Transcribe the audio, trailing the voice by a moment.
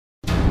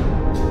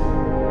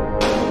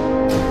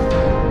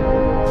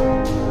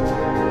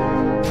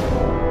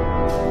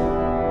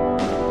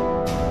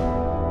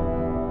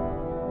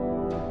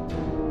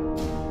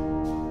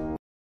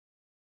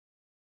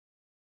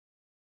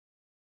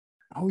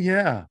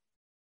yeah.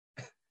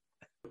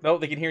 No,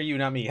 they can hear you,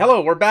 not me.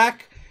 Hello, we're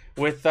back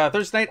with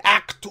Thursday Night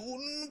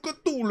Actoon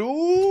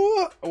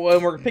Cthulhu. Well,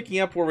 we're picking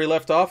up where we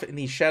left off in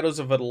the Shadows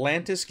of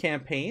Atlantis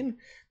campaign.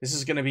 This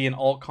is going to be an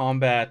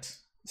all-combat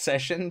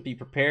session. Be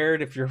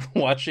prepared if you're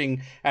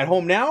watching at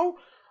home now.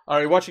 Or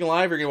you're watching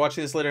live, or you're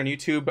watching this later on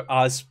YouTube.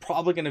 It's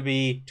probably going to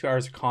be 2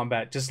 hours of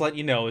combat. Just to let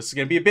you know, this is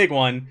going to be a big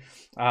one.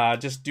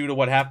 Just due to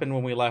what happened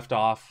when we left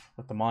off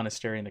with the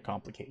monastery and the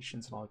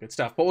complications and all that good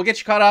stuff. But we'll get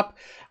you caught up.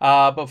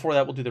 Before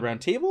that, we'll do the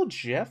round table.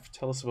 Jeff,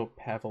 tell us about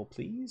Pavel,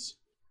 please.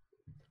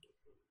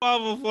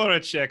 Pavel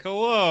Voracek,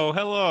 hello.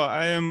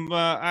 I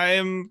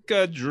am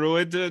a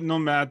druid,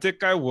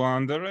 nomadic. I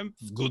wander. I'm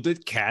good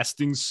at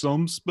casting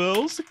some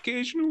spells.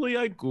 Occasionally,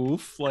 I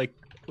goof, like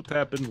what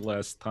happened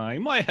last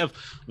time. I have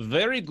a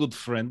very good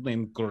friend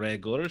named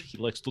Gregor. He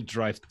likes to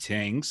drive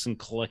tanks and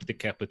collect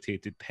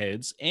decapitated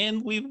heads.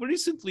 And we've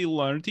recently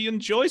learned he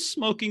enjoys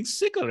smoking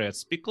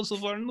cigarettes because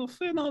of our new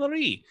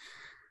Fenari.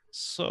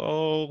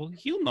 So,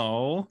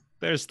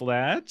 there's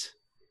that.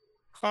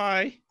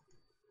 Hi.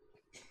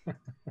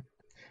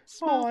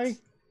 Hi.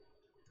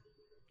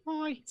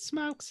 Hi,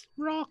 smokes,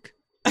 rock.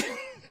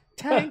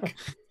 Tank.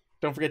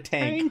 Don't forget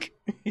Tank.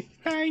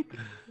 Tank.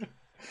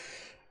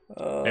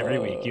 Every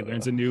week he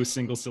learns a new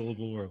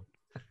single-syllable word.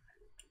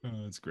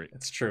 Oh, that's great.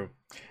 That's true.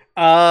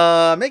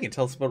 Megan,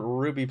 tell us about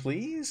Ruby,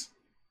 please.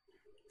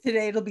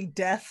 Today it'll be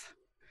death.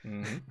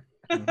 Mm-hmm.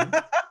 Mm-hmm.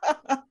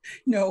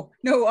 No,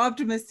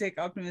 optimistic.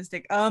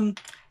 Yeah,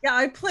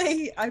 I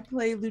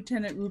play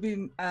Lieutenant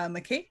Ruby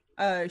McKay.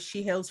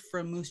 She hails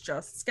from Moose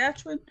Jaw,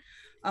 Saskatchewan.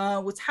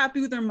 Was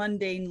happy with her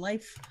mundane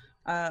life,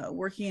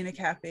 working in a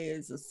cafe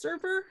as a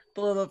server.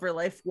 The love of her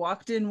life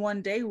walked in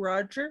one day,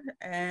 Roger,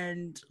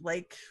 and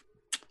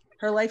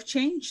her life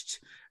changed.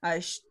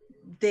 There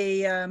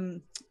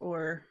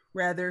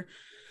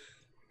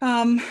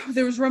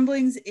was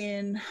rumblings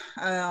in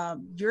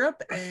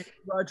Europe, and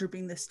Roger,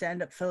 being the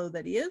stand-up fellow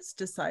that he is,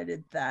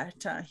 decided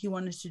that he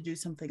wanted to do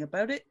something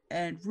about it.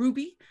 And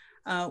Ruby,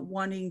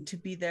 wanting to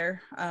be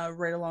there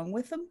right along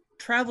with him,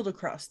 traveled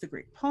across the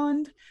Great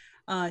Pond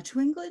to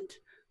England,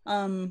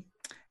 and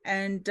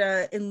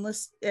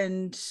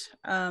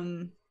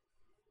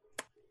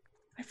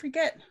I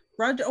forget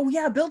Roger. Oh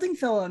yeah, building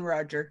fell on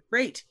Roger.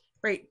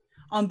 Right,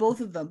 on both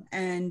of them,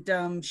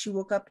 and she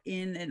woke up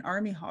in an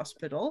army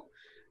hospital,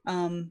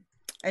 and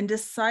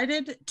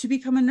decided to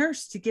become a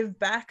nurse to give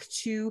back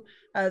to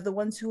the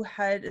ones who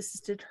had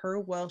assisted her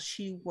while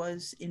she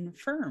was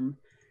infirm.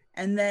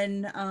 And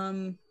then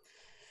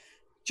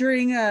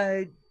during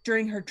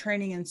her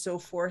training and so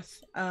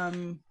forth,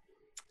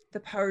 the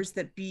powers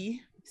that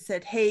be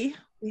said, hey,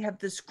 we have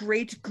this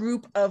great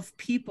group of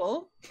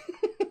people,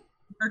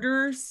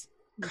 murderers,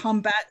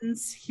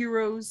 combatants,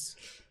 heroes,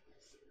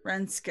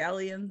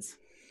 Ranscallions.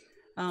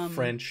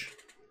 French.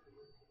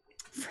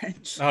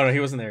 Oh no, he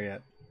wasn't there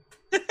yet.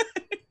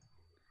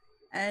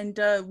 And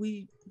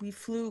we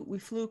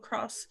flew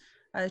across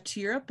to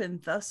Europe,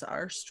 and thus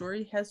our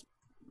story has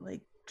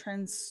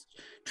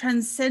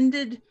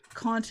transcended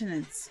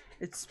continents.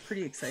 It's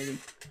pretty exciting.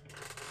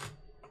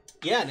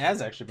 Yeah, it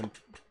has actually been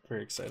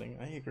very exciting.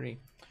 I agree.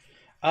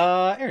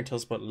 Aaron, tell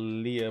us about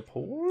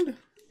Leopold.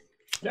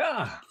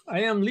 Yeah,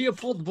 I am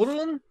Leopold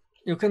Brun.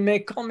 You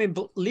can call me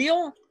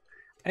Leo.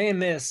 I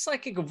am a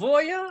psychic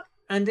warrior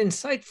and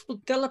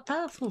insightful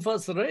telepath who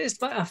was raised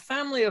by a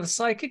family of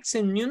psychics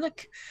in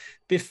Munich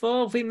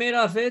before we made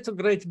our way to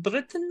Great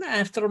Britain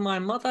after my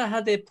mother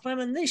had a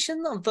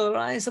premonition of the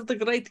rise of the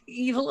great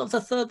evil of the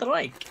Third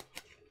Reich.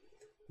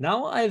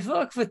 Now I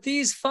work with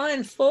these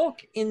fine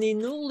folk in the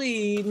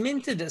newly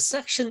minted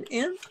Section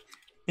Inn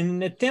in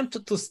an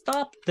attempt to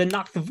stop the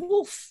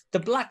Nachtwolf, the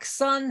Black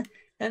Sun,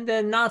 and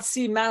their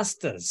Nazi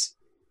masters,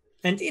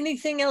 and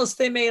anything else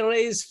they may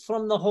raise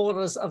from the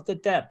horrors of the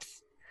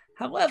depth.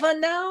 However,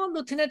 now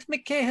Lieutenant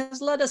McKay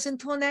has led us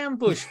into an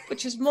ambush,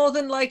 which is more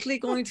than likely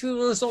going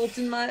to result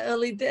in my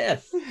early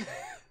death.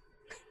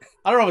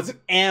 I don't know if it's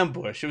an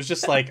ambush. It was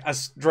just like a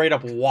straight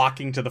up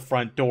walking to the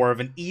front door of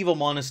an evil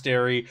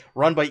monastery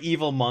run by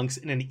evil monks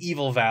in an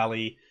evil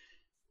valley.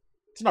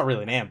 It's not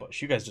really an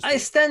ambush. You guys just... I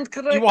stand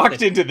corrected. You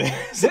walked into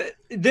this.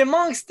 The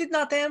monks did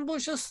not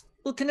ambush us.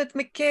 Lieutenant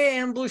McKay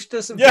ambushed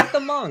us with the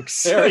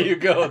monks. There you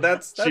go.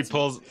 That's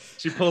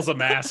She pulls a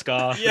mask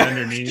off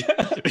underneath.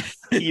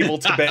 Evil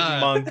Tibetan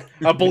monk,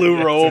 a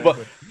blue robe,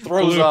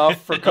 throws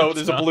off her coat.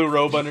 There's a blue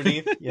robe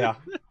underneath. Yeah.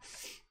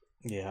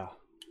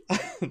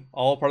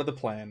 All part of the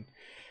plan.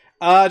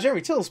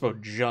 Jeremy, tell us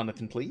about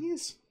Jonathan,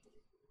 please.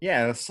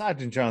 Yeah,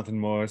 Sergeant Jonathan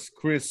Morris,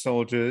 career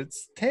soldier.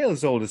 It's tale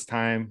as old as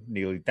time.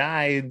 Nearly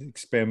died,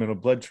 experimental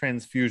blood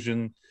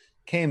transfusion,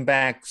 came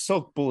back,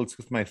 soaked bullets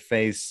with my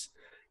face.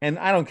 And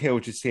I don't care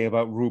what you say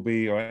about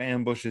Ruby or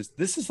ambushes.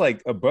 This is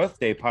like a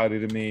birthday party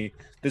to me.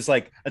 There's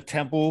like a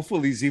temple full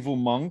of these evil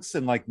monks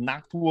and like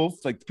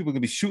Nachtwolf. Like people are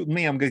going to be shooting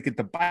me. I'm going to get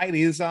the bite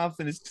ears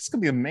off. And it's just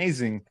going to be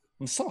amazing.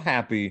 I'm so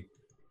happy.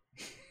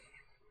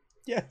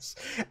 Yes.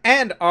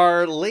 And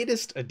our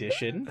latest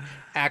addition,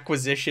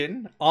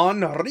 acquisition,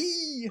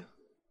 Henri.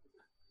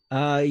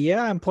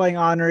 Yeah, I'm playing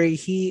Henri.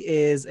 He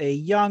is a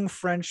young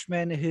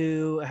Frenchman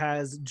who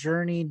has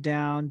journeyed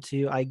down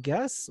to, I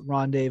guess,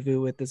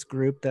 rendezvous with this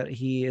group that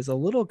he is a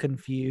little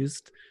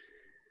confused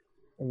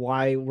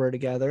why we're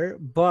together,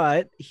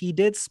 but he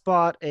did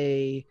spot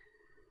a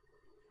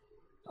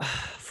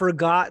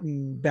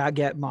forgotten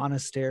baguette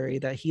monastery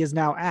that he is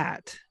now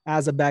at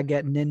as a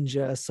baguette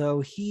ninja. So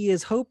he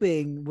is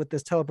hoping with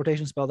this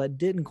teleportation spell that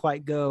didn't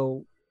quite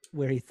go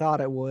where he thought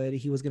it would,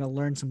 he was going to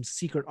learn some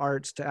secret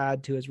arts to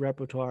add to his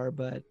repertoire,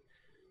 but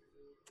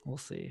we'll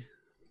see.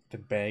 The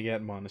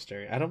Baguette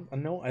Monastery. I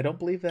don't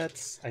believe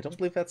that's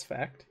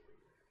fact.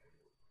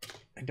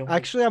 I don't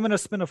Actually, I'm going to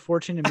spend a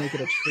fortune to make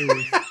it a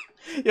truth.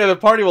 Yeah, the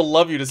party will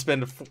love you to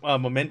spend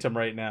momentum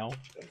right now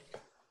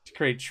to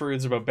create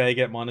truths about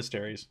Baguette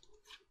monasteries.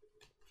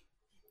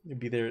 You'd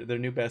be their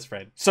new best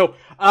friend. So,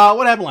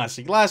 what happened last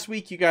week? Last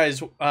week, you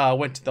guys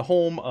went to the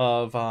home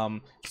of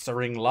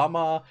Saring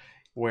Lama,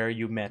 where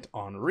you met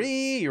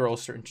Henri. You're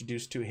also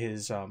introduced to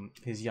his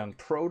young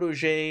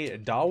protege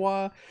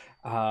Dawa.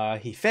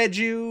 He fed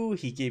you.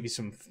 He gave you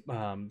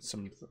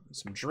some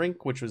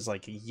drink, which was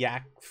like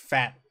yak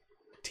fat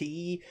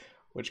tea,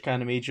 which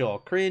kind of made you all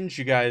cringe.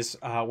 You guys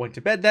went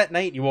to bed that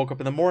night. You woke up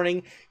in the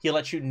morning. He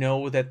let you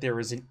know that there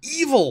was an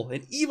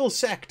evil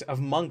sect of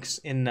monks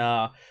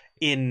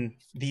in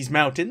these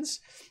mountains,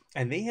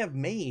 and they have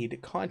made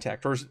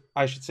contact, or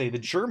I should say the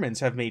Germans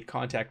have made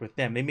contact with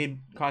them. They made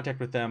contact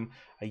with them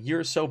a year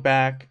or so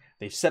back.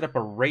 They've set up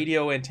a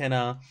radio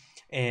antenna,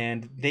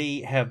 and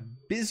they have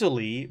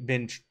busily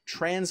been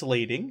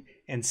translating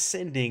and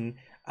sending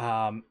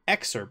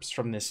excerpts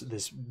from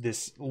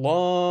this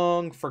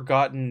long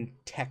forgotten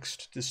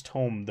text, this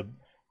tome,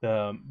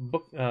 the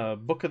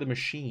book of the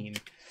machine,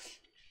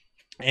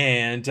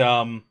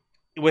 and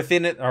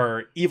within it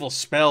are evil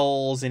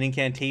spells and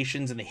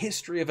incantations and the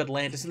history of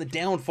Atlantis and the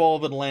downfall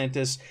of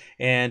Atlantis.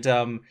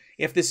 And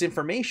if this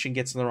information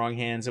gets in the wrong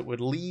hands, it would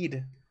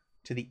lead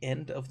to the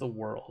end of the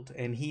world.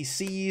 And he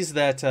sees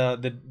that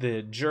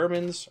the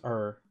Germans,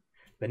 or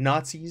the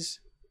Nazis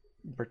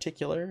in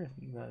particular,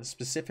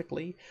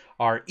 specifically,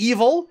 are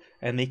evil,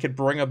 and they could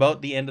bring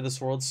about the end of this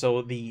world.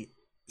 So the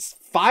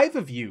 5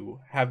 of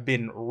you have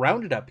been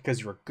rounded up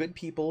because you're good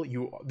people.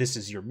 This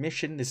is your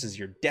mission. This is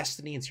your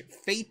destiny. It's your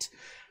fate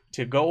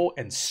to go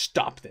and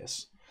stop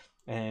this.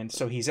 And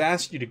so he's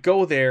asked you to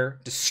go there,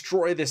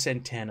 destroy this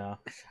antenna,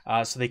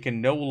 so they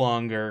can no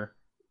longer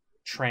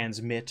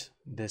transmit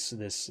this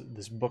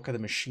book of the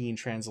machine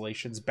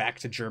translations back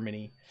to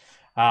Germany.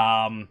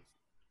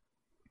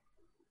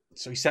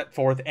 So he set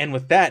forth, and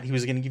with that, he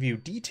was going to give you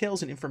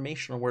details and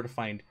information on where to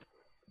find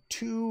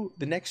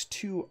the next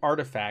 2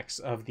 artifacts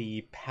of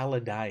the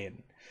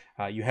Palladian.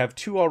 You have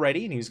 2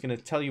 already, and he was going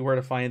to tell you where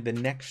to find the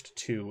next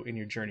 2 in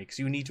your journey, because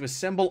you need to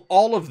assemble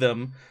all of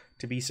them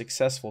to be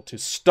successful, to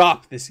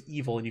stop this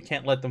evil, and you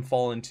can't let them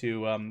fall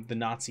into the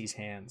Nazis'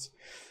 hands.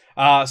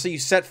 So you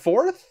set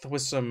forth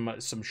with some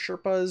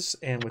Sherpas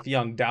and with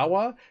young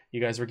Dawa.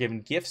 You guys were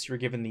given gifts. You were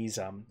given these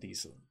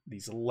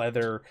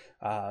leather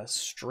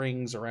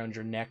strings around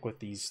your neck with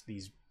these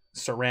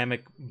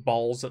ceramic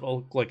balls that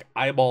look like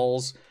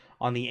eyeballs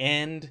on the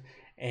end.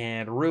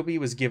 And Ruby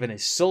was given a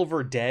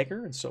silver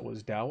dagger, and so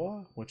was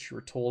Dawa, which you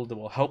were told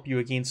will help you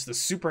against the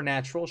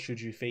supernatural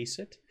should you face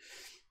it.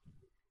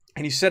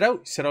 And you set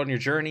out on your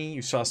journey.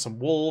 You saw some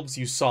wolves.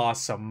 You saw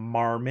some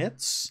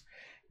marmots.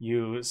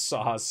 You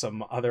saw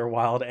some other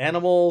wild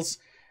animals.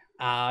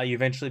 You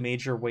eventually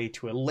made your way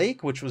to a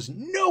lake, which was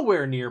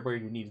nowhere near where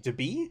you needed to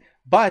be.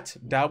 But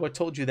Dawa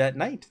told you that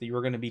night that you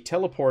were going to be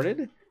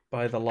teleported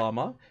by the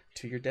llama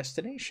to your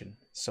destination.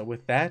 So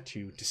with that,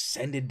 you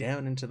descended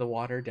down into the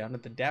water, down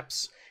at the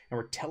depths, and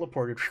were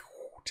teleported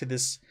to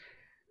this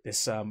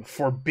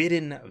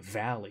forbidden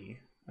valley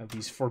of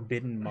these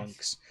forbidden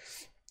monks.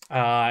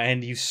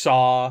 And you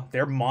saw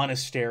their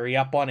monastery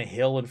up on a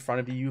hill in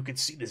front of you. You could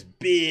see this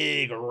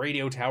big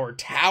radio tower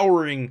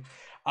towering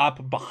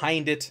up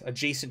behind it,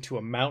 adjacent to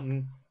a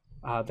mountain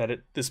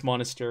this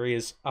monastery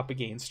is up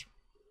against.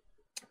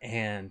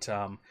 And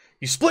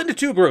you split into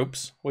 2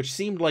 groups, which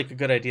seemed like a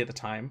good idea at the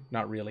time.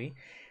 Not really.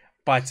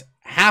 But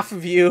half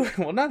of you,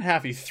 well, not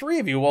half of you, 3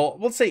 of you, well,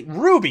 let's say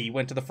Ruby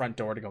went to the front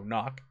door to go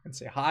knock and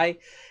say hi.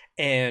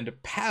 And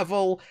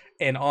Pavel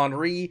and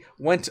Henri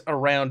went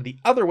around the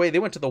other way. They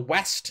went to the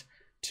west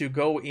to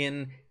go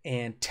in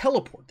and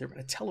teleport. They're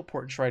going to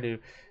teleport and try to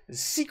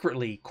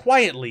secretly,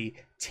 quietly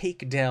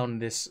take down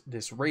this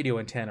radio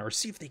antenna, or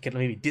see if they can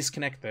maybe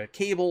disconnect the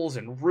cables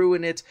and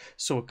ruin it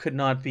so it could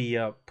not be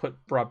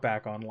brought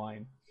back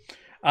online.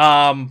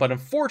 But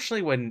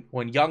unfortunately,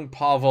 when young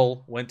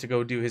Pavel went to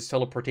go do his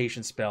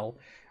teleportation spell,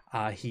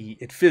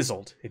 it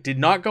fizzled. It did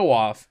not go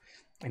off,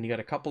 and you got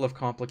a couple of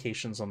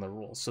complications on the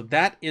rules. So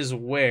that is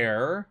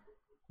where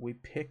we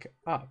pick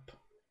up.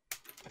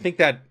 I think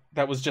that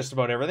was just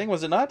about everything,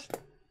 was it not?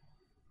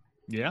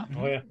 Yeah.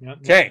 Oh yeah.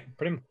 Okay.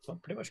 Pretty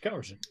much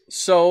covers it.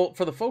 So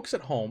for the folks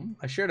at home,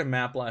 I shared a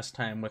map last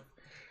time with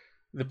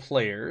the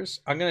players.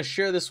 I'm going to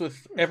share this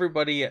with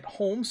everybody at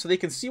home so they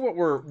can see what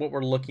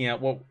we're looking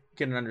at,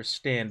 get an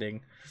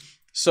understanding.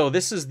 So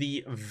this is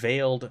the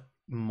Veiled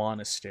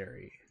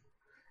monastery.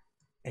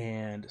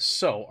 And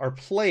so our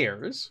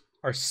players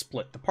are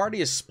split. The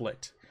party is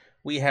split.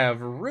 We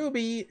have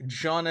Ruby,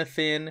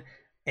 Jonathan,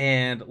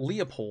 and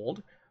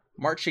Leopold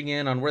marching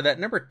in on where that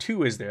number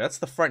 2 is there. That's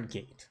the front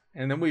gate.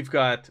 And then we've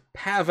got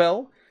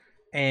Pavel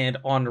and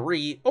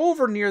Henri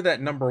over near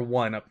that number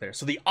 1 up there.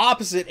 So the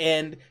opposite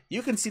end,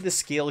 you can see the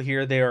scale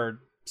here. They are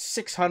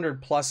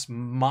 600 plus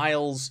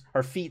miles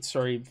or feet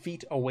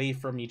away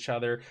from each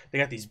other. They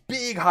got these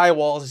big high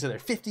walls. So they're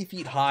 50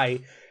 feet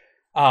high.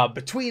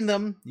 Between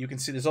them, you can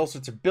see there's all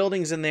sorts of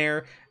buildings in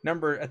there.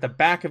 At the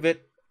back of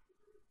it,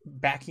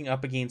 backing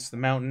up against the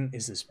mountain,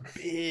 is this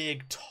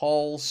big,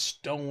 tall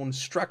stone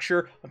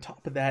structure. On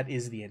top of that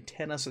is the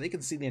antenna, so they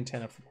can see the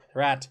antenna from where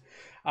they're at.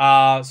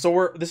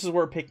 This is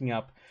where we're picking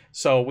up.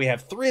 So we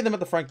have 3 of them at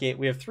the front gate.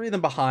 We have 3 of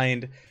them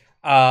behind.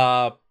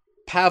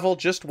 Pavel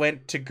just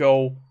went to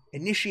go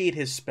initiate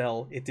his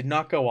spell. It did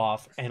not go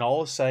off, and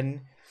all of a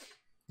sudden,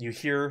 you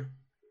hear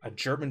a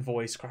German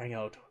voice crying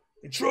out,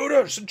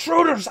 "Intruders!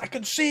 Intruders! I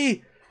can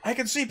see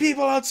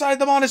people outside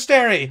the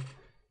monastery!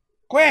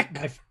 Quick!"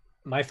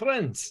 My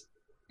friends,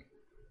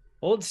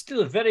 hold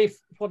still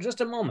for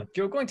just a moment.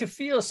 You're going to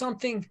feel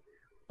something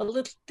a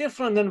little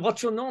different than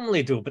what you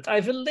normally do, but I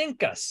will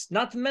link us,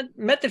 not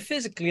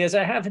metaphysically as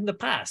I have in the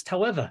past.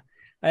 However,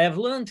 I have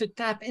learned to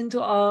tap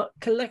into our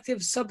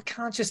collective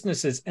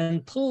subconsciousnesses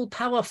and pull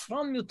power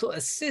from you to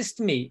assist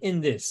me in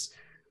this.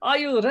 Are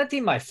you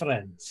ready, my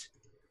friends?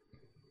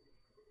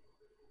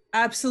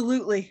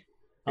 Absolutely.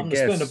 I'm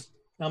going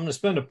to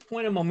spend a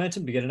point of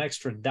momentum to get an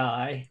extra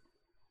die.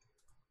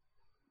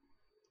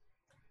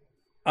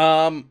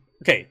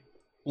 Okay.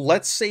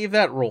 Let's save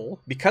that roll.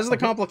 Because of the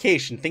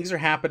complication, things are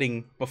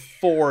happening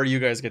before you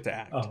guys get to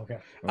act. Oh, okay.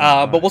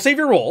 But we'll save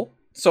your roll.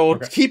 So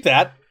Okay. keep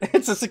that.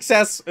 It's a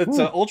success. It's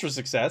an ultra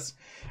success.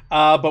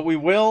 But we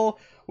will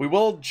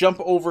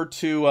jump over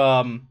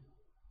to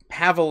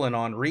Pavel and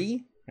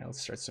Henri. Now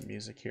let's start some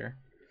music here.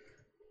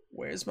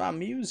 Where's my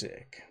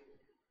music?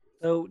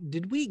 So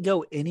did we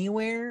go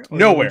anywhere? Or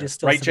Nowhere, were we just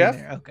still right, sitting Jeff?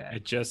 there? Okay.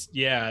 It just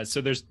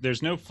so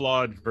there's no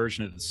flawed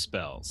version of the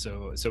spell.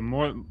 So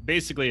more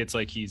basically it's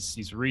like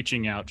he's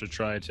reaching out to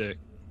try to,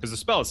 because the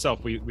spell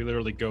itself we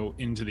literally go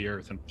into the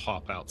earth and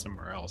pop out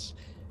somewhere else,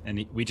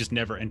 and we just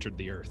never entered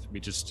the earth. We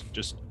just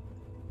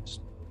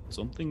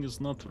something is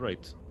not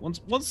right.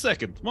 One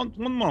second, one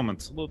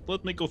moment.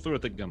 Let me go through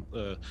it again.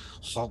 All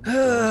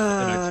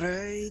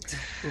right.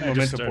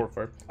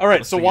 All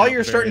right, so while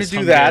you're starting to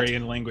do that,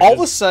 all of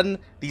a sudden,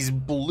 these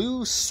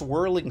blue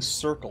swirling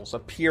circles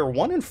appear,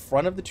 one in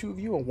front of the 2 of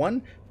you and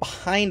one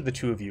behind the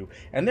 2 of you.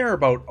 And they're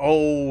about,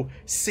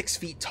 6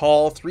 feet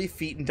tall, 3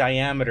 feet in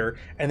diameter,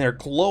 and they're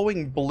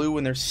glowing blue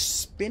and they're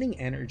spinning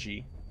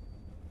energy.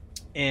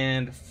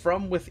 And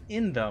from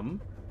within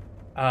them,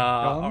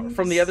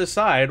 from the other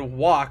side,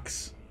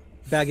 walks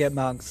Baguette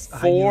monks.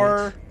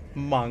 4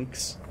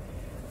 monks.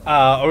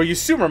 Or you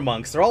assume are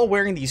monks. They're all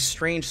wearing these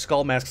strange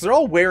skull masks. They're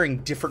all wearing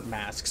different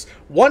masks.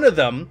 One of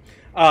them,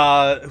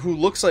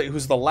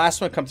 who's the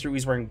last one to come through,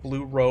 he's wearing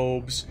blue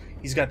robes.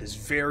 He's got this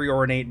very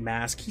ornate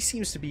mask. He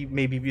seems to be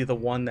the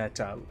one that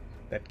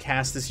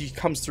cast this. He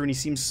comes through and he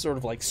seems sort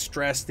of like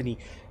stressed, and he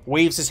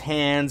waves his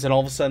hands, and all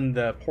of a sudden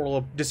the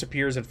portal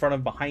disappears in front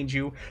of behind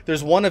you.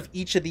 There's one of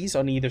each of these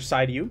on either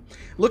side of you.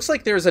 Looks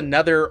like there's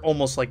another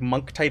almost like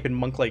monk type in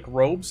monk-like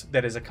robes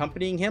that is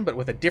accompanying him, but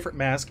with a different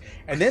mask.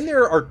 And then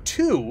there are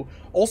 2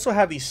 also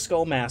have these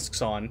skull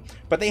masks on,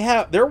 but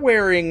they're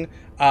wearing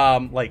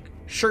like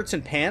shirts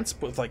and pants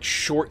with like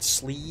short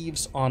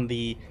sleeves on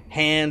the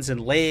hands and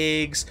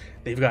legs.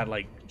 They've got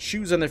like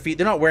shoes on their feet.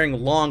 They're not wearing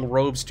long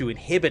robes to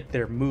inhibit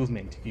their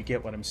movement, if you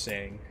get what I'm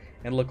saying,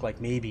 and look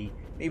like maybe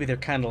they're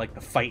kind of like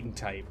the fighting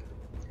type.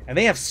 And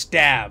they have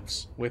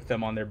staves with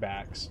them on their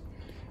backs.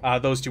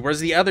 Those 2. Whereas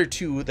the other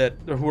 2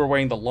 who are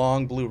wearing the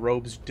long blue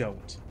robes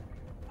don't.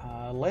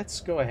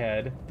 Let's go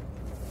ahead.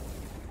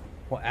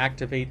 We'll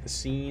activate the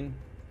scene.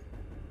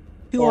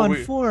 2 on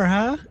 4,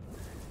 huh?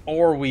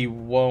 Or we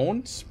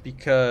won't,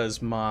 because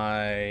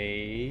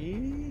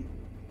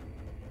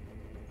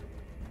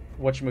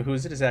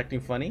who's it is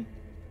acting funny.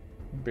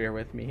 Bear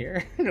with me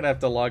here. I'm gonna have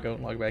to log out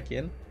and log back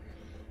in.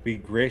 We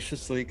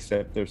graciously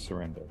accept their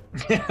surrender.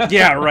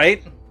 Yeah,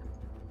 right?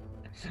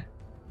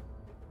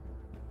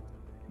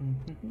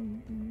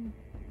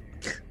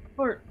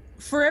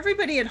 For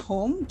everybody at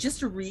home,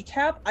 just a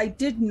recap, I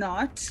did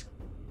not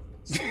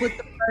split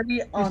the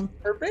party on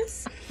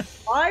purpose.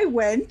 I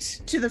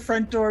went to the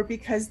front door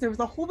because there was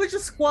a whole bunch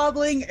of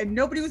squabbling and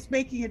nobody was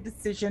making a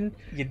decision.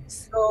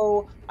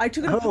 So I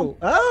took it upon.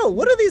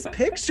 What are these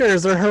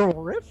pictures? They're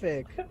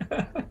horrific.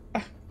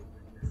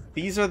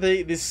 These are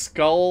the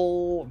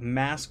skull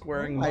mask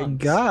wearing My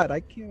monks. God, I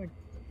can't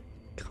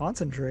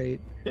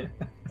concentrate.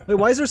 Wait,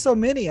 why is there so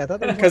many? I thought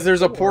there was Because like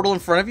there's a 4. portal in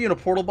front of you and a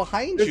portal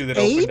behind you that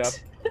There's opened up.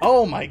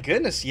 Oh my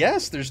goodness,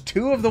 yes. There's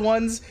 2 of the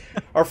ones,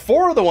 or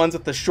 4 of the ones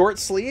with the short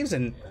sleeves,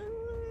 and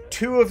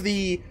 2 of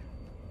the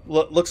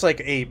looks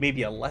like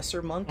maybe a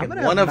lesser monk and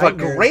one of a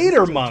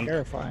greater monk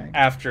terrifying.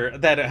 after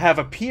that have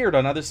appeared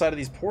on other side of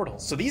these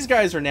portals. So these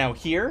guys are now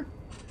here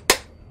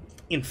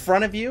in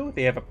front of you.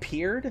 They have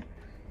appeared.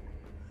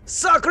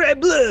 Sacre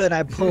bleu! And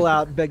I pull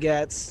out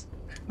baguettes.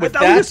 With I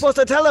thought we were that- supposed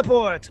to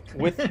teleport.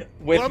 With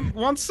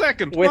One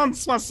second. with-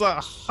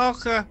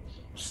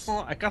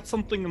 I got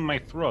something in my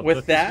throat.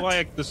 With that is that-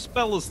 why the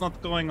spell is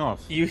not going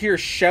off. you hear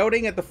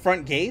shouting at the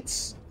front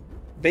gates.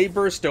 They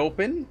burst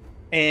open,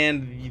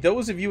 and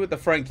those of you at the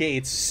front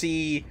gates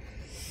see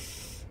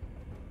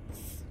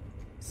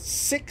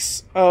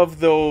 6 of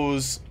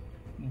those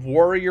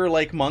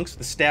warrior-like monks with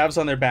the staves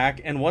on their back,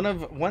 and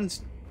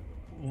one's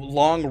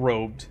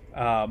long-robed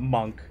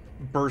monk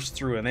burst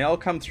through, and they all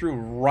come through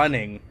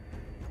running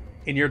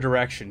in your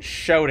direction,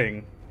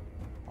 shouting.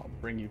 I'll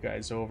bring you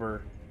guys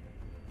over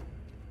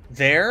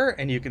there,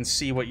 and you can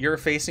see what you're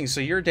facing. So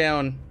you're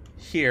down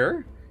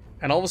here,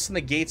 and all of a sudden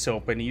the gates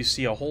open, and you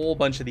see a whole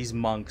bunch of these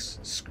monks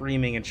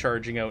screaming and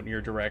charging out in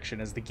your direction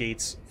as the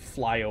gates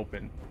fly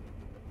open.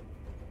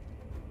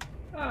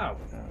 Oh.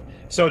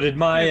 So did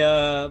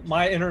my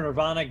my inner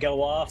nirvana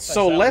go off? as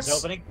So that was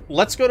opening?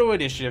 let's go to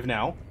initiative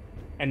now.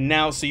 And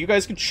now, so you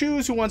guys can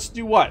choose who wants to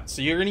do what.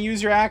 So you're going to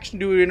use your action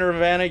to do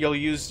Nirvana. You'll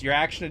use your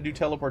action to do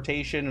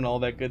teleportation and all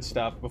that good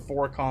stuff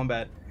before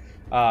combat.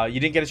 You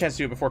didn't get a chance to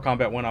do it before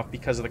combat went off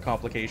because of the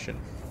complication.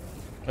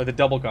 Or the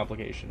double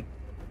complication.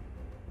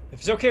 If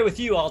it's okay with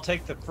you, I'll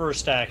take the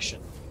first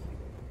action.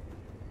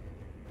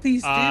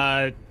 Please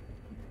do.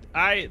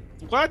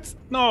 What?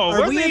 No, Are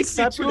we're we in 8v2?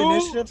 separate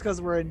initiatives?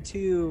 Because we're in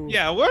 2.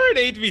 Yeah, we're in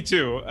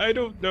 8v2. I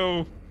don't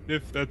know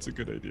if that's a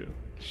good idea.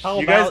 How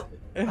You guys-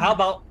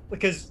 about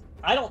because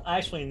I don't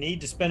actually need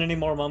to spend any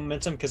more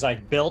momentum because I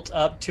built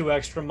up 2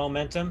 extra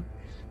momentum.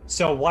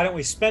 So why don't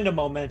we spend a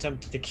momentum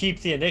to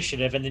keep the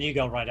initiative, and then you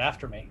go right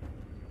after me?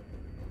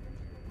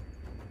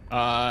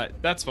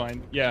 That's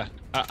fine. Yeah,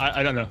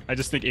 I don't know. I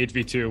just think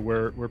 8v2.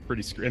 We're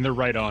pretty screwed, and they're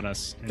right on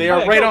us. They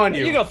are right on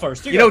you. You go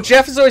first. You know,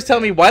 Jeff is always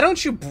telling me, why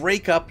don't you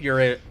break up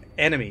your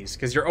enemies?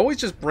 Because you're always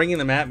just bringing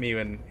them at me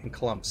in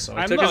clumps. So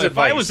I I'm took not. his If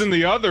advice. I was in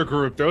the other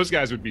group, those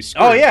guys would be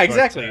screwed. Oh, yeah, but,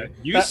 exactly.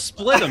 You That-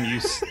 split them.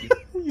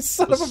 You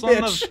son The of a son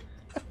bitch.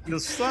 You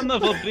son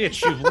of a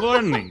bitch. You're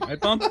learning. I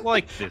don't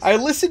like this. I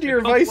listened to your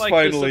I don't advice like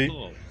this finally. at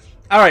all.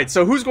 All right,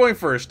 so who's going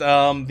first?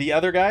 The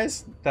other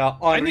guys? I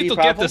Henri, need to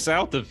Pavel? get this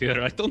out of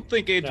here. I don't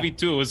think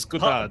 8v2 is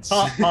good odds.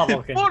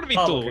 Pavel can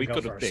 4v2 we go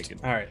could have first. taken.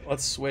 All right,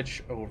 let's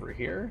switch over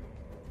here.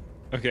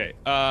 Okay.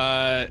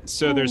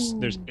 So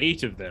there's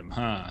 8 of them,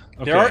 huh?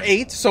 Okay. There are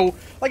 8. So,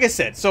 like I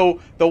said,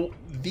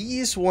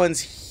 these ones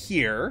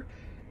here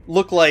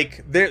look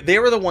like they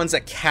were the ones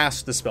that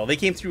cast the spell. They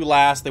came through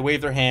last. They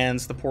waved their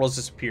hands. The portals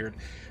disappeared.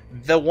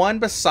 The one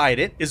beside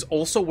it is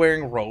also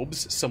wearing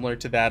robes, similar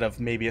to that of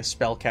maybe a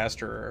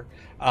spellcaster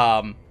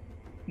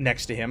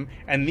next to him.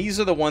 And these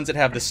are the ones that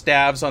have the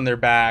staves on their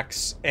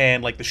backs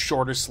and like the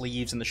shorter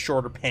sleeves and the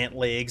shorter pant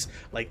legs,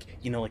 like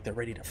like they're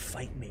ready to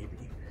fight, maybe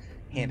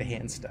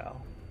hand-to-hand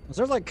style. Is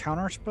there like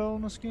counterspell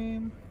in this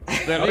game?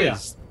 There Oh, yeah.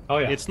 is. Oh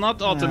yeah. It's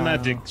not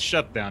automatic No.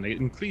 shutdown. It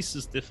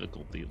increases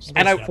difficulty.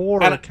 And I-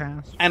 4 and I-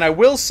 cast. And I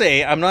will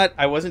say,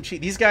 I wasn't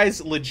cheating. These guys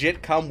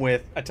legit come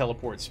with a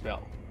teleport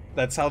spell.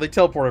 That's how they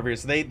teleport over here.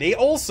 So they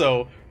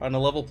also are on a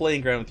level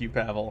playing ground with you,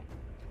 Pavel.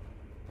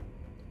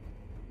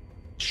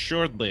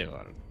 Sure they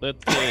are. But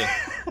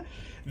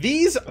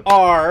These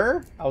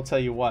are, I'll tell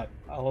you what,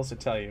 I'll also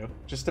tell you,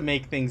 just to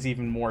make things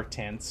even more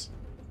tense.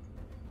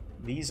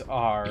 These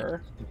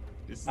are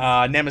this is-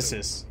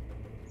 Nemesis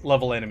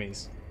level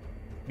enemies.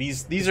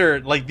 These are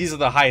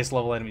the highest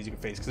level enemies you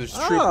can face, because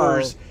there's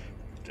troopers,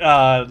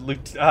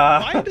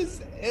 Why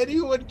does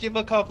anyone give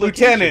a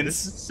complication?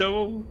 lieutenants. This is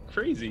so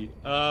crazy.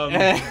 All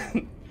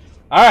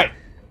right,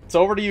 it's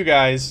over to you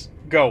guys.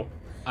 Go.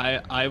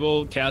 I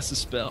will cast a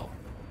spell.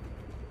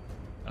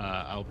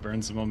 I'll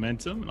burn some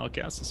momentum and I'll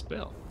cast a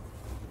spell.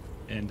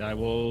 And I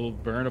will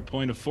burn a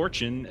point of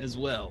fortune as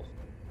well.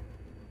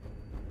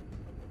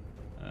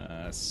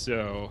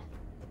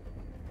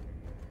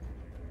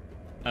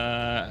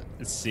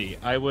 Let's see.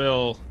 I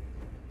will.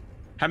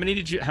 How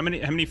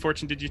many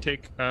fortune did you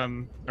take?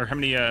 Or how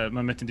many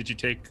momentum did you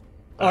take?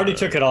 I already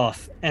took it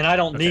off, and I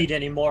don't okay. need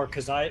any more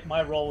because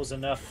my roll was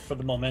enough for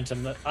the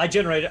momentum that I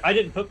generated. I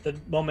didn't put the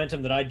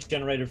momentum that I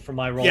generated for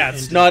my roll. Yeah,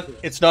 it's into not the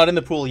pool. it's not in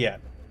the pool yet.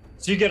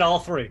 So you get all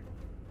 3.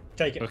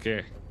 Take it.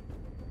 Okay.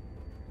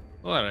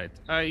 All right.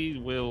 I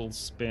will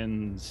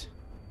spend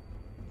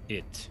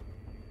it.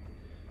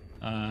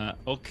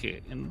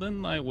 Okay, and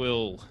then I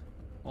will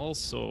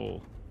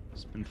also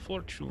spend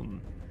fortune.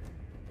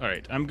 All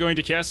right, I'm going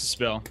to cast a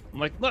spell. I'm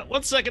like,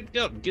 1 second.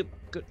 Go, get.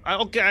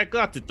 Okay, I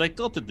got it. I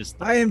got it this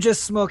time. I am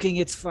just smoking.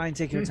 It's fine.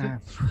 Take your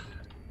time.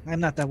 I'm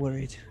not that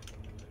worried.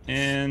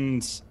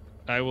 And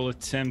I will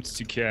attempt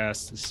to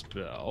cast a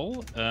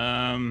spell.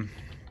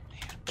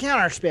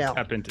 Counterspell.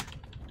 Happen to.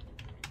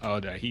 Oh,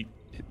 no, he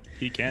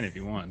can if he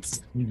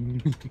wants.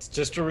 It's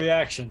just a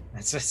reaction.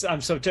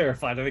 I'm so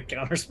terrified of the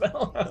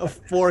counterspell.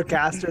 4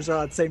 casters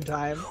are at the same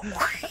time.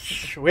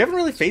 We haven't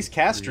really faced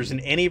casters in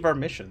any of our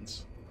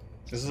missions.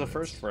 This is a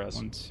first for us.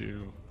 1,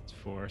 2,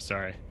 4.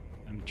 Sorry,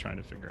 I'm trying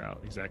to figure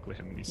out exactly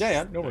how many.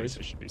 Yeah, no dice worries.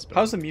 it should be spelled.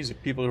 How's the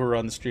music? People who are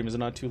on the stream, is it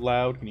not too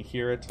loud? Can you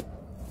hear it?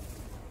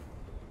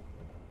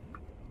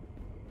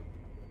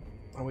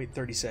 to wait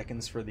 30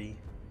 seconds for the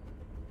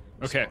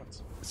Okay.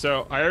 response.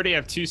 So I already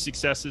have 2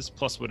 successes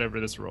plus whatever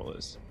this roll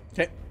is.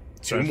 Okay.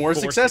 So 2 I have more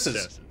 4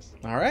 successes.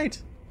 All right.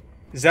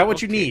 Is that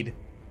what you Okay. need?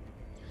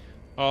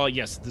 Oh,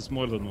 yes, there's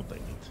more than what I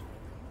need.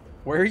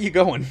 Where are you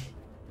going?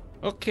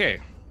 Okay.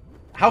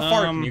 How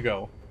far can you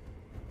go?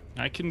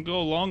 I can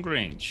go long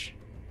range.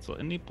 So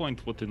any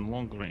point within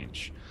long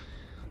range.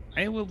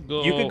 I will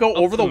go. You could go up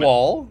over the ma-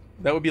 wall.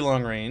 That would be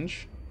long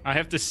range. I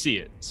have to see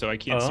it, so I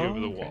can't see Oh, over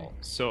the okay. wall.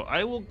 So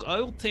I will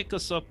take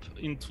us up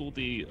into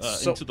the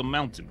So- into the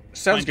mountain.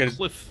 Sounds Find a good.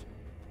 Cliff.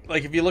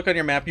 Like if you look on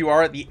your map, you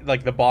are at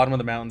the bottom of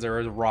the mountains. There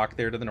is a rock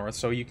there to the north,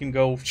 so you can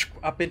go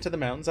up into the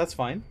mountains. That's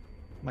fine.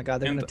 Oh my God,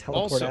 they're And gonna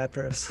teleport also-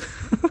 after us.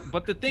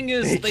 But the thing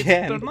is, They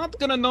can. they're not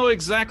gonna know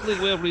exactly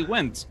where we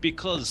went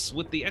because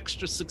with the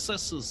extra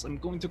successes, I'm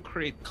going to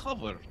create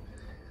cover,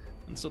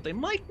 and so they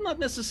might not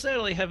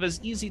necessarily have as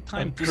easy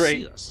time to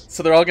Great. see us.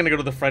 So they're all gonna go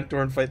to the front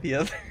door and fight the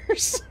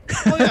others.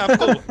 Oh yeah,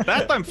 cool.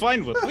 That I'm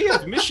fine with. We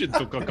have mission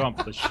to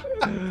accomplish.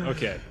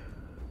 Okay.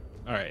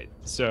 All right.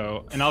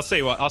 So, and I'll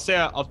say what I'll say.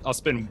 I'll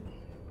spend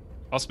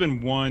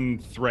 1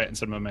 threat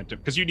instead of momentum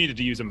because you needed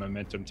to use a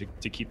momentum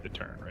to keep the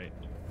turn, right?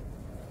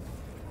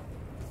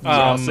 So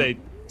I'll say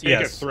take a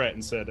yes. threat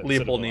instead.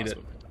 Leopold of the need last it.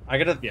 momentum. I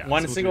got Yeah,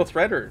 one so we'll single do it.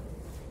 thread, or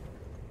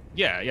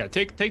Yeah.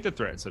 Take the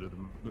threat instead of the.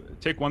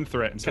 Take 1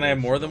 threat instead. Can I have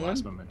of more the than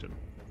last one? momentum?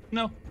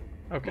 No.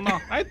 okay. No.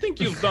 I think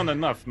you've done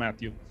enough,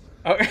 Matthew.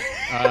 Okay.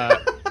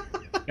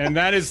 And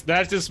that's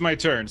just my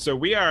turn. So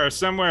we are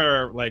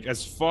somewhere like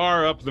as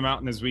far up the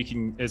mountain as we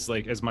can, as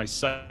my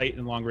sight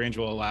and long range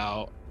will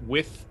allow,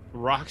 with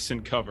rocks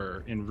and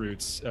cover in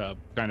roots,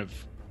 kind of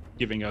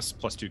giving us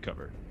 +2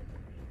 cover.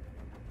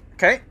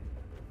 Okay.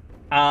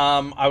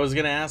 I was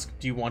gonna ask,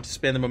 do you want to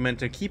spend the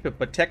momentum to keep it?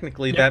 But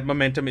technically, Yep. that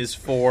momentum is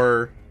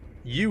for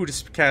you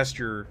to cast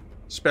your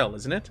spell,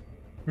 isn't it?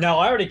 No,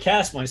 I already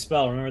cast my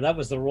spell. Remember, that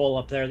was the roll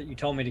up there that you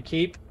told me to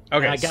keep.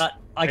 Okay. And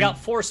I got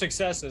 4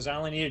 successes. I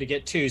only needed to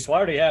get 2, so I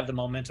already have the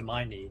momentum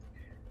I need.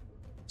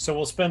 So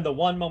we'll spend the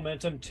 1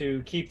 momentum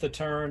to keep the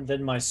turn.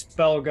 Then my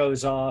spell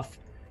goes off.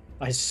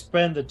 I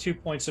spend the 2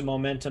 points of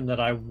momentum that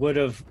I would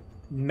have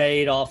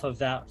made off of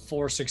that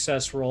 4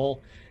 success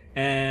roll.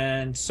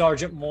 And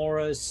Sergeant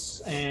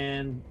Morris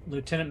and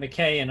Lieutenant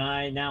McKay and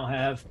I now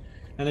have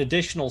an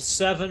additional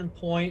 7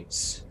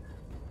 points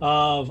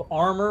of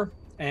armor.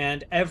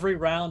 And every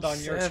round on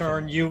your 7.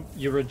 turn, you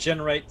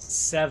regenerate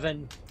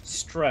 7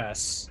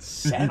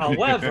 stress.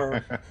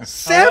 However,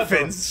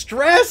 7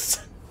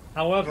 stress.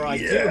 However, I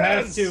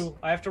Yes!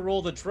 I have to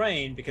roll the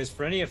drain because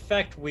for any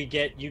effect we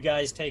get, you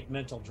guys take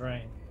mental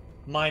drain,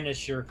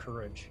 minus your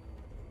courage.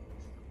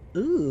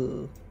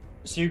 Ooh.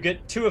 So you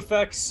get 2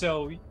 effects.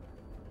 So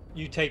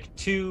you take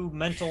 2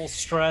 mental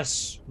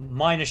stress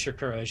minus your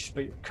courage,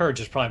 but your courage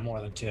is probably more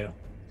than 2.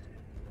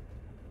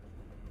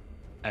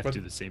 I have to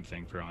do the same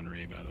thing for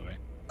Henri, by the way.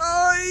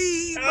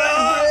 My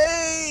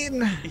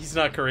brain. He's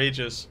not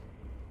courageous.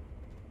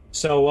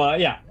 So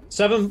yeah,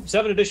 7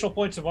 additional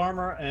points of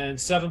armor and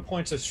 7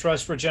 points of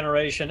stress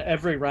regeneration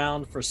every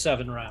round for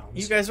 7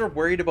 rounds. You guys are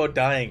worried about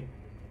dying.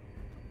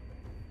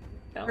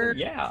 Oh,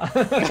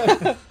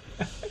 yeah.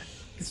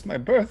 It's my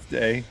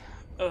birthday.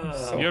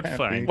 So You're happy.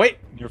 fine. Wait,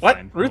 You're what?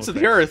 fine. Roots No of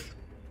the offense. Earth.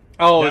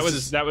 Oh, that this was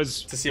is that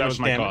was to see that how was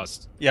much my damage.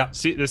 cost. Yeah.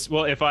 See this?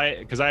 Well,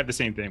 because I have the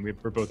same thing. We're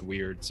both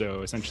weird.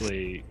 So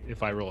essentially,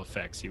 if I roll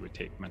effects, he would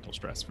take mental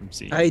stress from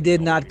seeing. I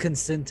did all not weird.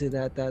 consent to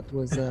that. That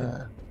was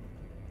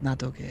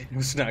not okay. It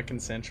was not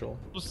consensual.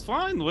 It was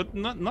fine with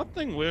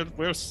nothing.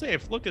 We're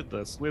safe. Look at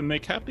this. We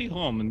make happy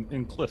home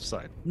in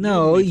Cliffside.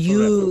 No, We'll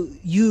live forever.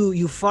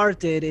 you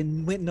farted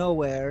and went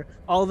nowhere.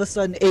 All of a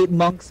sudden, 8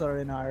 monks are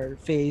in our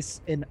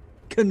face, and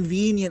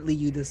conveniently,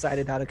 you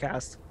decided how to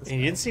cast. the And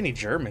you didn't spell. see any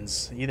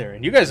Germans either.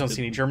 And you guys don't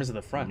see any Germans in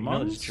the front. You know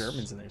there's Monks?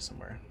 Germans in there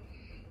somewhere.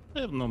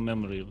 I have no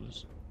memory of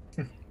this.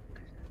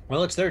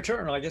 Well, it's their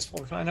turn. I guess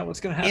we'll find out what's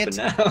going to happen It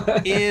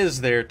now.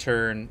 is their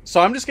turn. So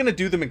I'm just going to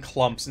do them in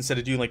clumps instead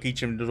of doing like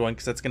each individual one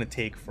because that's going to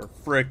take for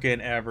frickin'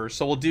 ever.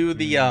 So we'll do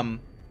the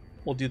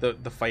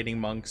the fighting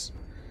monks.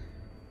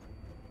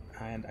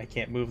 And I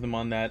can't move them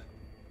on that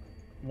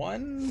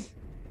one.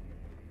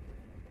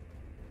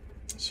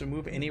 So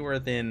move anywhere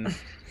within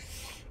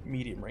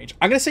medium range.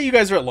 I'm going to say you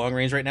guys are at long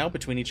range right now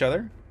between each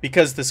other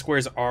because the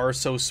squares are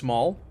so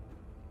small.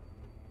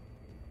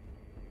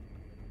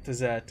 Does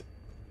that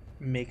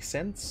make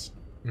sense?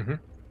 Mm-hmm.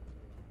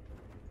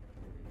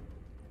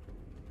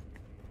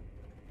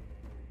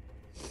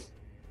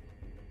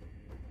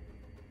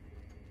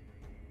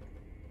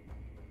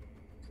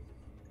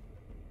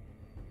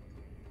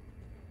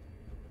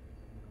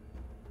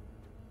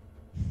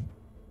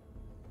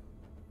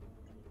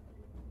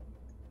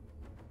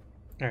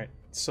 All right.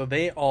 So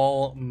they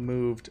all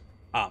moved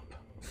up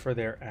for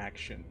their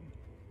action.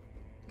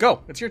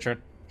 Go. It's your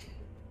turn.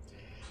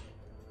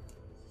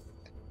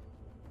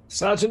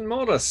 Sergeant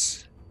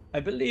Morris, I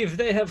believe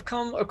they have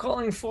come a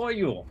calling for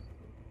you.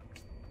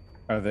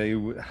 Are they?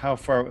 How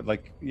far?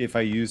 Like, if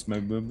I use my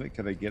movement,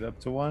 can I get up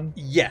to 1?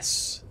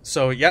 Yes.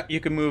 So, yeah, you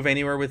can move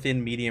anywhere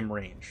within medium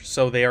range.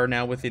 So they are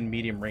now within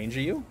medium range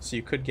of you. So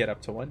you could get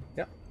up to 1.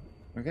 Yeah.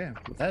 Okay,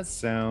 well, that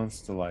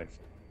sounds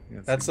delightful.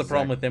 That's the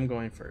problem with them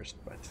going first,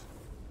 but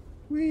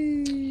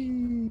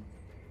Whee!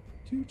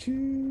 Choo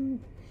choo.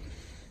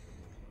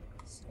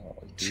 So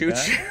I'll do choo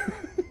that.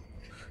 choo.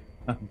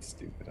 I'm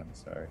stupid. I'm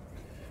sorry.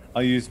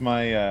 I'll use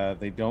my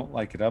they don't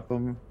like it up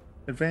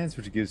advance,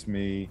 which gives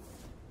me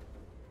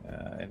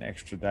an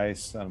extra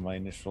dice on my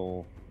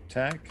initial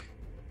attack.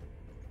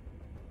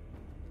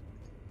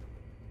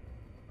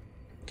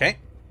 Okay.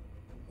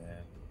 And,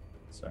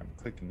 sorry, I'm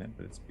clicking it,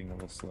 but it's being a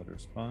little slow to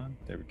respond.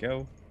 There we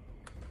go.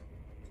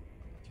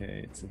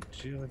 Okay, it's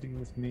agility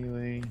with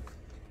melee.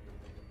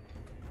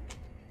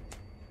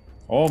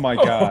 Oh my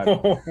god.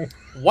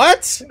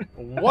 What?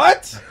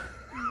 What?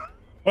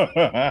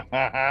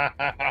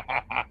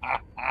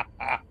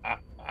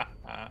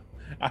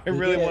 I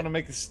really want to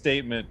make a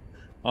statement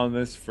on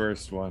this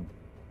first one.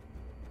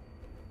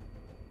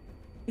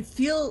 I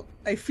feel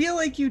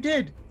like you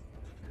did.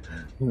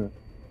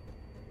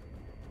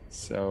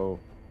 So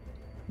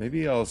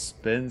maybe I'll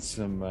spend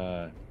some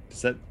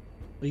does that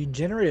Well, you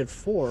generated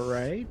 4,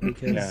 right?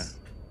 Because Yeah.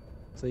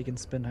 so you can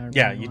spend however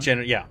Yeah, you you want.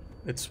 generate. Yeah,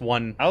 it's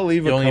one. I'll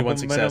leave You a only couple one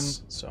momentum,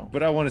 success. So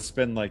but I want to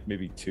spend like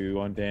maybe 2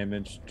 on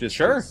damage just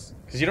sure, 'cause-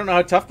 because you don't know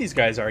how tough these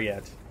guys are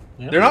yet.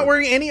 Yeah. They're not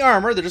wearing any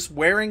armor. They're just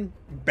wearing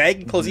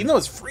baggy clothes, even though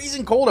it's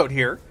freezing cold out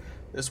here.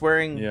 They're just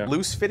wearing Yeah.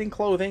 loose-fitting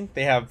clothing.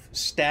 They have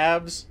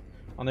stabs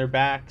on their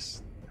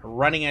backs. They're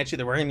running at you.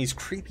 They're wearing these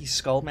creepy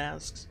skull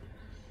masks.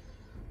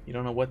 You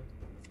don't know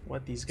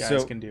what these guys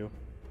So- can do.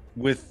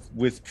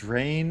 with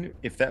drain,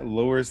 if that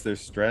lowers their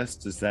stress,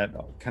 does that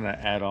kind of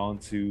add on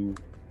to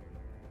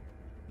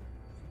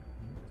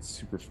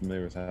super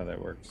familiar with how that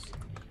works?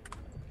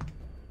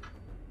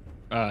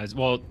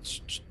 Well,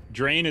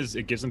 drain is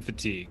it gives them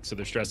fatigue, so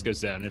their stress goes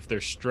down. If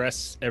their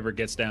stress ever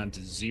gets down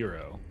to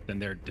 0, then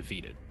they're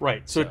defeated.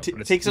 Right. So it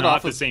but it's takes it not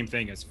off the of same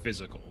thing as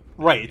physical.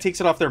 right. It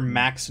takes it off their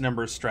max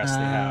number of stress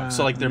they have.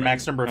 So like their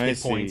max number of I hit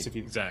see. points. If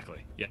you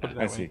Exactly. Yeah. Put it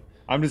I that see. way.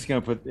 I'm just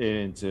gonna put it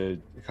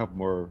into a couple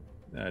more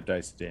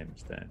dice of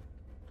damage then.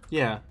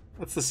 yeah,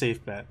 that's the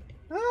safe bet.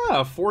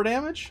 4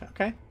 damage.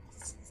 Okay,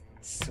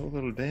 So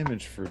little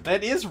damage for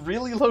that is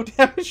really low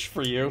damage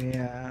for you.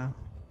 Yeah.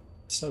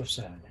 So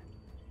sad.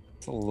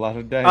 it's a lot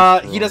of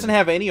dice. He doesn't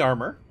have any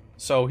armor,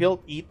 so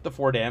he'll eat the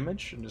 4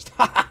 damage and just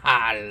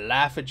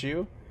laugh at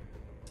you.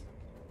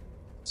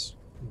 It's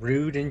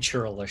rude and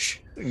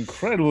churlish.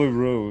 incredibly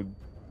rude.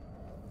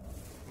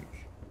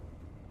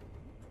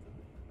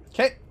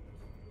 Okay.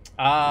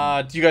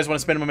 Do you guys want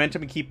to spend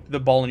momentum and keep the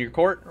ball in your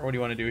court, or what do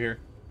you want to do here?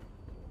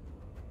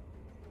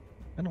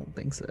 I don't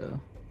think so.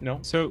 No.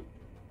 So,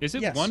 is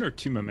it Yes. 1 or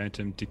 2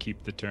 momentum to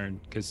keep the turn?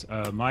 Because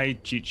my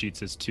cheat sheet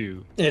says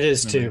 2. It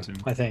is 2, Momentum.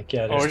 I think.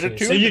 Yeah. Oh, is it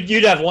 2? So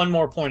you'd have one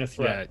more point of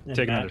threat. Yeah, in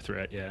take that. another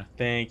threat. Yeah.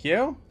 Thank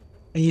you.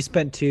 And you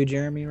spent 2,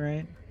 Jeremy,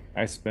 right?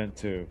 I spent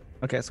 2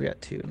 Okay, so we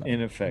got 2 in the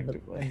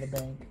ineffectively. bank.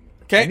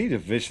 I Okay. need a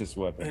vicious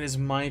weapon. It is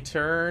my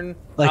turn.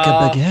 Like a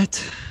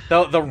baguette.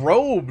 The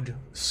robed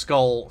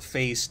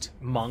skull-faced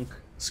monk,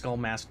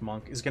 skull-masked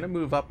monk, is going to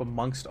move up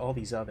amongst all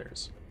these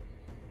others.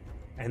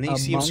 And then you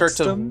see him start Amongst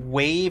to them?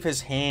 wave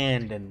his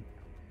hand and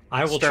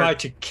I will Start- try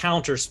to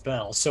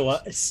counterspell. So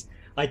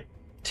I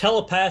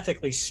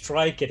telepathically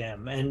strike at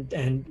him,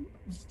 and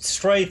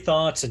stray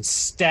thoughts and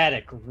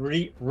static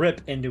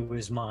rip into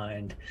his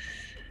mind.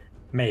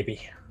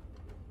 Maybe.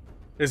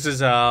 this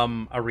is a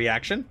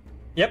reaction.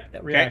 Yep.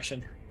 That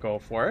reaction. Go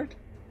for it.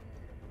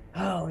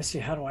 Oh, let's see.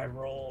 How do I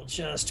roll?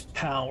 Just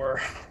power.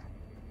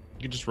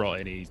 You can just roll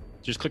any.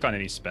 Just click on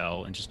any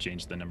spell and just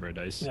change the number of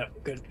dice. No,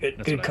 good That's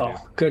good what I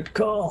call. Good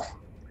call.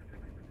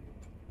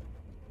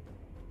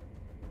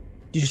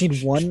 Do you just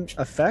need one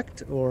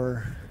effect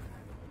or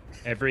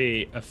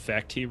Every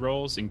effect he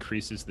rolls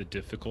increases the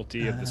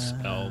difficulty of the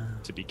spell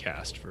Ah. to be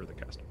cast for the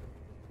caster.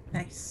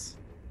 Nice.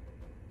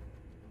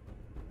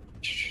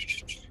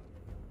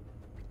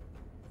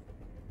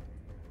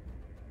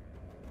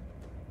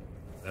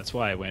 That's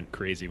why I went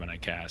crazy when I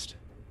cast.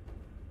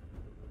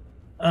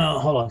 Oh,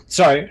 hold on.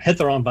 Sorry, hit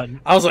the wrong button.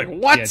 I was like,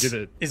 what Yeah, is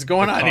do the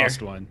going on here?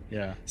 cost one.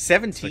 Yeah. It's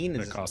 17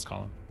 like is the cost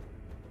column.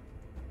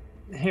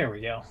 Here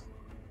we go.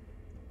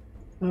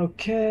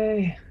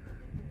 Okay.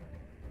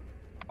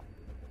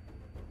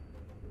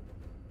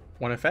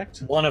 one effect.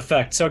 One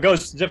effect. So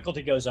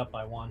difficulty goes up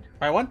by 1.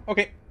 By 1?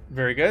 Okay.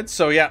 Very good.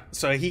 So yeah,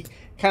 so he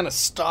kind of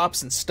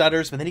stops and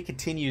stutters, but then he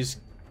continues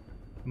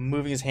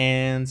moving his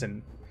hands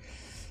and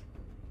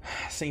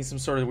saying some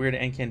sort of weird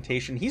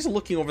incantation. He's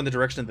looking over in the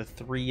direction of the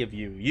 3 of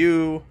you.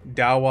 You,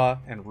 Dawa,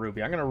 and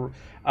Ruby. I'm going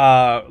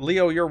to...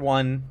 Leo, you're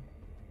 1.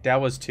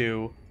 Dawa's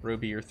 2.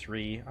 Ruby, you're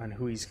 3 on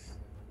who he's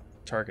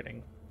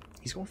targeting.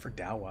 He's going for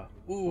Dawa.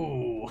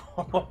 Ooh.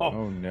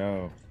 Oh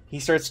no. He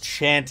starts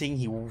chanting.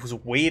 He was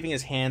waving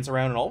his hands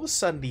around, and all of a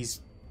sudden,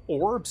 these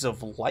orbs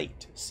of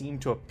light seem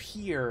to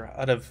appear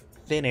out of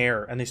thin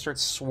air, and they start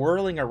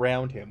swirling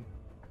around him.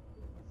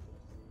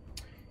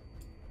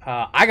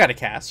 I got to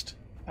cast,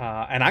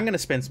 and I'm going to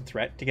spend some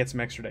threat to get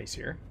some extra dice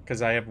here,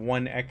 because I have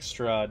 1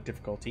 extra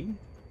difficulty.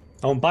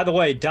 Oh, and by the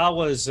way,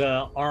 Dawa's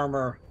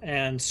armor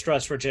and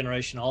stress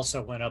regeneration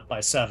also went up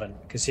by 7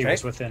 because he Okay.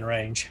 was within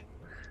range.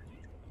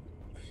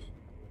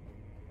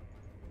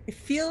 I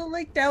feel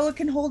like Dawa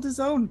can hold his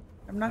own.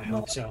 I'm I not gonna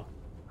hope so.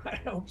 I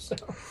hope so.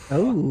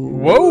 Oh.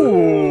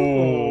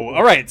 Whoa!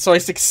 All right, so I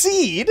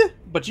succeed,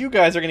 but you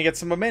guys are gonna get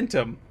some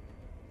momentum.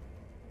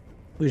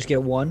 We just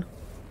get one.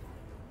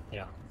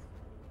 Yeah.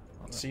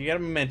 So you get a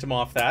momentum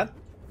off that,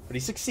 but he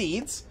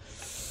succeeds.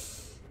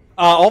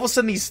 All of a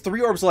sudden, these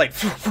 3 orbs like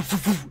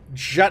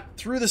jut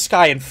through the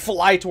sky and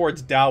fly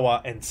towards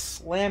Dawa and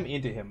slam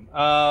into him.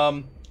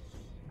 And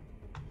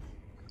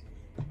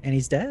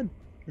he's dead.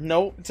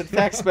 No, it's an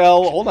attack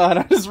spell. Hold on,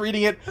 I'm just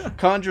reading it.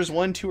 Conjures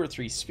 1, 2, or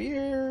 3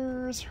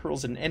 spheres.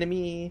 Hurls an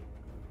enemy.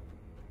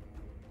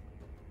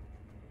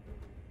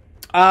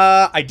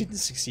 I didn't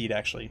succeed,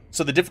 actually.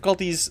 So the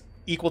difficulty's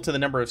equal to the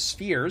number of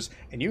spheres,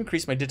 and you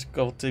increased my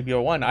difficulty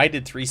to 1. I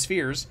did 3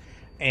 spheres,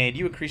 and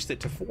you increased it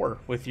to 4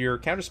 with your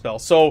counterspell.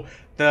 So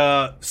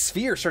the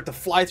spheres start to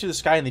fly through the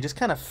sky, and they just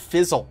kind of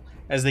fizzle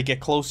as they get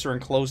closer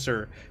and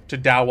closer to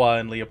Dawa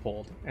and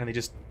Leopold, and they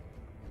just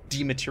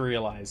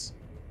dematerialize.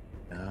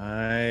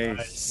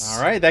 Nice.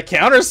 All right, that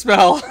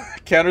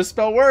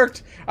counterspell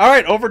worked. All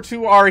right, over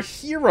to our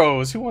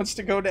heroes. Who wants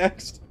to go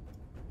next?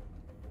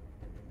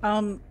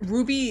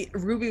 Ruby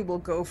will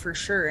go for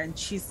sure, and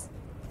she's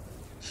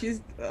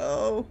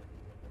gonna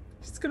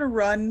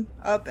run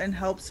up and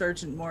help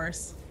Sergeant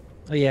Morris.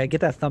 Oh yeah,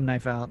 get that thumb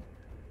knife out.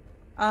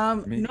 I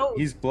mean, No,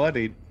 he's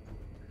bloodied.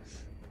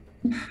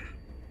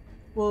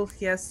 well,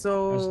 yeah.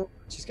 So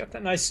She's got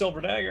that nice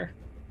silver dagger.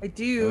 I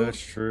do. That's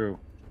true.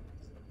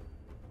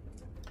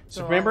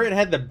 So remember, it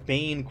had the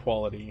Bane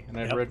quality, and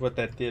I Yep. read what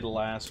that did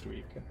last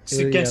week. It's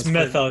Yeah, against for-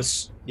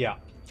 Mythos. Yeah.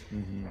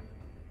 Mm-hmm.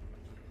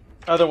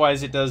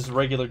 Otherwise, it does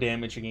regular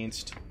damage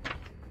against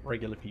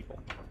regular people.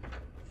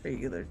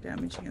 Regular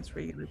damage against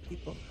regular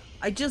people.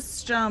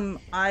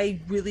 I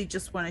really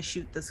just want to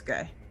shoot this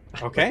guy.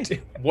 Okay.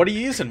 What are you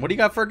using? What do you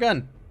got for a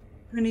gun?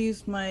 I'm gonna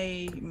use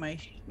my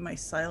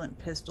silent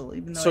pistol,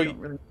 even though So I don't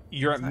really.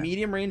 You're at Silent.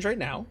 medium range right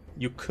now.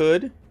 You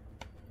could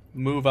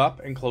move up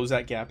and close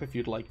that gap if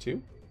you'd like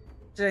to.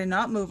 Did I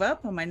not move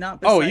up? Am I not?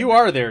 Oh, beside- you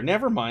are there.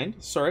 Never mind.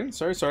 Sorry.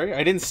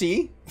 I didn't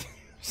see.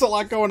 There's a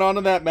lot going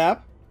on that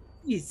map.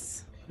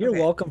 Jeez. You're Okay.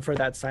 welcome for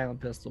that silent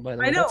pistol, by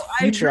the way. I know, That's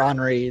I future really-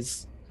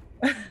 Henri's.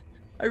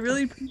 I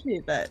really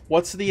appreciate that.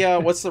 What's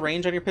the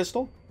range on your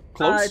pistol?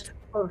 Close. It's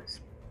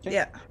close. Okay.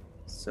 Yeah.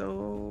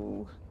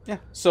 So. Yeah.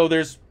 So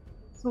there's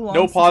it's a long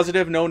no since-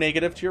 positive, no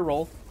negative to your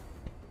roll.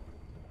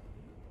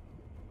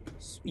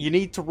 You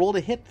need to roll to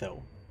hit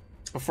though,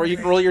 before you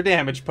can roll your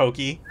damage,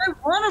 Pokey. I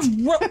want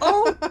to.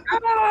 Oh.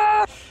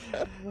 Ah!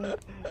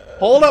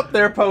 Hold up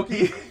there,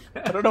 Pokey.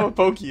 I don't know what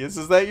Pokey is.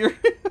 Is that your?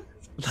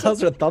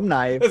 Those are thumb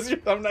knives. That's your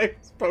thumb knife,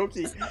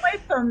 Pokey. That's not my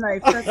thumb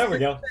knife. That's There we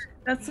go.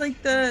 That's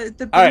like the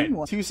All Bane right,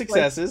 one. 2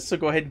 successes. So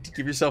go ahead and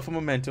give yourself a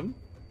momentum.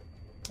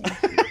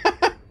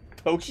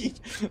 Pokey.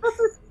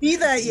 Be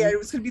that yet? It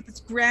was gonna be this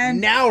grand.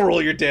 Now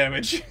roll your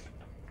damage.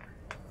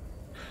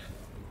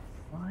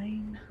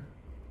 Fine.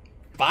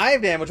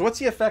 5 damage. What's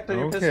the effect on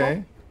your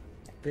Okay.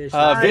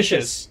 pistol?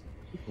 Vicious.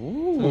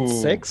 Ooh.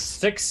 So 6.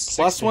 Six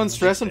Plus 1 damage.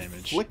 stress damage.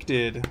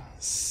 inflicted.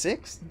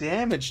 6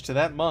 damage to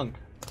that monk.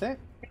 Okay.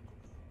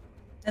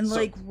 And So-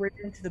 like right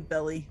into the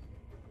belly.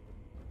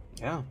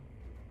 Yeah.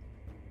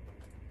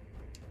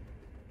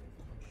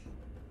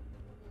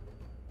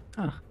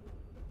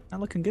 Not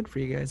looking good for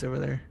you guys over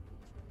there.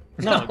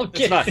 No,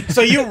 Okay. it's not.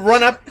 So you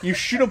run up, you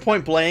shoot him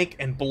point blank,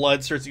 and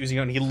blood starts oozing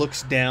out, and he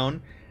looks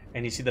down,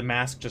 and you see the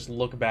mask just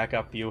look back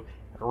up at you,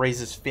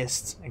 raises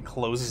fists, and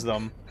closes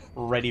them,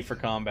 ready for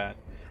combat.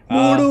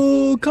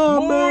 Mortal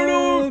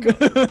Kombat!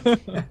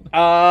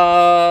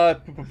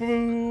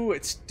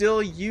 It's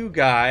still you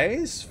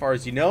guys, as far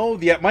as you know.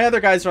 My other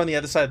guys are on the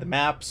other side of the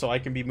map, so I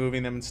can be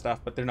moving them and stuff,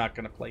 but they're not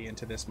going to play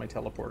into this, my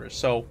teleporters.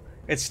 So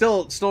it's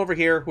still over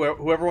here.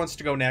 Whoever wants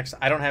to go next.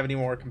 I don't have any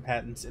more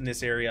combatants in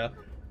this area.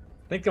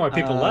 I think the only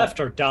people left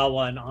are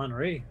Dawa and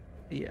Henri.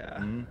 Yeah.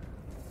 Mhm.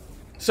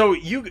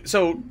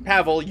 So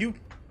Pavel, you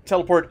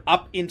teleport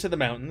up into the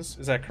mountains.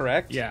 Is that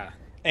correct? Yeah.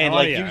 And Oh,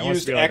 like yeah, I you want to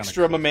used be, like, on a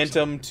extra cliff or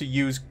momentum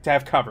to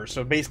have cover.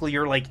 So basically,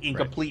 you're like in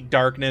complete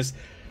darkness.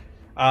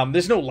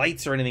 There's no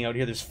lights or anything out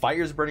here. There's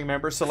fires burning.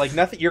 Remember, so like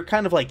nothing. You're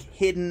kind of like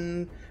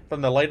hidden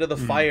from the light of the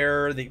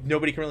fire.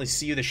 Nobody can really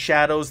see you. The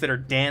shadows that are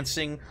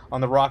dancing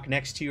on the rock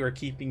next to you are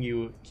keeping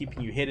you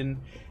hidden.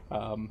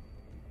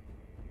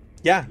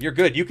 Yeah, you're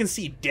good. You can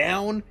see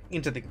down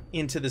into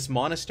this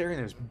monastery, and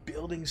there's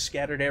buildings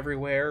scattered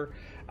everywhere.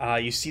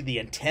 You see the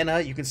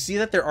antenna. You can see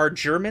that there are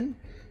German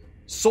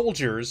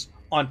soldiers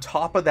on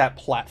top of that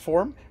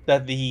platform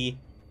that the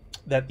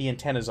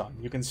antenna's on.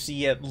 You can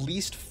see at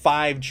least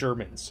 5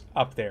 Germans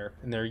up there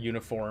in their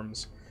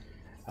uniforms.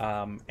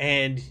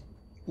 And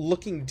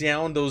looking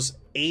down, those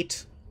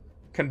 8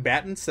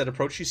 combatants that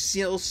approach you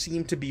still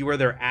seem to be where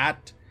they're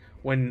at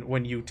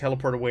when you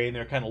teleport away, and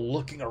they're kind of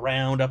looking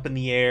around up in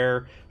the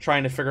air,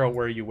 trying to figure out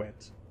where you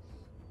went.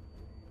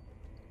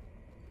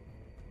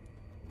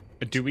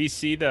 Do we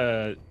see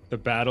the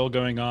battle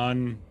going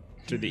on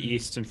to the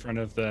east in front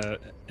of the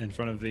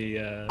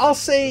I'll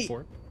say the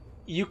fort?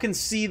 you can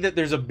see that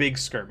there's a big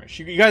skirmish.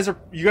 You guys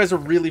are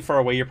really far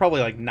away. You're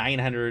probably like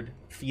 900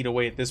 feet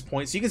away at this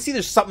point. So you can see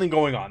there's something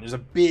going on. There's a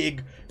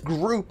big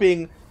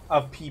grouping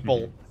of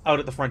people out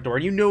at the front door.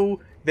 You know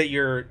that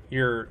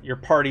your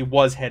party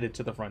was headed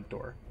to the front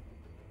door.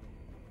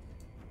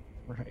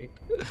 Right.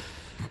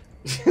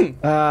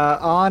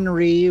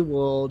 Henri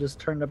will just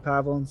turn to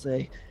Pavel and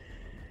say,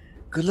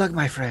 "Good luck,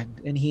 my friend."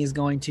 And he's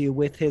going to,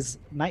 with his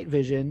night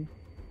vision,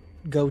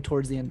 go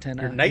towards the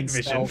antenna. Your night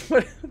vision.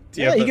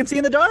 Yeah, you can see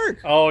in the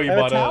dark. Oh, you I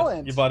have bought a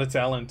talent. You bought a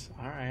talent.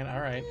 All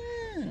right.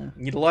 Yeah. You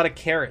need a lot of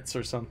carrots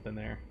or something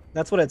there.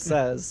 That's what it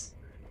says.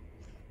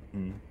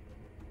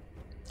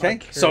 Okay,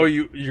 so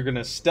you're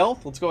gonna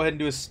stealth. Let's go ahead and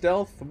do a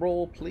stealth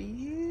roll,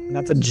 please. And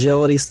that's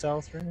agility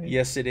stealth, right?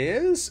 Yes, it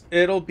is.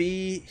 It'll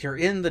be, you're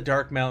in the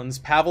dark mountains.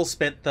 Pavel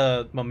spent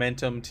the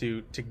momentum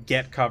to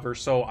get cover,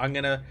 so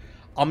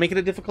I'll make it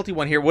a difficulty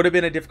 1 here. Would have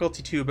been a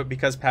difficulty 2, but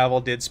because Pavel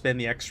did spend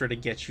the extra to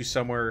get you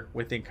somewhere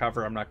within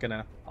cover,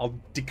 I'll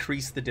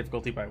decrease the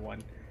difficulty by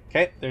 1.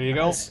 Okay, there you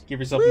go. Give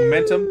yourself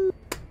momentum.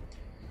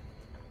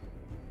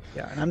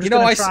 Yeah, and I'm just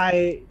gonna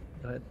try.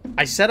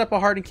 I set up a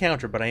hard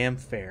encounter, but I am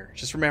fair.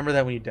 Just remember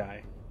that when you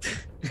die.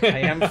 I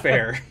am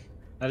fair.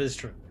 That is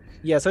true.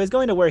 Yeah, so he's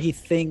going to where he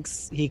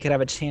thinks he could have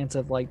a chance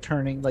of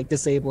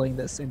disabling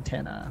this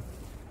antenna.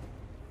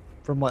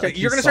 From what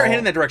you're going to start heading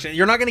in that direction.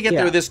 You're not going to get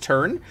there this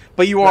turn,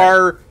 but you right.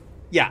 are.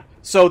 Yeah.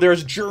 So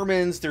there's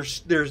Germans.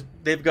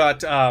 They've got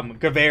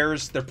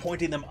Gavers. They're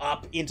pointing them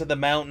up into the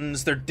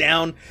mountains. They're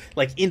down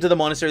into the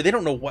monastery. They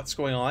don't know what's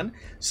going on.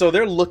 So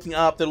they're looking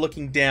up. They're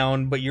looking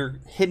down. But you're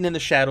hidden in the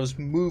shadows,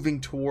 moving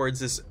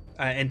towards this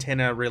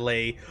antenna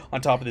relay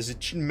on top of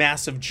this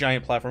massive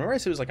giant platform. Remember I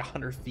said it was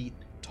 100 feet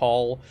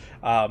tall.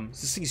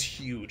 This thing's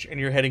huge, and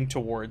you're heading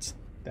towards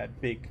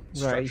that big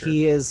structure. Right.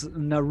 He is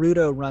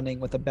Naruto running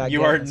with a baguette.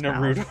 You are in his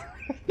Naruto. mouth.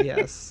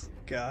 Yes.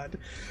 God.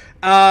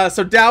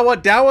 So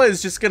Dawa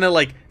is just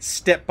gonna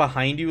step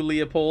behind you,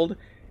 Leopold,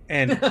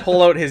 and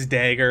pull out his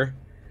dagger,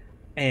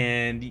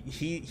 and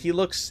he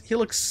looks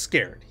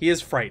scared. He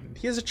is frightened.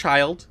 He is a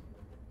child.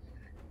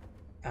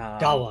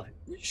 Dawa,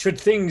 should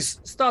things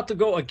start to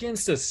go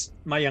against us,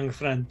 my young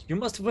friend, you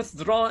must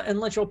withdraw and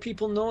let your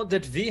people know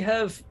that we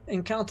have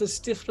encountered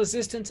stiff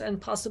resistance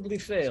and possibly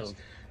failed.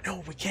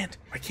 No, we can't.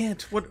 I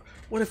can't. What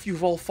if you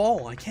all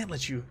fall? I can't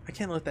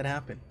let that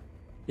happen.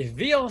 If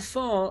we all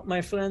fall,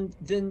 my friend,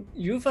 then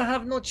you will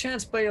have no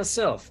chance by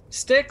yourself.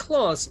 Stay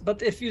close,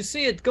 but if you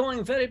see it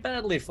going very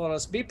badly for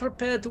us, be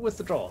prepared to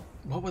withdraw.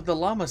 What would the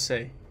Lama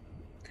say?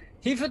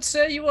 He would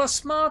say you are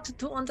smart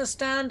to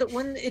understand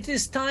when it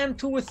is time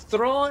to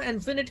withdraw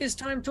and when it is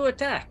time to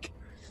attack.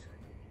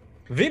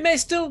 We may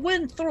still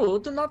win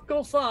through, do not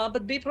go far,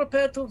 but be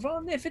prepared to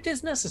run if it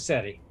is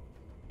necessary.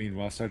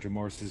 Meanwhile, Sergeant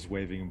Morse is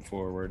waving him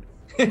forward.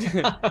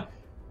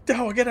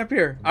 Dawa, get up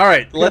here. All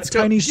right, let's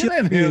go. Tiny Get ship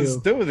in for here, you. let's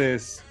do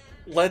this.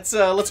 Let's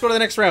go to the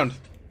next round.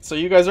 So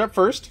you guys are up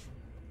first.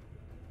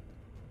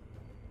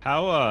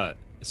 How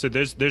so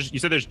there's you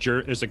said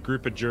there's a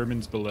group of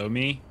Germans below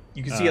me.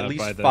 You can see at by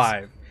least this-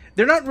 5.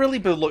 They're not really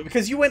below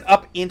because you went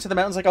up into the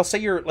mountains. I'll say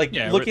you're looking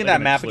at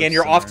that map again.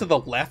 You're off to the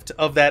left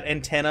of that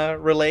antenna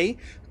relay,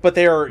 but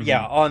they are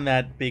on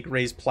that big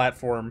raised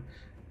platform.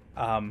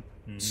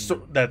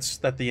 So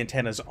that the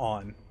antenna's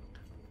on.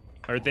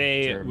 Are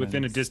they Germans.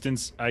 within a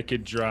distance I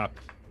could drop?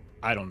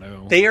 I don't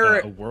know. They are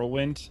a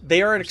whirlwind.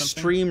 They are at or something?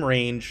 extreme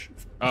range,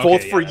 Okay,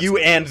 both yeah, for that's you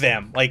what I and was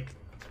them.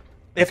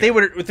 If they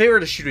were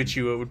to shoot at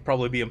you, it would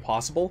probably be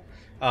impossible.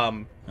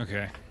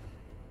 Okay.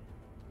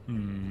 I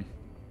don't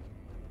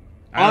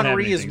have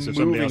Henri is anything, so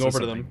somebody moving else has over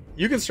to them. something.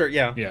 You can start,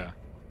 yeah. Yeah.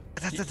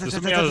 So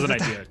somebody else has an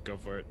idea. Go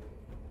for it.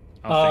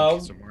 I'll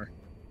think some more.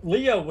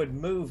 Leo would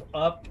move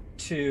up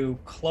to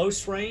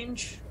close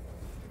range.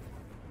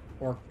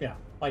 Or,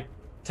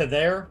 to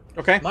there.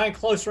 Okay. Am I in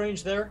close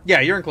range there?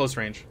 Yeah, you're in close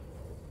range.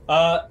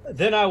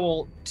 Then I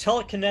will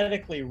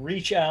telekinetically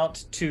reach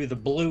out to the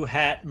blue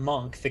hat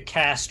monk, the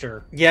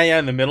caster. Yeah,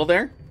 in the middle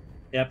there.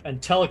 Yep, and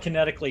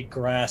telekinetically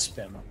grasp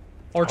him.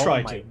 Or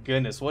try Oh my to.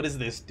 goodness, what does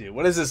this do?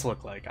 What does this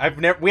look like?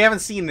 We haven't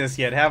seen this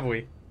yet, have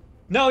we?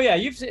 No, yeah,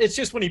 it's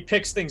just when he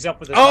picks things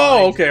up with his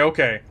Oh, mind.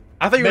 okay.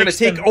 I thought you were going to Makes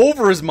take them-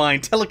 over his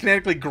mind,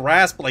 telekinetically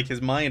grasp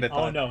his mind. I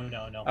Oh, thought. no.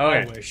 Okay.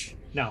 I wish.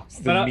 No. It's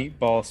the But,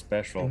 meatball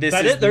special. This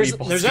That is is, there's the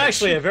meatball there's special.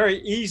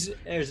 actually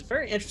there's a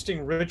very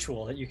interesting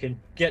ritual that you can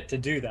get to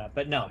do that.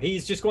 But no,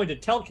 he's just going to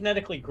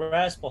telekinetically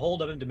grasp a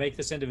hold of him to make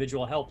this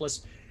individual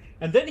helpless.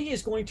 And then he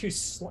is going to,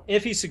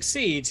 if he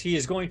succeeds, he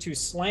is going to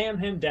slam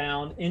him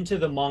down into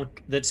the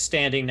monk that's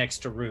standing next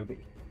to Ruby.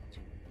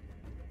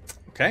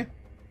 Okay.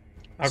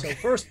 So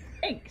first,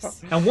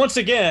 Thanks. and once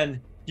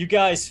again, you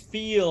guys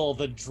feel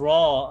the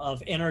draw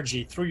of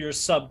energy through your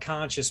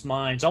subconscious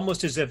minds,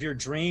 almost as if your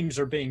dreams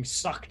are being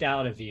sucked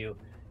out of you.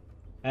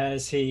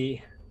 As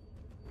he...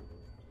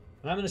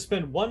 And I'm going to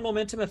spend 1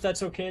 momentum, if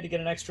that's okay, to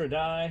get an extra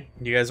die.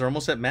 You guys are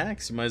almost at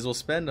max. You might as well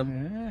spend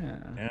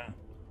them. Yeah. Yeah.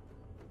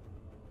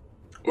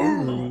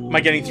 Am I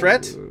getting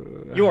threat?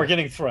 You are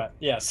getting threat,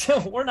 yes.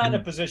 We're not in a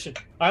position.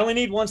 I only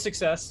need 1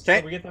 success, Okay.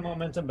 so we get the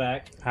momentum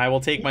back. I will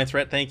take my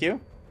threat, thank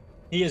you.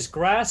 He is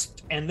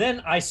grasped, and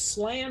then I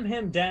slam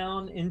him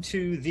down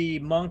into the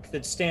monk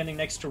that's standing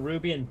next to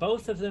Ruby, and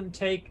both of them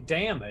take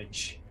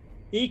damage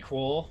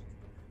equal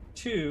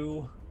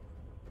to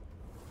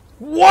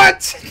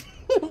What?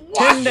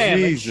 10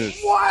 damage.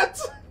 Jesus. What?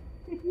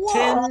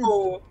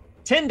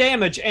 10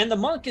 damage, and the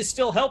monk is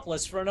still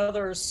helpless for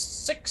another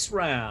 6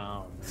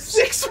 rounds.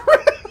 6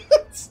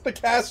 rounds. The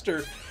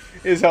caster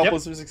is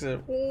helpless for 6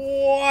 rounds.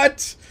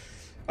 What?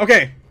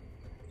 Okay.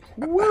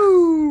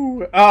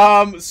 Woo!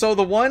 So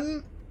the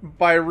one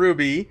by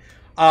Ruby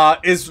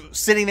is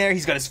sitting there.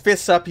 He's got his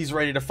fists up. He's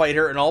ready to fight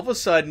her, and all of a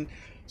sudden,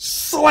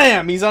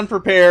 slam! He's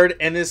unprepared,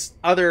 and this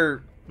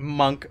other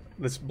monk,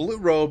 this blue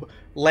robe,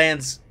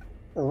 lands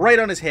right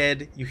on his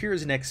head. You hear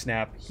his neck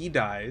snap. He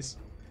dies.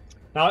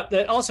 Now,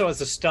 that also has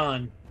a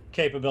stun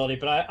capability,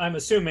 but I'm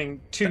assuming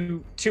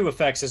two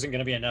effects isn't going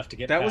to be enough to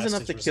get That was past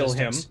enough to his kill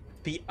him. resistance.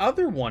 The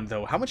other one,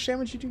 though, how much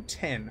damage did you do?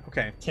 10.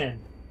 Okay. 10.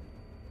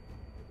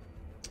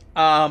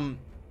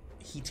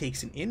 He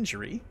takes an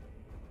injury.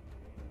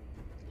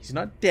 He's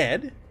not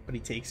dead, but he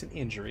takes an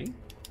injury.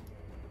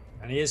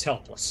 And he is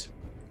helpless.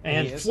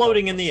 And He is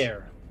floating in the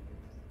air.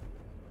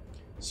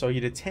 So you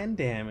did 10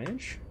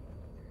 damage.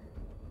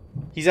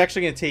 He's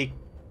actually going to take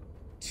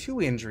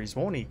 2 injuries,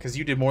 won't he? Because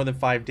you did more than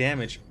 5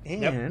 damage.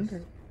 And...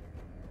 Yep.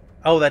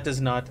 Oh, that does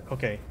not...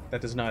 Okay,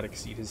 that does not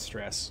exceed his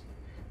stress.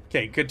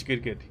 Okay, good.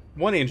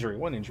 1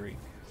 injury.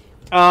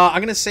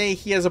 I'm going to say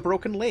he has a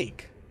broken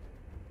leg.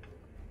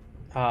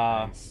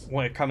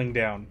 When coming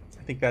down.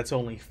 I think that's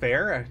only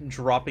fair.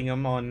 Dropping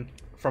him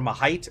from a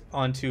height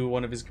onto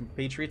one of his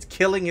compatriots,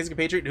 killing his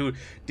compatriot who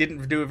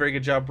didn't do a very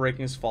good job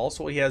breaking his fall.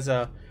 So he has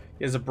a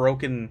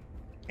broken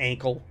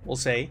ankle, we'll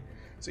say.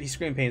 So he's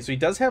screaming pain. So he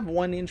does have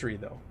 1 injury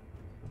though.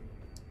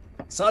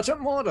 Sergeant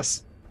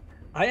Morris,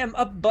 I am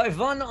up by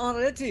 1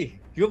 already.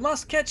 You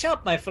must catch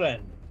up, my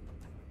friend.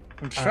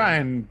 I'm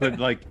trying, but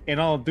like in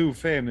all due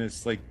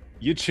fairness, like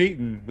you're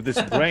cheating with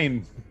this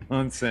brain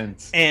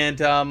nonsense. And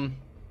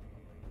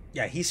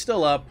yeah, he's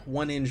still up,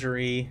 1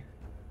 injury.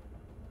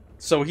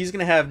 So he's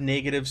gonna have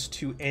negatives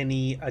to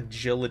any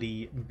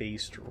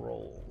agility-based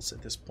rolls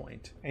at this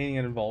point. Anything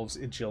that involves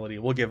agility,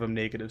 we'll give him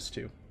negatives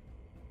to.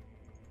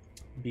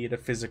 Be it a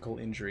physical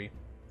injury.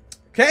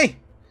 Okay.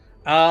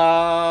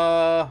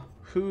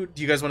 Who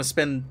do you guys want to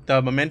spend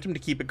the momentum to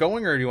keep it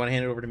going, or do you want to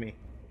hand it over to me?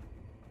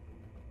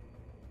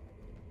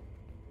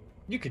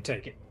 You could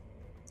take it.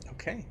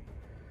 Okay.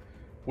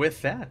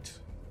 With that,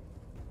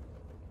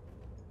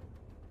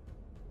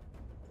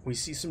 we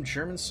see some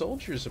German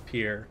soldiers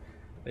appear.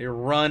 They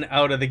run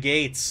out of the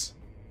gates,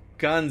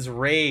 guns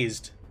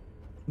raised.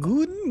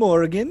 Guten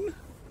Morgen.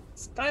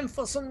 It's time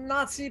for some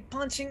Nazi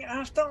punching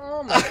after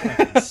all, my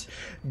friends.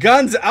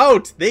 Guns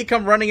out! They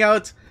come running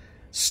out.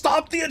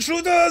 Stop the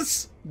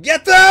intruders!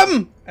 Get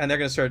them! And they're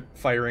going to start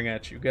firing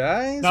at you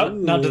guys. Now,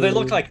 do they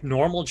look like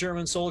normal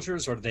German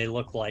soldiers, or do they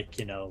look like,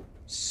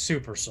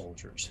 super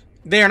soldiers?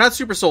 They are not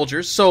super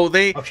soldiers, so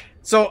they...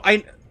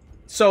 Okay.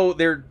 So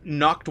they're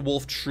Knocked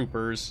Wolf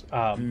troopers,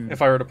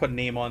 if I were to put a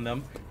name on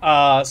them.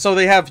 So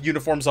they have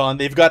uniforms on.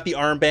 They've got the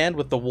armband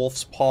with the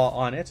wolf's paw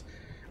on it,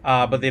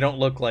 but they don't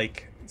look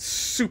like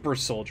super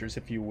soldiers,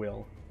 if you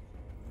will.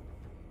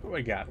 What do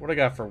I got? What do I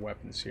got for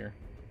weapons here?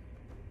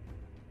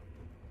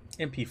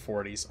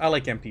 MP40s. I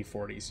like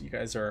MP40s. You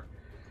guys are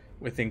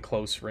within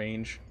close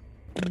range.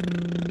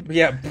 But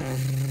yeah,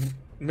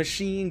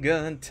 machine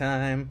gun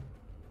time.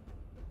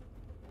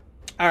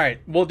 Alright,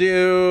 we'll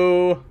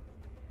do...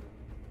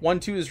 1,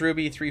 2 is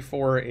Ruby, 3,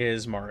 4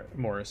 is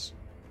Morris.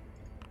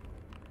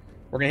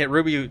 We're going to hit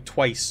Ruby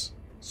twice.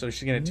 So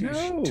she's going to...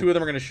 Two of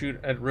them are going to shoot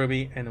at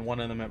Ruby, and 1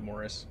 of them at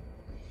Morris.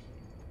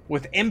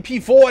 With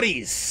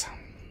MP40s!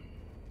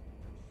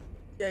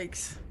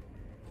 Yikes.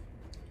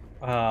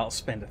 I'll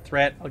spend a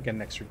threat. I'll get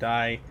an extra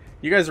die.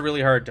 You guys are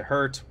really hard to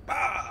hurt.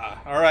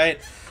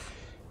 Alright.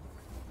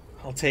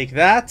 I'll take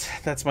that.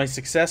 That's my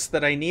success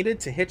that I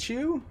needed to hit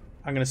you.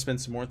 I'm going to spend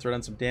some more threat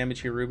on some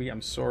damage here, Ruby.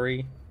 I'm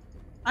sorry.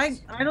 I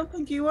don't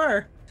think you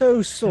are.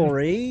 So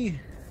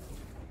sorry.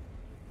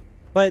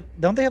 But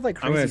don't they have like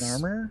crazy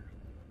armor?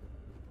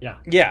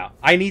 Yeah.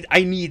 I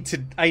need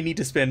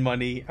to spend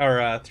money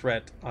or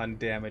threat on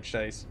damage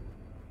dice.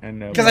 And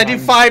because I do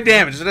 5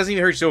 damage. It doesn't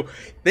even hurt. So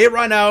they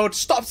run out.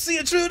 Stop the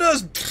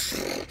intruders!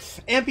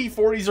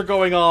 MP40s are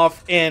going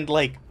off, and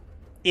like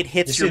it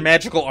hits your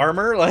magical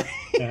armor. Like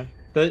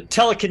the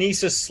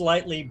telekinesis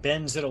slightly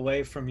bends it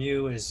away from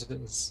you.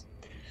 Is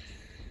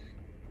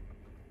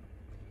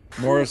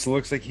Morris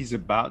looks like he's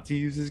about to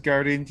use his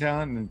guardian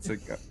talent, and it's like,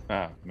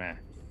 oh man.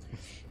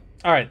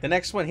 All right, the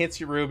next one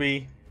hits you,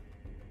 Ruby.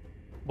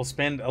 We'll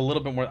spend a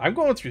little bit more. I'm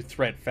going through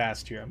threat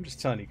fast here. I'm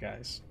just telling you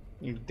guys.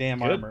 You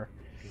damn armor.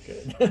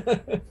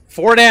 good.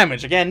 4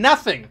 damage again.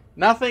 Nothing.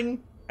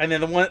 And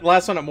then the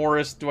last one at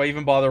Morris. Do I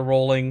even bother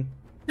rolling?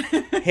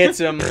 Hits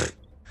him.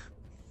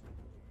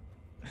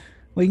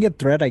 Well, you can get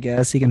thread, I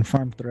guess. You can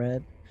farm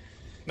thread.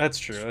 That's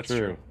true. That's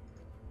true.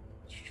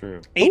 It's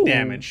true. 8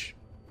 damage.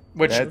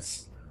 Which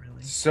That's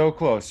so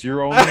close.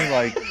 You're only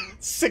like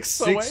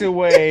 6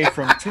 away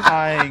from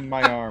tying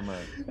my armor.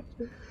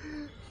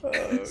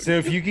 So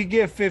if you could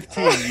get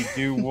 15, you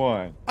do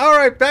one. All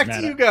right, back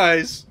Matt, to you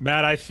guys.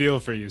 Matt, I feel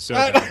for you so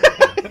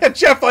bad.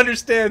 Jeff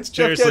understands.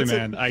 Jeff Seriously, gets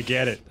man, I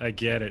get it. I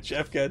get it. it.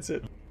 Jeff gets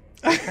it.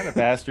 What kind of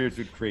bastards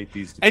would create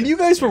these? And you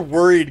guys were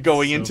worried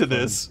going So into fun.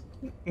 this.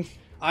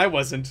 I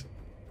wasn't.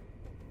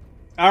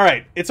 All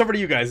right, it's over to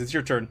you guys. It's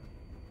your turn.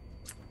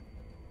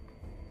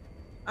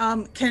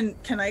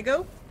 Can I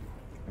go?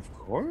 Of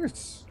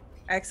course.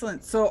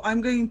 Excellent. So I'm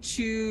going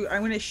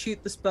to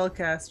shoot the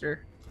spellcaster.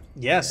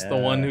 Yes, the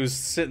one Yeah. who's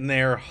sitting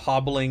there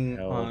hobbling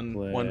on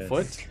one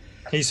Helpless. foot.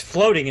 He's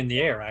floating in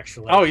the air,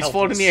 actually. Oh, he's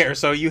floating in the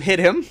Helpless. air, so you hit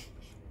him.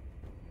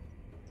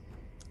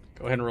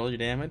 Go ahead and roll your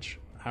damage.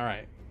 All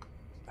right.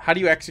 How do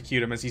you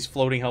execute him as he's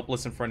floating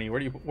helpless in front of you?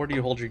 Where do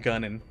you hold your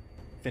gun and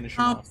finish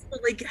him off? So,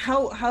 like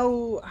how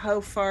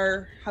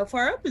far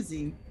up is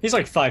he? He's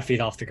like 5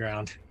 feet off the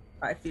ground.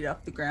 5 feet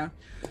off the ground.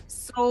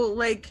 So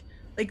like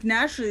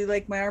naturally,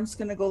 like my arm's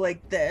gonna go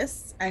like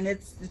this, and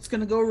it's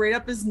gonna go right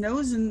up his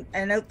nose and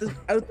out the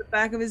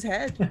back of his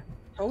head.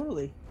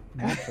 Totally.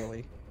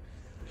 Naturally.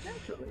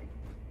 Naturally.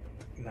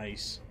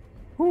 Nice.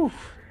 Whew.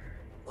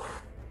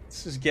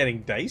 This is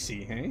getting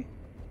dicey, hey?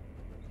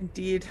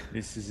 Indeed.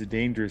 This is a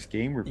dangerous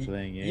game we're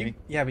playing, eh?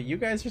 Yeah, but you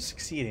guys are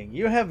succeeding.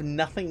 You have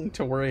nothing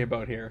to worry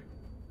about here.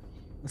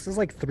 This is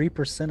like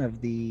 3% of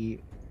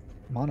the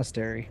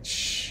monastery.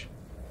 Shh.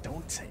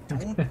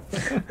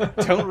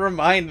 Don't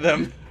remind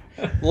them.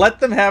 Let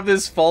them have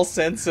this false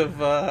sense of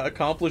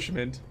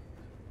accomplishment.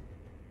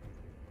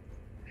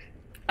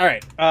 All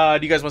right.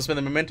 Do you guys want to spend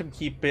the momentum?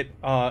 Keep it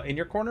in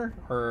your corner,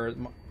 or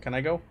can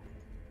I go?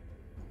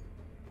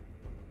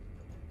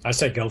 I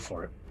say go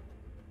for it.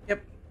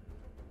 Yep.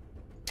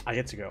 I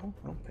get to go.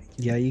 Oh, thank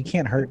you. Yeah, you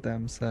can't hurt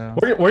them, so.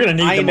 We're gonna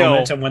need I the know.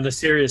 momentum when the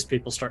serious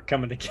people start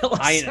coming to kill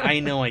us. I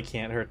know I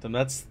can't hurt them.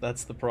 That's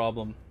the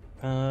problem.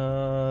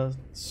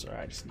 Sorry,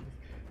 I just need.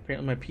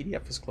 Apparently my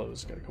PDF is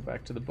closed. Got to go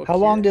back to the book. How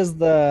long here. does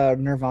the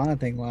Nirvana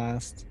thing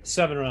last?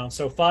 7 rounds,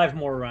 so 5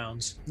 more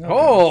rounds.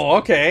 Oh,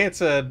 okay. It's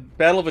a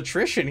battle of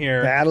attrition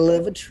here. Battle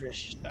of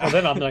attrition. Oh,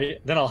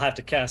 then I'll have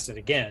to cast it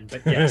again.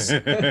 But yes,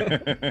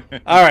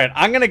 All right,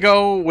 I'm gonna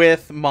go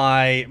with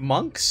my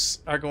monks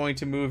are going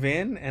to move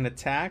in and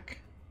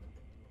attack.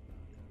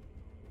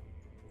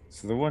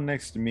 So the one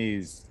next to me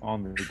is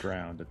on the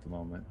ground at the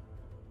moment.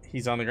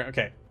 He's on the ground.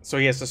 Okay, so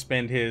he has to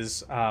spend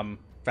his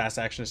fast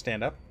action to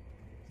stand up.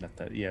 Not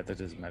that, yeah, that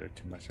doesn't matter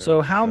too much. So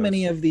how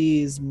many of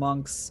these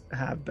monks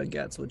have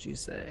baguettes, would you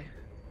say?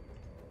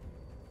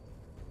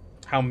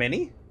 How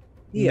many?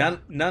 Yeah.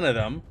 None of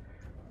them.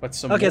 But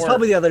some. Okay, more, it's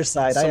probably the other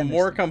side. I Some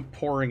more understand. come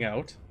pouring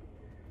out.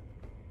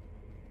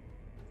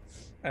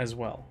 As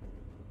well.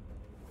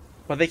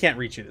 But they can't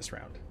reach you this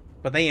round.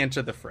 But they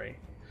enter the fray.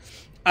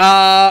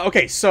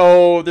 Okay,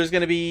 so there's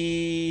gonna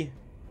be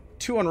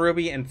 2 on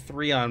Ruby and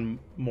 3 on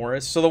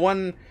Morris. So the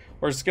one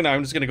I'm just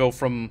gonna go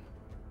from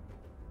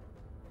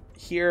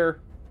here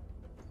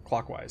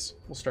clockwise.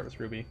 We'll start with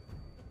Ruby.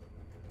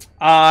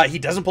 He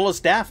doesn't pull his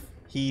staff.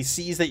 He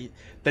sees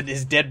that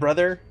his dead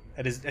brother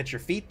at your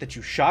feet that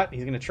you shot.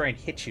 He's gonna try and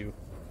hit you.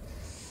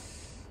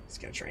 He's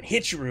gonna try and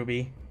hit you,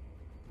 Ruby.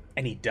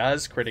 And he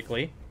does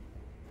critically.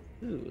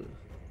 Ooh.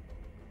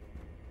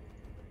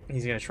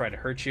 He's gonna try to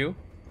hurt you,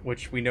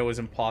 which we know is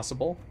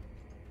impossible.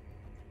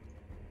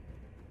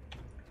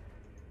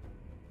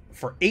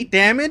 For 8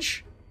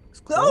 damage.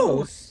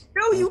 Close.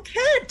 No, you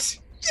can't.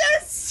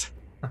 Yes.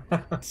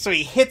 So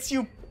he hits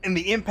you, and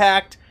the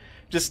impact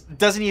just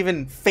doesn't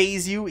even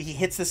phase you. He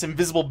hits this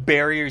invisible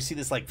barrier. You see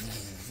this like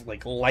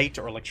light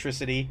or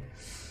electricity.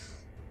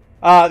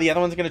 The other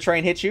one's gonna try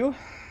and hit you,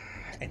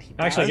 and he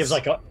actually does.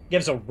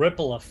 gives a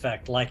ripple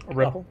effect, like A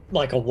ripple?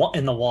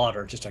 in the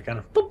water, just a kind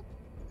of. Boop.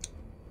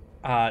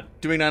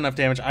 Doing not enough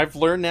damage. I've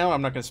learned now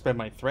I'm not going to spend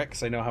my threat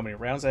because I know how many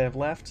rounds I have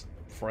left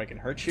before I can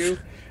hurt you.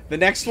 The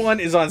next one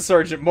is on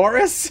Sergeant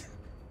Morris.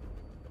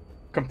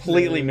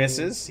 Completely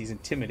misses. He's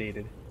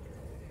intimidated.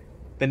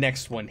 The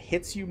next one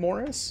hits you,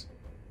 Morris.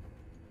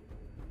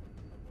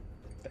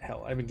 What the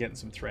hell? I've been getting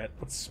some threat.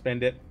 Let's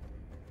spend it.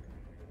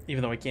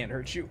 Even though I can't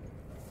hurt you.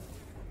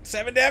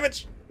 7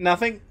 damage.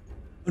 Nothing.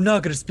 I'm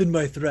not gonna spin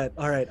my threat.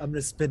 All right, I'm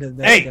gonna spin it.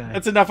 Hey,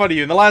 that's enough out of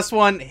you. And the last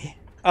one,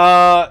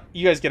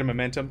 you guys get a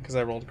momentum because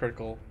I rolled a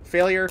critical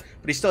failure,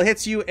 but he still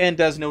hits you and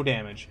does no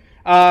damage.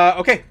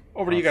 Okay,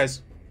 over to you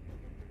guys.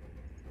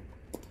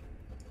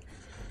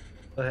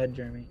 Go ahead,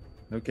 Jeremy.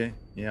 Okay,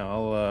 yeah,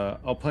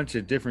 I'll punch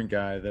a different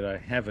guy that I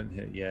haven't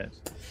hit yet.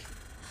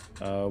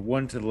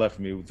 One to the left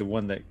of me, the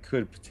one that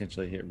could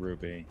potentially hit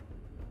Ruby.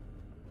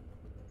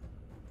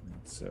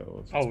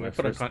 So Oh, my I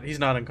put first- he's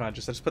not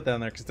unconscious. I just put that on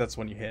there because that's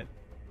when you hit.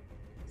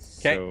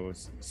 Okay. So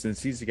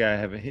since he's the guy I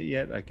haven't hit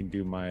yet, I can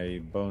do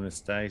my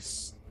bonus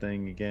dice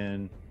thing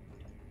again.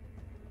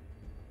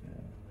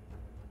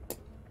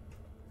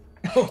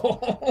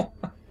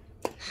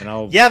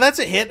 And Yeah, that's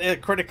a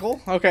hit, critical.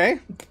 Okay.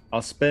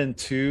 I'll spend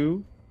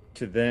 2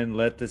 to then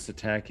let this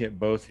attack hit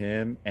both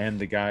him and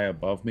the guy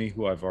above me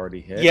who I've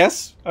already hit.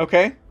 Yes.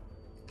 Okay.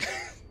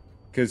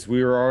 Because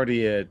we were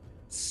already at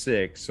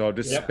 6, so I'll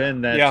just Yep.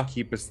 spend that Yeah. to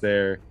keep us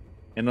there,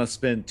 and I'll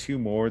spend 2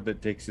 more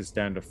that takes us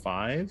down to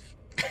 5.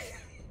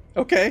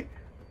 Okay.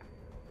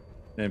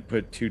 Then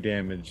put 2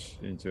 damage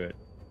into it.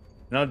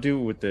 And I'll do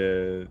it with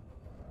the.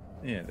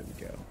 Yeah, there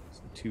we go.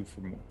 So 2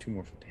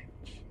 more for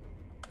damage.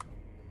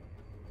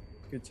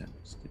 Good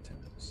times. Good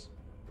times.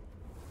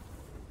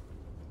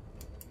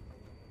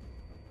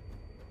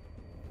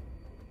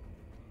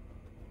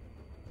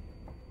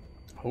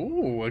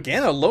 Oh,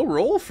 again, a low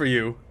roll for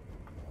you.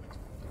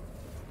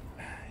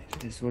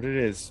 It is what it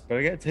is. But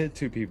I got to hit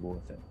 2 people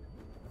with it.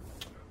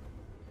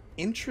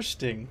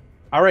 Interesting.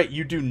 All right,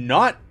 you do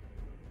not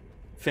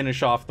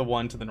finish off the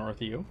one to the north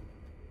of you.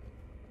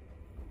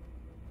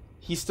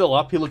 He's still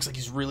up. He looks like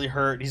he's really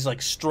hurt. He's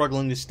like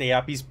struggling to stay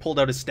up. He's pulled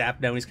out his staff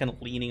now. He's kind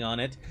of leaning on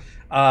it.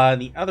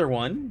 The other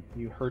one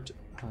you hurt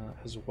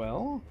as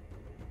well.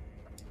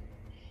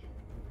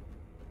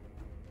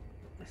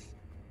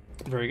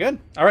 Very good.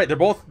 All right, they're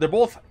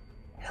both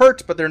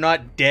hurt, but they're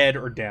not dead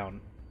or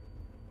down.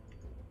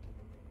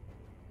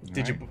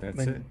 Did you?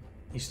 That's it.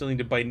 You still need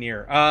to bite an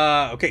ear.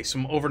 Okay,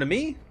 so over to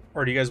me,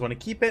 or do you guys want to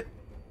keep it?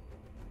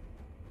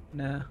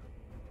 Nah.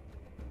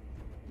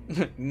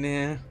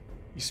 Nah.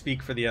 You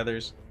speak for the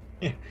others.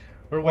 We're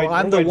Well, waiting,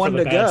 I'm we're the waiting for one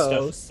the to bad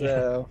go, stuff.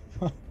 so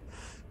All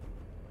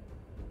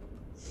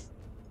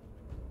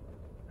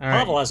right.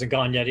 Pavel hasn't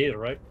gone yet either,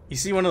 right? You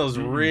see one of those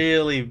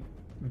really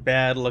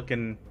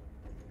bad-looking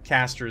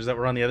casters that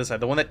were on the other side.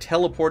 The one that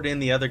teleported in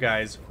the other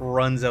guys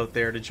runs out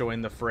there to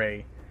join the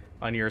fray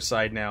on your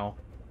side now.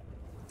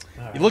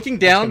 Alright, You're looking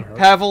that's down, gonna hurt.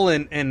 Pavel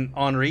and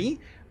Henri.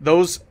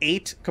 Those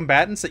 8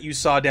 combatants that you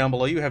saw down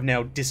below you have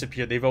now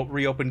disappeared. They've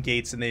reopened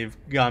gates and they've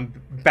gone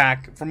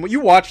back. From what you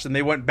watched them,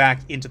 they went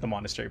back into the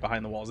monastery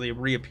behind the walls. They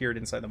reappeared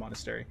inside the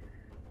monastery.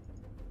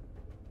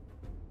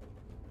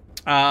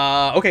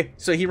 Okay,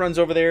 so he runs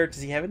over there.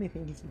 Does he have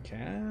anything he can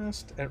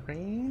cast at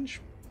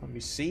range? Let me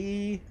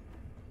see.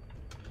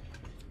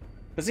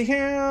 Does he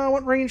have...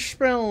 What range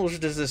spells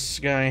does this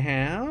guy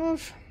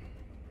have?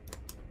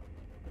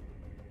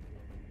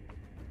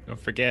 Don't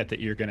forget that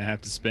you're going to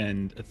have to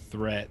spend a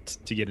threat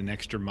to get an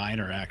extra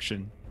minor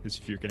action. Because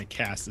if you're going to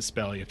cast a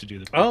spell, you have to do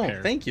the prepare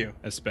Oh, thank you.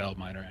 a spell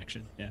minor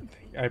action. Yeah.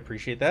 I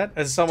appreciate that.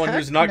 As someone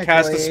who's not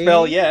cast a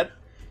spell Technically- yet.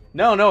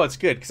 No, it's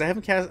good because I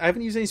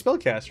haven't used any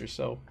spellcasters.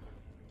 So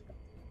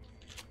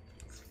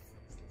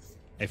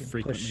I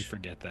frequently push.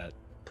 forget that.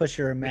 push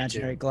your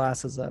imaginary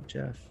glasses up,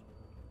 Jeff.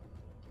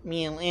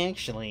 well,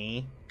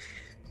 actually,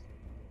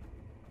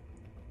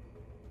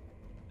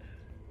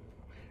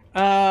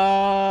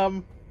 yeah.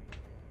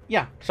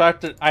 So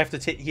I have to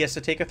take. He has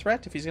to take a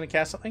threat if he's going to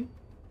cast something,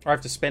 or I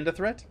have to spend a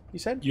threat. You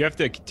said. You have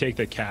to take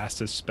the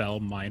cast a spell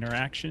minor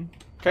action.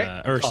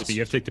 Okay. Or excuse me,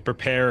 you have to take the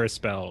prepare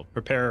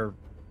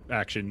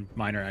action,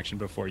 minor action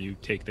before you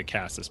take the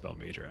cast a spell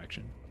major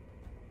action.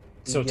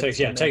 So You it get takes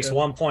to it takes spend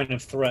 1 point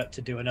of threat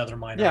to do another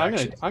minor Yeah,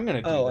 action. I'm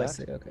gonna do Oh, that. I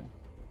see. Okay.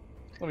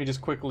 Let me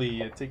just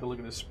quickly take a look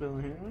at this spell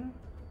here.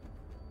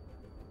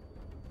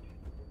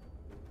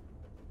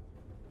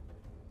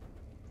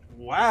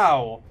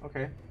 Wow.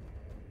 Okay.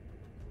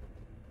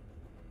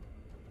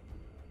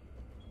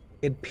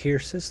 It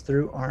pierces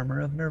through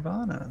armor of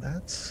Nirvana.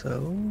 That's so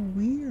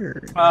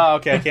weird.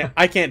 Okay.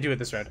 I can't do it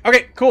this round.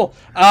 Okay. Cool.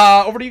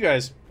 Over to you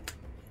guys.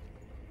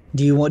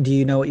 Do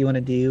you know what you want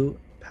to do,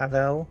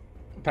 Pavel?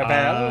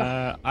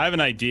 Pavel. I have an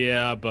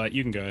idea, but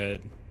you can go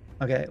ahead.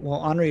 Okay. Well,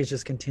 Henri is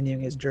just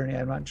continuing his journey.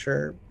 I'm not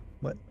sure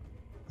what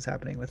was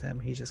happening with him.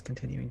 He's just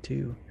continuing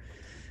to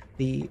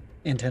the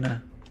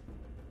antenna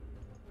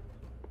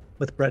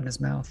with bread in his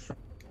mouth.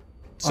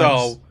 So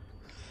Arms.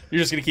 you're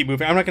just gonna keep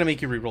moving. I'm not gonna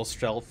make you reroll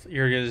stealth.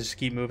 You're gonna just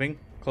keep moving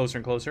closer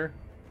and closer.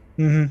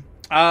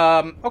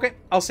 Mm-hmm. Okay.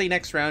 I'll say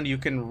next round you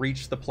can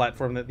reach the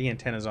platform that the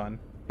antenna's on,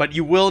 but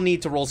you will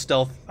need to roll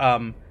stealth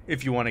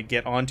if you want to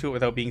get onto it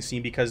without being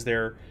seen because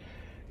they're.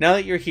 Now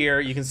that you're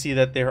here, you can see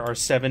that there are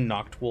 7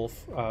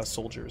 Noctwolf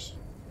soldiers.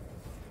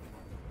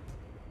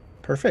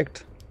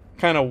 Perfect.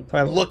 Kind of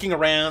Five. looking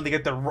around. They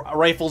get their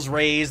rifles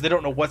raised. They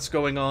don't know what's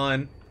going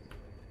on.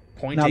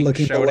 Pointing, Not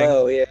looking shouting.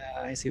 below. Yeah,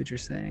 I see what you're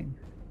saying.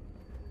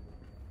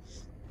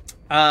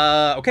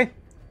 Okay.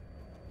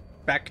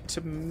 Back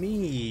to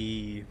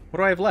me. What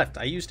do I have left?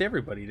 I used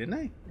everybody, didn't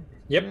I?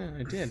 Yep. Yeah,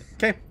 I did.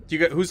 Okay. Do you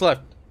got who's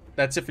left?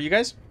 That's it for you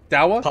guys?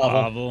 Dawa?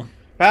 Pavel.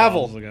 Pavel.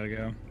 Pavel's gotta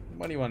go.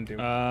 What do you want to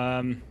do?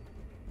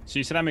 So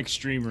you said I'm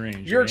extreme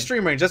range. You're right?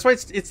 extreme range. That's why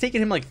it's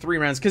taken him like 3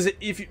 rounds. Because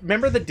if you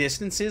remember the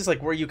distances,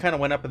 like where you kind of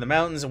went up in the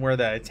mountains and where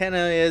the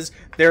antenna is,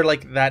 they're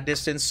like that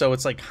distance. So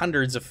it's like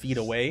hundreds of feet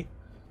away.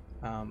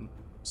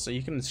 So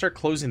you can start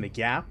closing the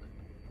gap.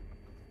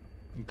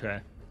 Okay.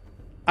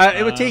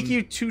 It would take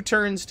you 2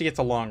 turns to get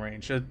to long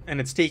range, and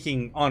it's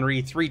taking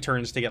Henri 3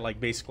 turns to get like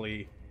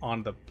basically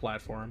on the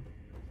platform.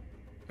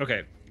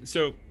 Okay.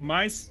 So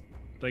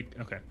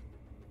okay.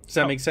 Does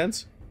that make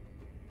sense?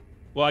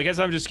 Well, I guess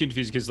I'm just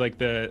confused because like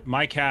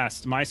my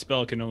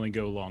spell can only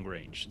go long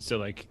range. So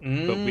like,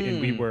 but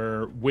we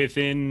were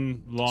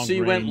within long range. So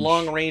you went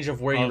long range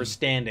of where you were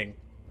standing.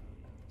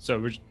 So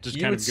we're just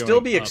You kind would of still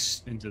going be up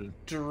into the.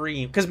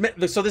 Extreme,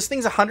 because so this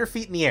thing's 100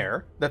 feet in the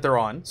air that they're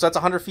on. So that's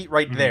 100 feet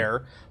right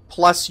there,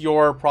 plus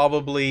you're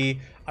probably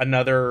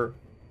another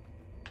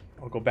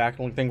I'll go back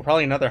and think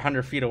probably another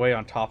 100 feet away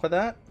on top of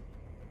that.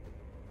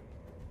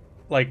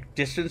 Like,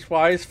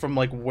 distance-wise from,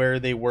 like, where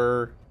they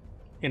were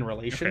in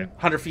relation. Okay.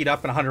 100 feet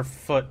up and 100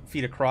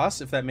 feet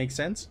across, if that makes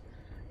sense.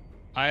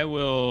 I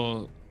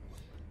will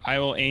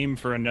aim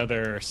for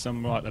another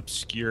somewhat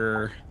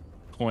obscure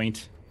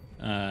point,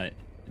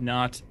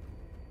 not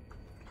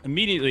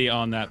immediately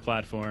on that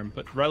platform,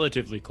 but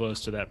relatively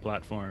close to that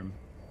platform,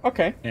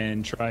 Okay.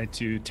 and try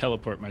to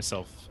teleport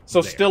myself.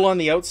 So there. still on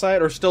the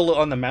outside, or still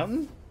on the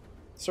mountain?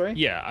 Sorry?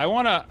 Yeah, I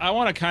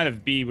wanna kind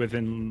of be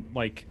within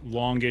like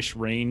longish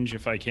range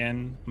if I can.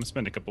 I'm gonna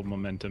spend a couple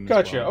momentum.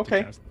 Gotcha, as well to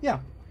okay. cast. Yeah.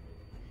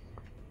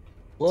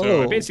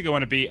 So I basically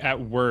want to be at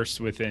worst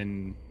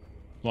within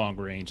long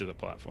range of the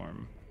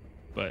platform,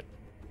 but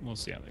we'll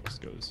see how this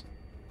goes.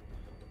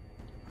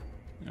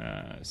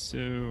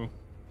 So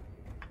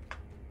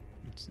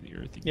it's the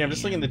Earth. Yeah, I'm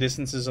just looking at the again.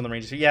 distances on the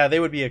ranges. Yeah, they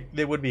would be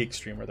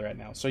extreme where they're at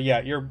now. So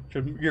yeah, you're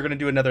gonna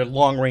do another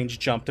long range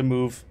jump to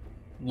move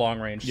long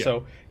range. Yeah.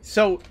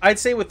 So I'd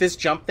say with this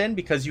jump then,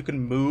 because you can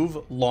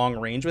move long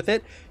range with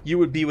it, you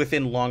would be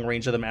within long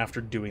range of them after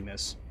doing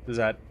this. Does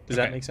that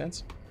Okay. make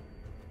sense?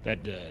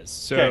 That does.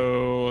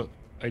 So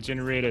I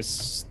generate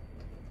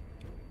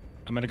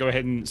I'm gonna go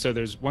ahead and so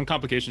there's one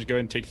complication to go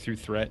ahead and take through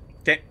threat.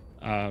 Okay.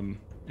 And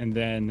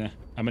then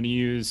I'm gonna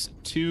use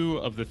 2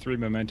 of the 3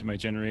 momentum I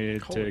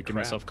generated Holy to give crap.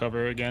 myself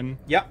cover again.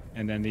 Yeah.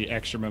 And then the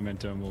extra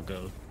momentum will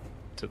go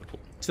to the pool.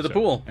 To the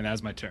pool. And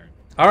that's my turn.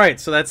 All right,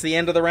 so that's the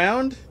end of the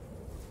round.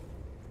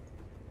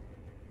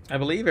 I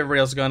believe everybody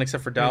else is gone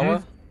except for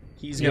Dawa.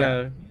 He's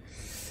gonna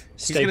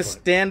Stay put.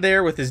 stand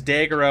there with his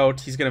dagger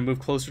out. He's gonna move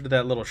closer to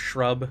that little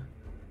shrub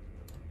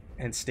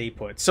and stay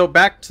put. So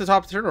back to the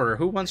top of the turn order.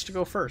 Who wants to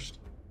go first?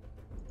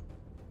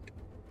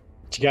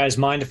 Do you guys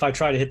mind if I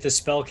try to hit this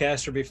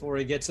spellcaster before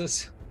he gets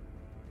us?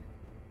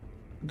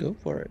 Go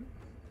for it.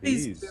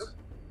 Please do.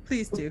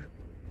 Please do.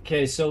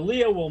 Okay, so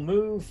Leo will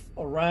move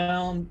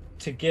around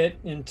to get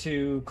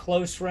into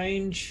close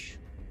range.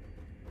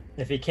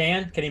 If he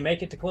can he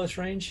make it to close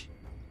range?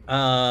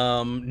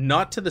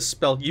 Not to the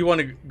spell. You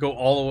want to go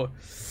all the way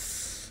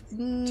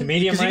To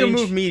medium you can range?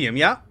 move medium,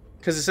 yeah.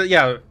 Because it's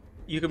yeah,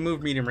 you can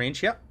move medium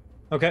range, yeah.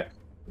 Okay.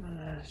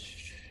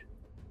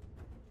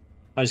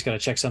 I just gotta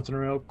check something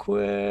real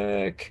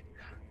quick.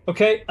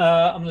 Okay,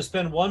 I'm gonna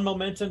spend 1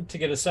 momentum to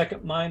get a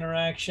second minor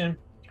action.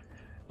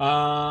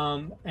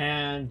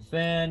 And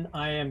then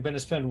I am gonna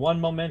spend 1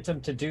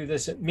 momentum to do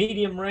this at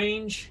medium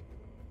range.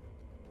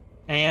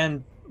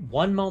 And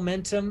 1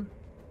 momentum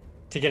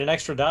to get an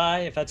extra die,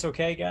 if that's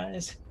okay,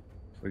 guys.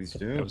 Please That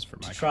do. was for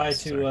my To try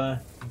class, sorry. to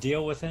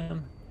deal with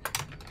him.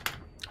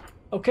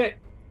 Okay.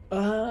 What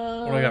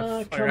do I got?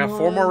 I Come got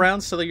 4 more on.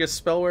 rounds till your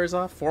spell wears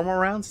off. 4 more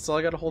rounds. That's all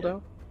I got to hold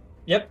out.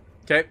 Yep.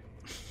 Okay.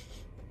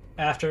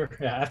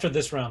 After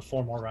this round,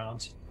 4 more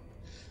rounds.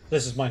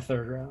 This is my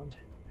 3rd round.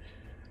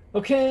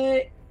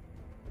 Okay.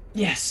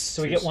 Yes.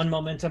 So we get 1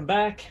 momentum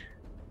back.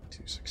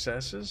 2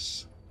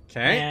 successes.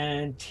 Okay.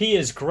 And he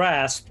is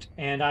grasped,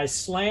 and I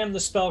slam the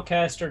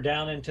spellcaster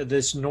down into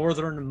this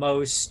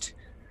northernmost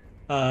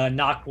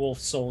Knockwolf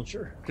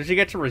soldier. Did you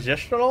get to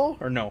resist at all,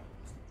 or no?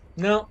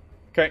 No.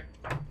 Okay.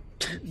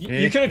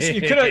 You could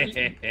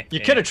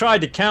have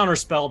tried to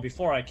counterspell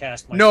before I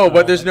cast my No, spell,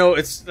 but there's no.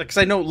 It's because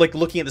I know, like,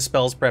 looking at the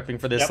spells prepping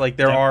for this, Yep, like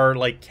there yep. are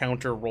like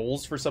counter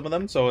rolls for some of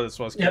them. So that's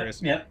what I was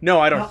curious. Yep. No,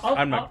 I don't. I'll-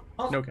 I'm not.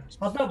 I'll- no counters.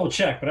 I'll double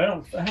check, but I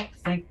don't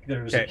think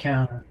there's a Okay.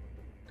 counter.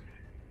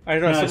 I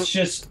don't know. No, so- it's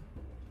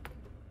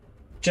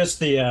just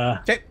the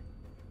Okay.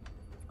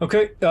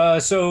 Okay,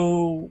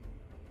 so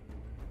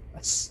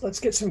let's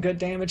get some good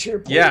damage here.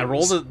 Please. Yeah,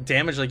 roll the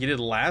damage like you did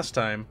last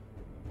time.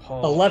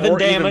 Oh, 11 or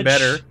damage. Even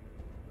better.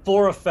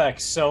 4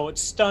 effects. So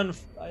it's stunned.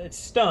 It's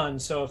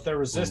stunned. So if their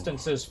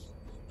resistance is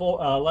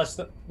less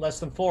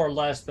than 4 or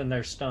less, then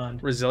they're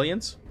stunned.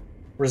 Resilience.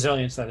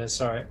 Resilience, that is.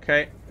 Sorry.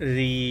 Okay.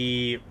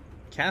 The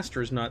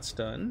caster's not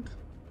stunned,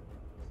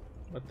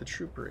 but the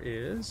trooper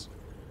is.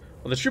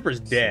 Well, the trooper's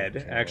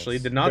dead. Actually,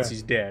 the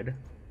Nazi's dead.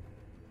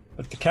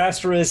 But the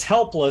caster is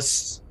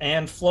helpless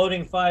and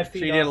floating 5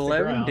 feet So you off did the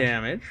 11 ground.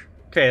 damage.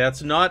 Okay,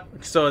 that's not.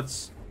 So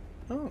it's.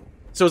 Oh.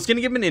 So it's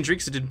gonna give him an injury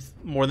because it did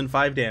more than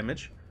 5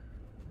 damage.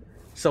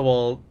 So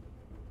we'll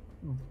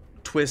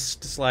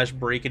twist /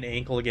 break an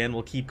ankle again.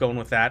 We'll keep going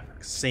with that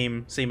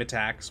same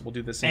attacks. We'll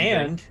do the same thing.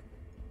 And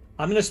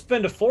I'm going to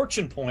spend a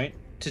fortune point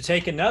to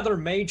take another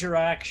major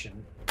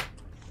action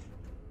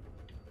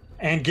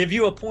and give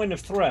you a point of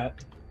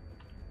threat.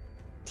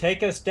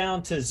 Take us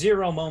down to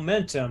 0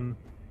 momentum,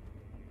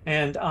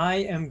 and I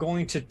am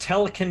going to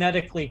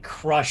telekinetically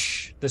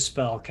crush the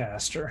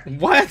spellcaster.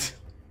 What?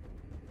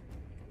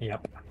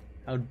 Yep.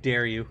 How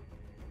dare you?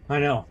 I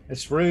know.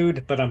 It's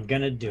rude, but I'm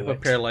going to do Put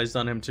it. paralyzed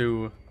on him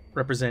to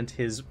represent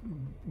his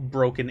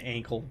broken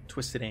ankle,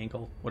 twisted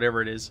ankle,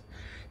 whatever it is.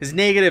 His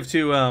negative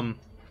to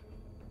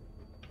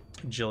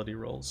agility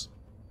rolls.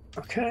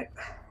 Okay.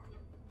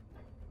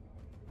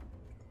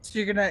 So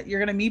you're gonna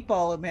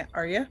meatball him,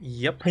 are you?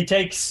 Yep. He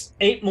takes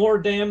 8 more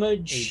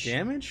damage. 8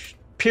 damage.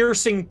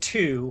 Piercing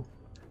 2,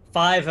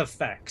 5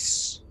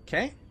 effects.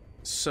 Okay.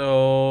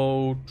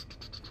 So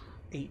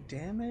 8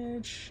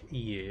 damage.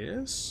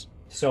 Yes.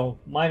 So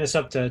minus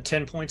up to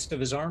 10 points of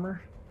his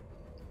armor.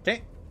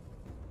 Okay.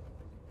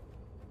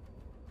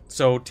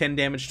 So 10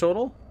 damage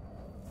total.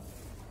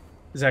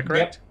 Is that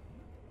correct?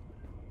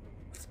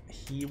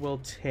 He will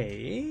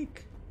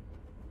take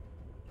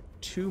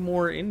 2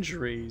 more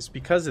injuries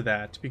because of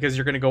that. Because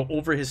you're going to go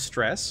over his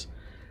stress,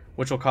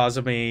 which will cause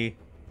him a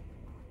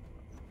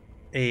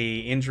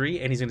injury,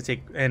 and he's going to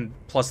take, and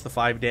plus the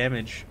 5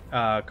 damage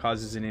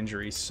causes an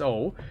injury.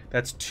 So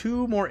that's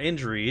 2 more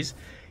injuries.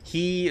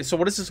 So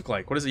what does this look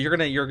like? What is it? You're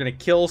gonna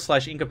kill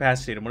 /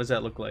 incapacitate him. What does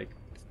that look like?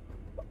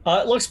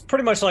 It looks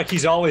pretty much like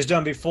he's always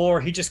done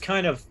before. He just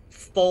kind of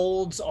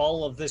folds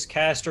all of this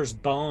caster's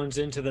bones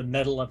into the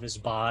middle of his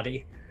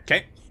body.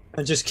 Okay.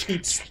 And just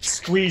keeps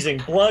squeezing.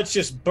 Blood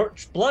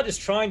is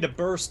trying to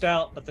burst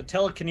out, but the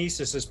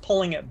telekinesis is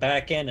pulling it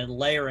back in and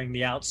layering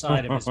the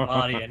outside of his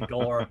body in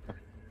gore.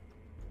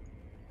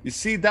 You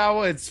see,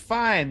 Dawa, it's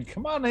fine.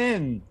 Come on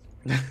in.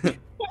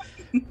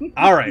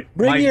 All right.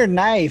 Bring your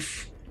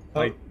knife.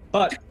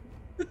 But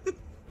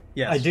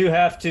yes. I do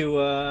have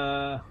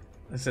to.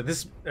 So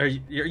this are you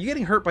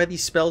getting hurt by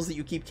these spells that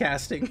you keep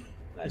casting?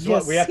 That's Yeah,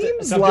 what we have to.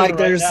 seems so I'm doing like it right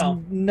there's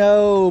now.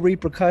 no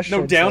repercussions.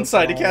 No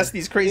downside to so far. cast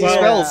these crazy Well,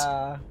 spells.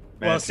 Well,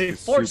 Magic see, is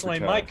super fortunately,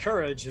 tough. my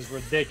courage is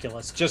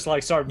ridiculous, just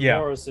like Sergeant Yeah.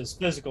 Morris's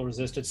physical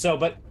resistance. So,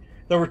 but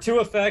there were 2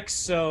 effects.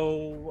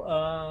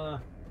 So,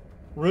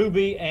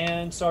 Ruby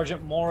and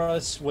Sergeant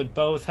Morris would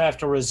both have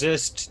to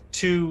resist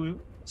 2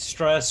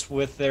 stress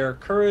with their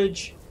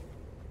courage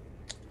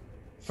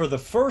for the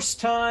first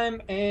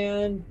time,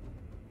 and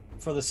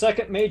for the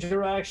second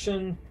major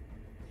action,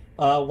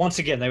 once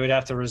again, they would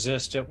have to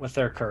resist it with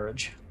their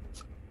courage.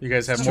 You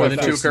guys have It's more my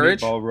than 2 first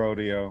courage? meatball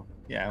rodeo.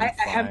 Yeah, I'm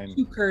I fine. have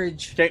 2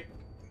 courage. Okay.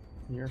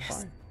 You're Yes.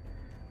 fine.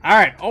 All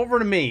right, over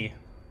to me.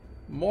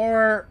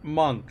 More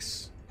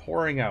monks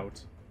pouring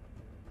out.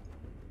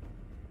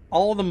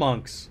 All the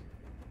monks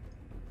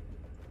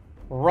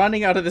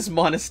running out of this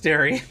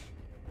monastery.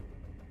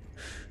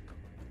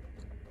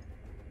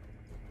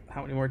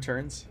 How many more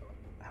turns?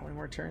 How many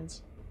more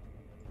turns?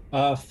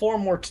 4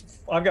 more.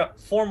 I've got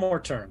 4 more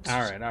turns. All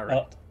right.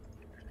 All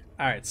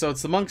right, so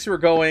it's the monks who are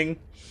going.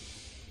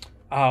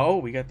 Oh,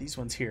 we got these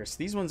ones here. So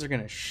these ones are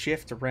going to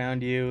shift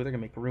around you. They're going to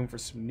make room for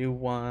some new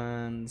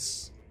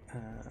ones.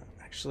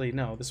 Actually,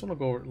 no. This one will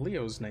go over.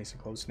 Leo's nice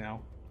and close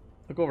now.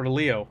 They'll go over to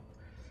Leo.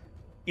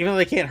 Even though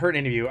they can't hurt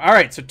any of you. All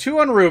right, so 2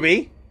 on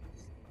Ruby.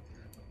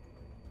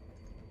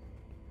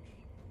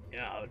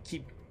 Yeah,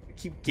 keep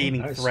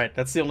gaining Nice. threat.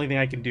 That's the only thing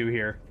I can do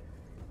here.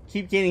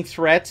 Keep gaining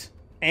threat.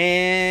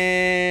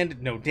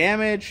 And no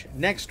damage.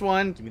 Next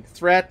one. Give me the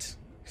threat.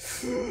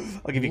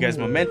 I'll give you guys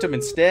momentum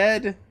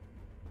instead.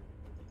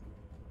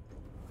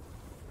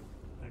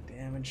 No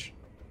damage.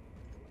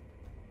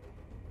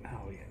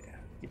 Oh,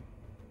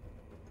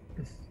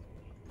 yeah.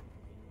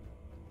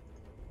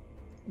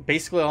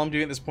 Basically, all I'm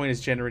doing at this point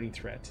is generating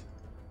threat.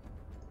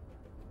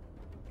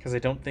 Because I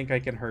don't think I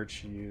can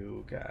hurt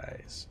you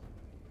guys.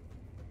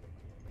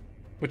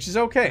 Which is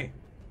okay.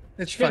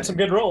 It's Getting fine. some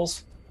good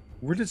rolls.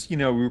 We're just,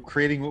 we're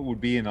creating what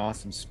would be an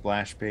awesome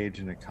splash page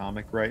in a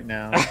comic right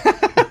now.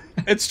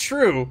 It's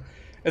true.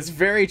 It's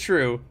very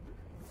true.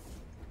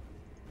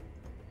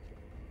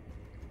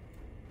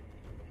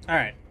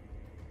 Alright.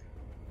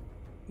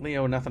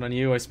 Leo, nothing on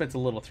you. I spent a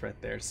little threat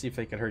there. See if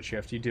they could hurt you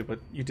after you did what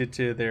you did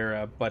to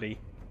their buddy.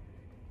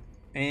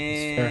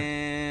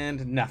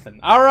 And nothing.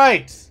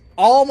 Alright!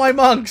 All my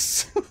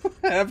monks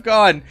have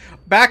gone.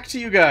 Back to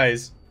you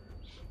guys.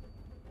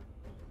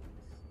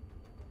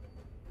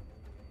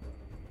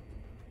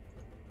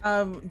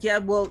 Yeah,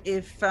 well,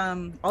 if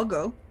I'll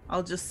go.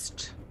 I'll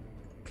just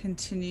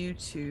continue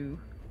to.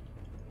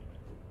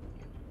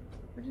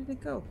 Where did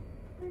it go?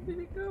 Where did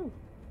it go?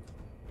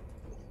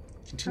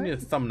 Continue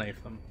to thumb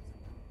knife them.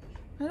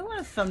 I don't want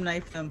to thumb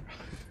knife them.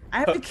 I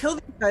have to kill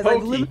these guys. I've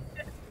Pokey. limited.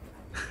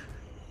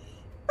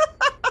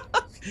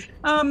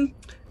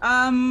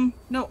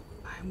 No.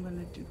 I'm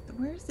gonna do.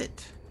 Where is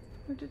it?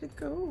 Where did it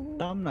go?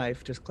 Thumb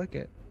knife. Just click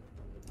it.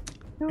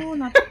 No,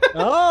 not.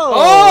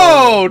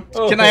 Oh!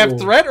 Can I have Oh.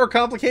 threat or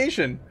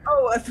complication?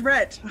 Oh, a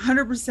threat.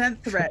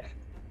 100% threat.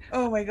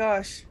 Oh my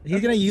gosh.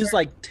 He's gonna use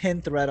like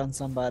 10 threat on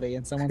somebody,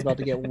 and someone's about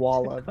to get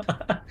walloped.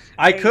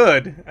 I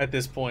could at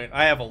this point.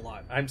 I have a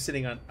lot.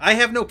 I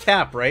have no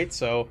cap, right?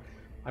 So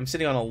I'm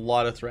sitting on a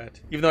lot of threat,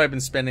 even though I've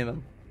been spending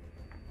them.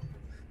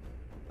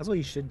 That's what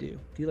you should do.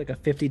 Do like a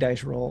 50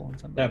 dice roll on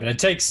somebody. Yeah, but it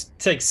takes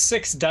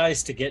 6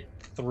 dice to get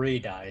 3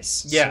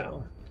 dice. Yeah.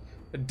 So.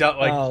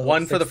 Like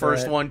 1 for the six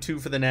first threat. one, 2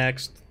 for the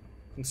next,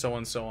 and so on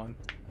and so on.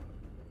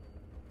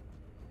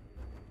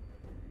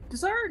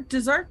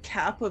 Does our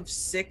cap of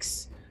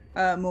 6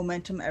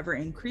 momentum ever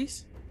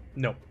increase?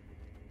 No,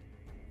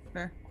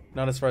 Fair.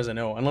 not as far as I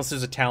know, unless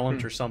there's a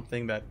talent or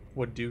something that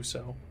would do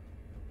so.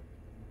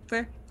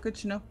 Fair. Good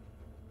to know.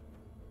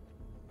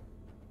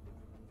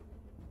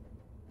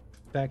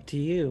 Back to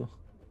you.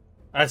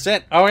 That's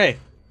it. Okay.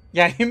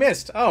 Yeah, you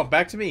missed. Oh,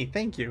 back to me.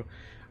 Thank you.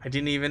 I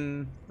didn't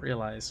even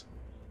realize.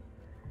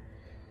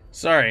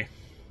 Sorry.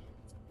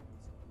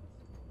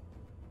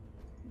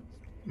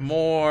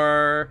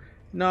 More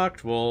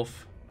Noctwolf.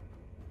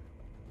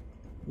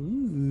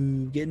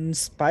 Ooh, getting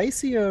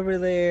spicy over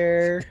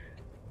there.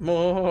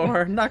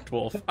 More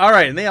Noctwolf. All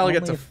right, and they all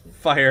get to Only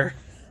fire.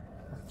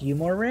 A few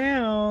more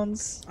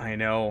rounds. I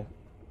know.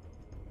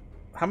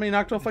 How many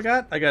Noctwolf I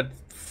got? I got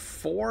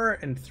 4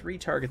 and 3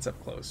 targets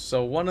up close.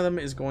 So one of them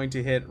is going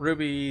to hit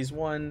Ruby's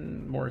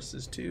 1,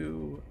 Morris's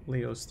 2,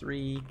 Leo's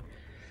 3.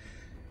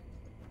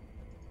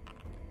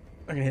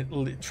 I'm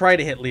gonna try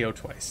to hit Leo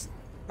twice.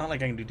 Not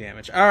like I can do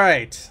damage. All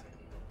right.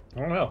 I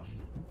don't know.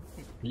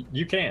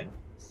 You can.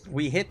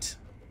 We hit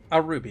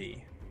a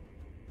Ruby.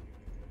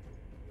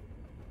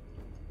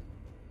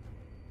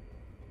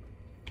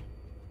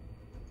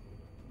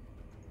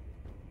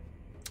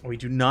 We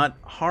do not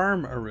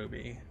harm a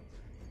Ruby.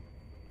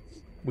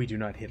 We do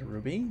not hit a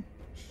Ruby.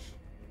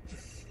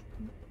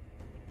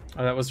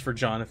 Oh, that was for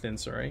Jonathan,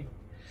 sorry.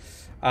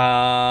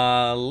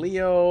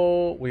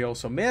 Leo, we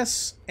also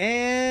miss.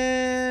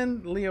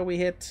 And Leo, we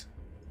hit.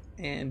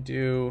 And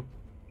do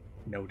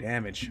no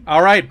damage.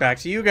 All right, back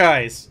to you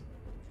guys.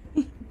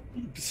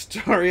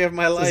 Story of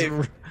my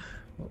life.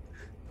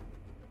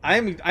 I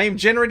am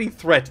generating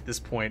threat at this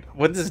point.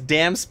 When this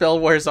damn spell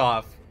wears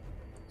off,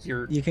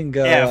 You can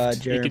go,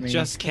 effed. Jeremy. You can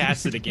just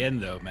cast it again,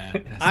 though,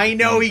 man. That's I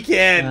know he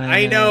can.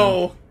 I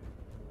know.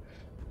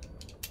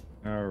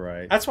 All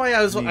right. That's why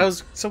I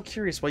was so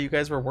curious why you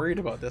guys were worried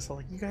about this. I'm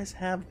like, you guys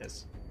have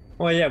this.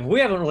 Well, yeah, we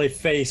haven't really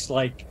faced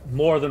like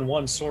more than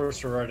one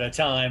sorcerer at a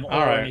time, or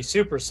All right. any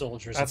super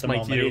soldiers That's at the my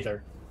moment cue.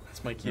 either.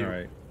 That's my cue. All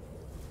right.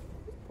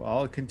 Well,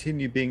 I'll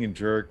continue being a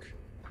jerk.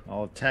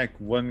 I'll attack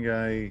one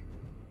guy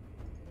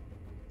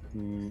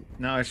who...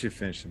 No, I should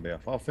finish him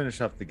off. I'll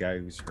finish off the guy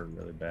who's hurt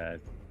really bad.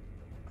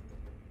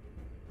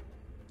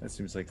 That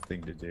seems like the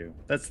thing to do.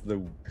 That's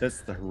the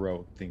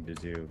heroic thing to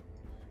do.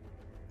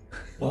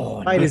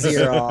 Oh, Bite his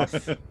ear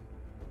off.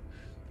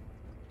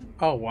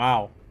 Oh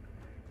wow.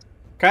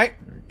 Okay,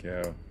 There we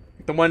go.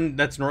 the one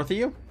that's north of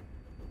you.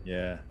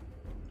 Yeah.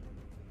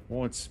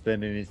 Won't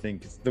spend anything.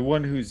 'Cause the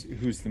one who's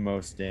the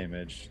most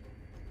damaged.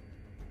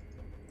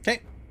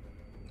 Okay,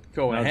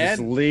 go I'll ahead.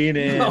 just lean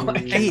in, Oh my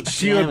God.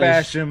 shield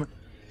bash him,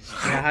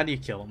 Yeah, how do you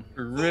kill him?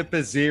 rip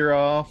his ear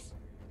off,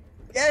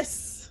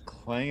 Yes.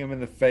 clang him in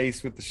the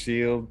face with the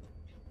shield,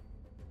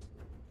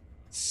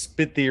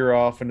 spit the ear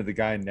off into the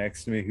guy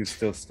next to me who's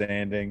still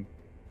standing.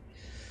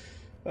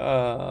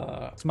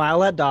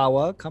 Smile at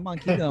Dawa. Come on,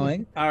 keep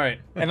going. All right.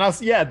 And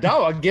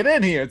Dawa, get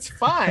in here. It's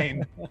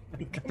fine.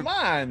 Come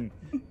on.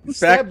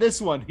 Stab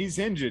this one. He's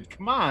injured.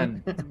 Come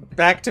on.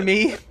 Back to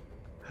me.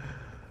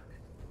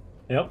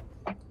 Yep.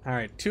 All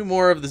right, 2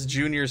 more of this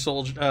junior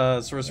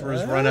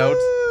sorcerers run out.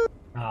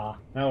 Ah,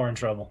 now we're in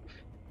trouble.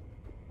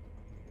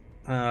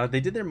 They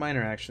did their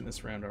minor action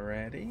this round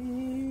already.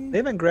 They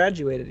haven't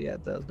graduated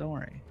yet, though. Don't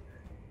worry.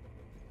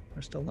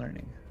 We're still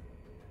learning.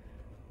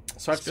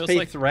 So I have to Feels pay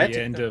like threat.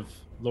 the end of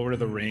Lord of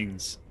the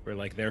Rings, where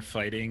like they're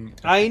fighting.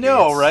 at I the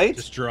know, gates, right?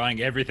 Just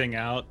drawing everything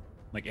out.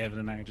 Like Evan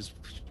and I just.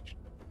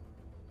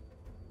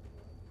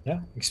 Yeah,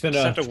 you can spend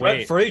Just a have to threat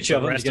wait for each for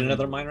of the them to rest get of them.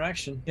 another minor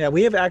action. Yeah,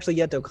 we have actually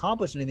yet to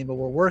accomplish anything, but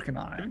we're working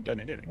on it. haven't done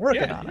anything.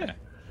 Working yeah, on yeah. it.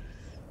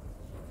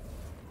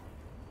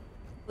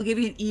 We'll give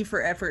you an E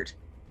for effort.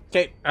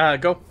 Okay,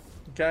 go,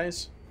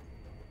 guys.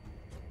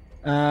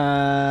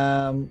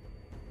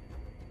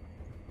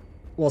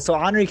 Well, so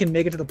Henri can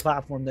make it to the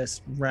platform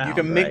this round. You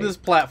can make right? this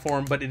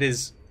platform, but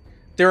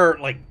there are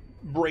like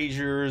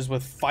braziers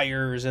with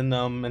fires in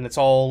them, and it's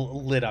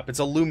all lit up. It's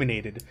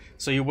illuminated,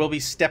 so you will be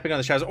stepping on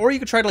the shadows. Or you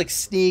could try to like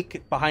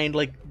sneak behind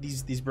like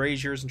these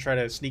braziers and try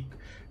to sneak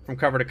from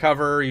cover to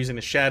cover using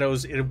the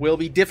shadows. It will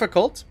be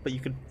difficult, but you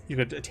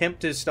could attempt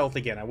to stealth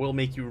again. I will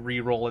make you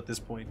re-roll at this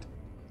point.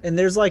 And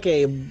there's like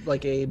a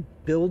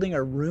building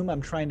or room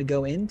I'm trying to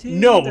go into.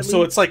 No, that so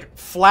leads- it's like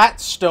flat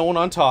stone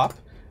on top.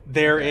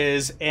 There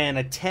is an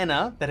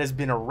antenna that has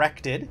been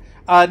erected.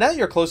 Now that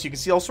you're close, you can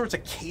see all sorts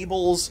of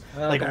cables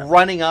like Okay.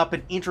 running up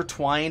and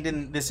intertwined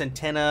in this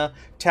antenna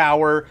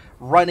tower,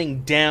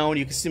 running down.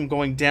 You can see them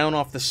going down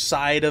off the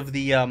side of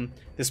the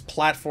this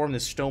platform,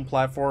 this stone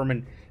platform,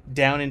 and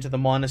down into the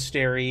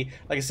monastery.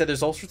 Like I said,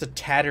 there's all sorts of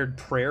tattered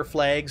prayer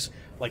flags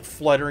like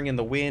fluttering in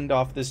the wind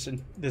off this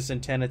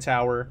antenna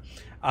tower.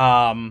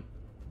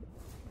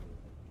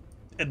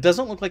 It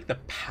doesn't look like the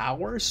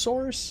power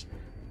source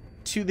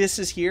to this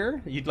is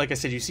here. Like I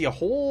said, you see a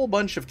whole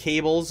bunch of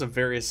cables of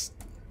various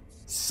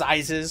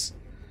sizes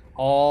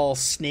all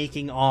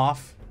snaking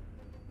off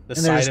the and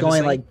side they're just of this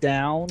going thing. like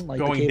down, like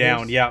the Going cables?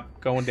 down. Yeah,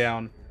 going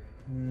down.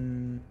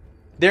 Mm,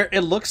 There,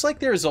 it looks like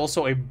there's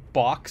also a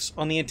box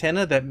on the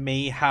antenna that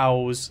may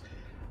house,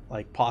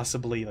 like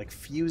possibly like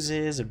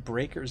fuses and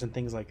breakers and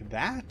things like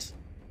that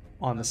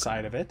on the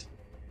side of it.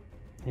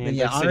 And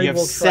yeah, like I said, Henri you have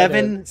will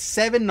try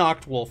seven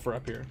knocked wolf are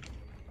up here.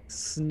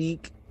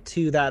 sneak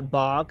to that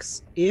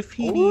box. If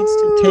he needs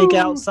to take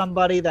out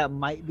somebody that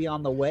might be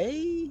on the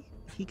way,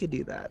 he could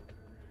do that.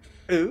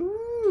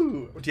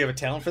 Ooh, do you have a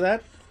talent for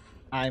that?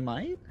 I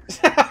might.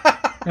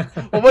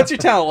 Well, what's your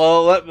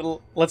talent?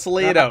 Well, let's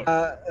lay it out.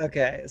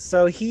 Okay,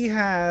 so he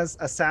has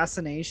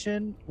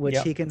assassination, which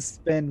Yep. he can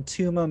spend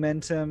 2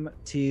 momentum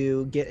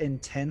to get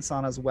intense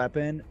on his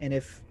weapon, and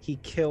if he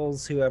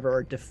kills whoever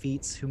or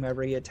defeats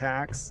whomever he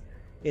attacks,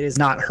 it is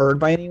not heard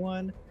by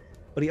anyone.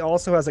 But he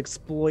also has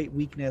exploit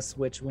weakness,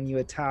 which when you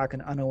attack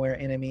an unaware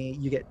enemy,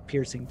 you get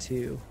piercing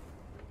 2.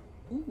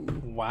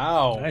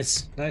 Wow.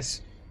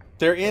 Nice.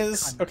 There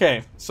is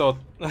okay, so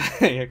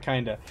yeah,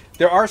 kinda.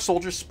 There are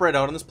soldiers spread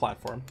out on this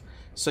platform,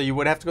 so you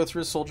would have to go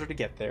through a soldier to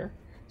get there.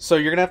 So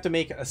you're gonna have to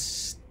make a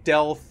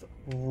stealth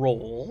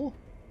roll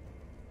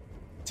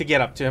to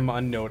get up to him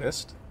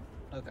unnoticed.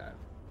 Okay.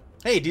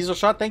 Hey, Diesel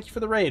Shot, thank you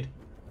for the raid.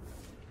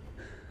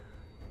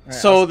 Right,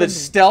 So I'll the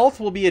spend stealth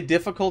will be a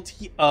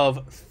difficulty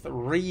of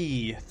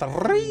 3.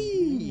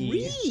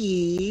 3.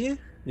 3.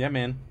 Yeah,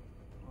 man.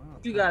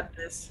 You got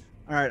this.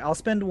 All right, I'll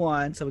spend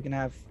 1 so we can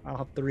have. I'll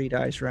have 3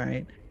 dice,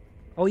 right?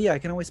 Oh yeah, I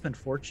can always spend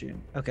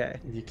fortune. Okay.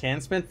 You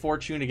can spend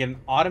fortune to get an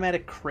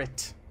automatic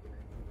crit.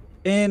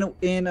 And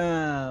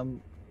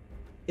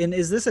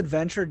is this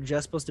adventure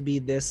just supposed to be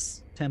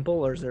this temple,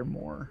 or is there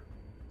more?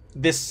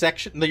 This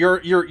section,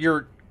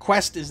 your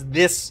quest is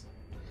this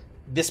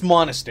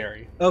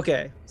monastery.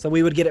 Okay, so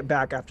we would get it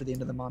back after the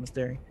end of the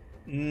monastery.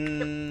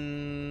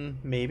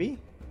 Maybe.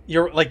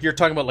 You're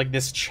talking about like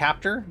this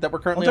chapter that we're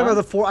currently on?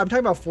 I'm talking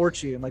about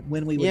fortune, like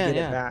when we would get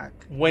it back.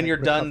 When like, you're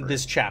done recover.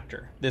 this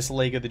chapter, this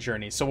leg of the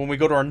journey. So when we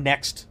go to our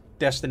next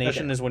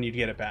destination is when you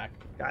get it back.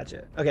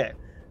 Gotcha. Okay.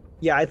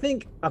 Yeah, I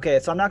think okay,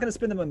 so I'm not gonna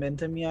spend the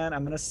momentum yet.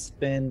 I'm gonna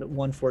spend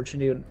 1 fortune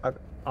to do an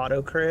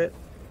auto crit.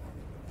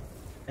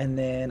 And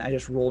then I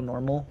just roll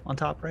normal on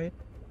top, right?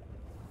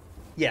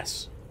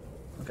 Yes.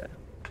 Okay.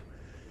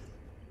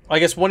 I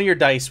guess one of your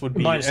dice would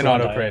be Minus an one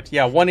auto die. crit.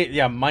 Yeah,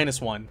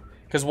 -1.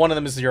 Because one of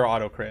them is your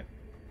auto crit.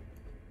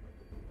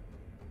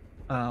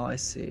 Oh, I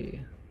see.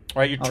 All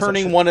right, you're Oh, so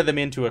turning should- one of them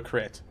into a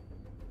crit.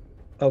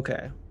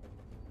 Okay.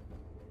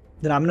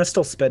 Then I'm gonna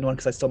still spend 1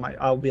 because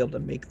I'll be able to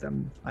make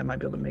them. I might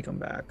be able to make them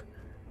back.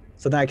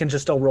 So then I can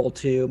just still roll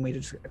 2 and we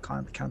just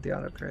count the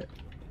auto crit.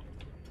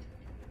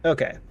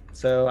 Okay,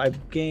 so I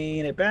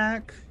gain it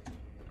back.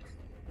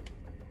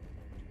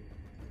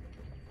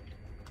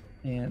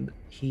 And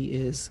he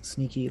is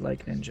sneaky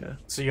like ninja.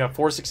 So you got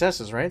 4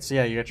 successes, right? So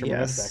yeah, you got your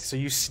momentum Yes. back. So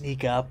you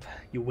sneak up,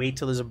 you wait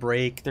till there's a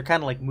break. They're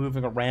kind of like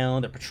moving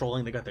around. They're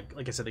patrolling. They got their,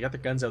 like I said, they got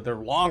their guns out. They're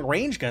long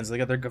range guns. They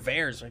got their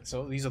gevers. Right?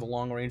 So these are the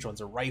long range ones.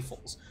 Their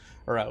rifles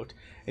are out,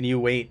 and you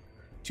wait.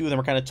 2 of them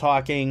are kind of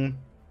talking.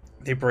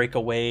 They break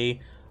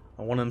away.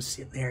 And one of them's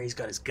sitting there. He's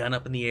got his gun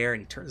up in the air,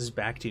 and he turns his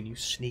back to you. And you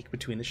sneak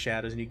between the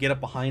shadows, and you get up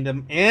behind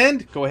him.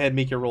 And go ahead, and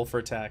make your roll for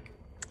attack.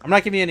 I'm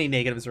not giving you any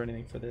negatives or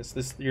anything for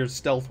this. Your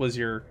stealth was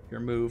your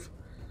move.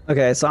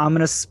 Okay, so I'm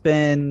gonna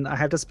spend. I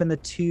have to spend the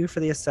 2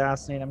 for the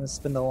assassinate. I'm gonna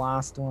spend the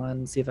last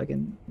one. See if I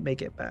can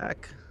make it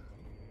back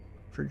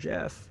for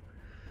Jeff.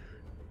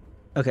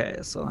 Okay,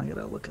 so I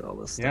gotta look at all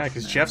this stuff. Yeah,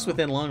 because Jeff's now.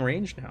 within long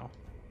range now.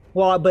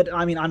 Well, but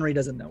I mean, Henri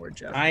doesn't know where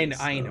Jeff. I is,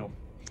 so- know.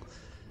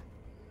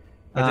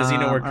 But does he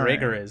know where all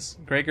Gregor right. is?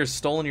 Gregor's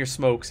stolen your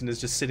smokes and is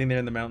just sitting there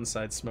in the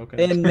mountainside smoking.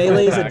 And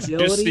Melee's Just see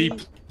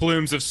agility,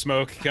 plumes of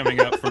smoke coming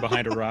up from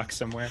behind a rock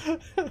somewhere.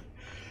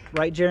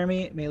 right,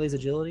 Jeremy? Melee's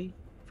agility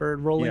for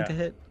rolling Yeah. to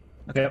hit.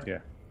 Okay. Yep. Yeah.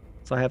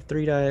 So I have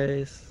 3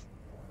 dice.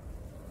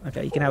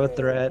 Okay, you can have a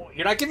threat.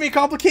 You're not giving me a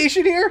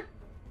complication here?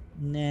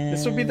 Nah.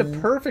 This would be the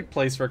perfect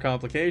place for a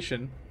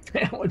complication.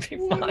 That would be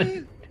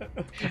fun.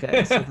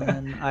 Okay, so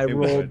then I It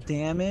roll would.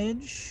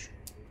 damage.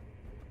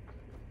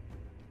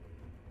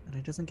 And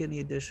it doesn't get any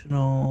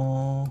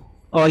additional.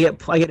 Oh, I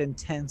get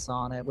intense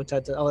on it, which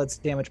that's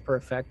damage per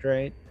effect,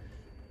 right?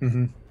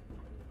 Mm-hmm.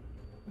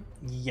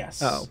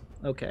 Yes. Oh,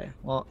 okay.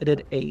 Well, it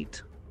did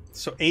 8.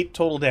 So 8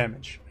 total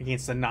damage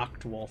against the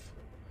Noct Wolf.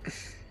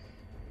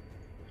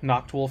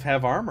 Noct Wolf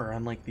have armor,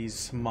 unlike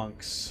these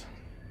monks.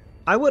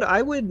 I would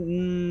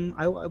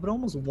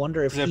almost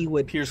wonder if Is it he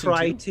would piercing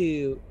try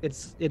too?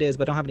 to. It is,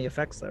 but I don't have any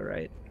effects though,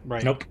 right?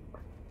 Right. Nope.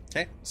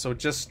 Okay, so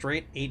just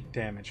straight 8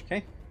 damage,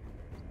 okay?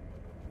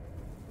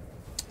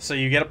 So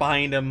you get up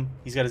behind him,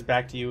 he's got his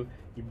back to you,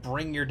 you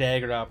bring your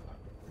dagger up,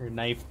 your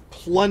knife,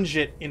 plunge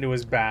it into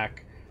his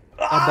back.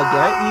 A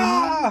baguette, you mean?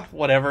 Ah,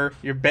 whatever,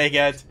 your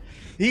baguette.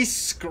 He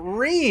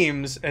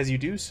screams as you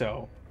do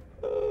so.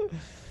 Oh,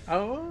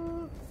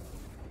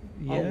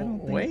 Yeah. I don't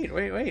think-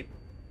 wait.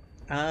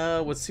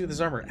 Let's see with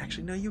his armor.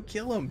 Actually, no, you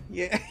kill him.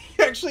 Yeah,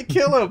 you actually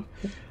kill him.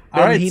 All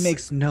Then right, he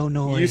makes no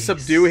noise. you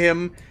subdue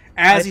him.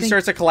 As I he think-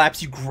 starts to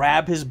collapse, you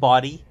grab his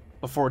body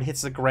before it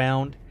hits the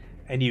ground,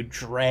 and you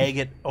drag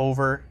it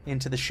over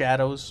into the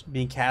shadows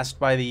being cast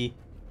by the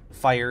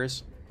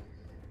fires.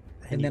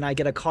 And then I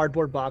get a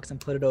cardboard box and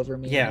put it over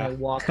me. Yeah. And I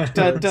walk Dun,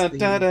 towards dun, the,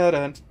 dun, dun,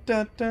 dun,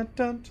 dun, dun,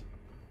 dun.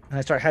 and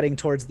I start heading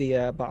towards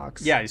the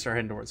box. Yeah, you start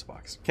heading towards the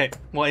box. Okay,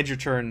 well, end your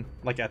turn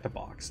like at the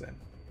box then.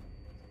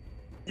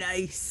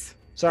 Nice.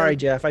 Sorry,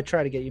 Jeff. I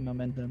try to get you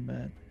momentum,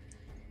 but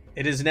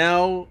It is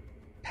now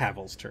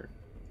Pavel's turn.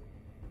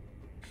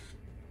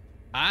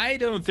 I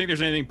don't think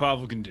there's anything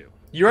Pavel can do.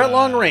 You're at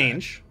long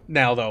range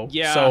now, though.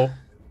 yeah, So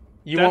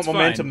you want That's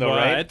momentum, fine, though,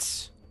 right?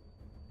 but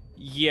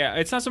Yeah,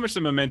 it's not so much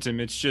the momentum.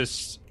 It's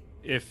just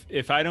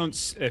if I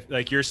don't if,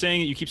 like you're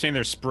saying, you keep saying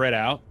they're spread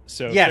out.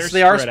 So if Yes, they're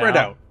they are spread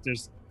out.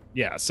 There's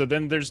So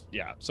then there's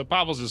So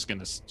Pavel's just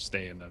gonna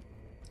stay in the.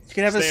 You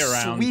can have Stay a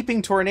around.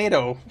 sweeping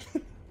tornado.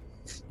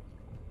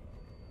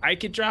 I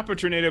could drop a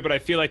tornado, but I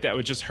feel like that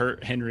would just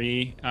hurt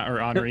Henry's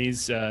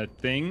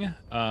thing.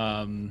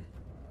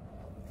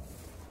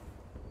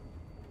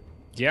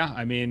 Yeah,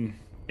 I mean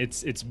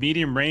it's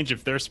medium range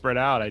if they're spread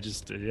out. I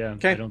just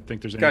Okay. I don't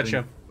think there's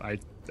anything. Gotcha.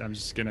 I'm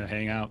just gonna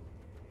hang out.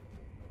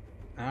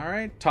 All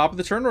right, top of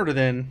the turn order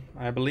then,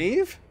 I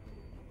believe.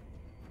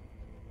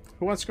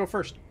 Who wants to go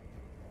first?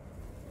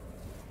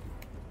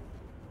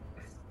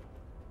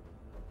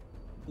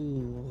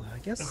 Ooh, I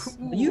guess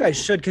you guys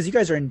should, because you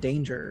guys are in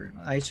danger.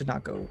 I should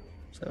not go.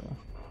 So,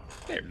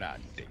 They're not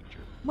in danger.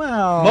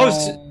 well,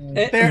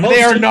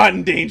 They are not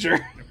in danger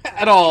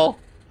at all.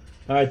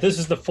 All right, this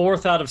is the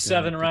 4th out of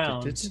 7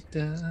 rounds.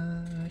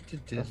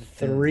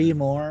 3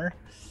 more.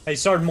 Hey,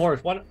 Sergeant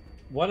Morris,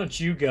 why don't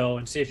you go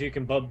and see if you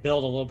can build a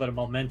little bit of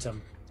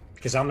momentum?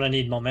 Because I'm going to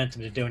need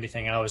momentum to do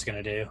anything I was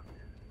going to do.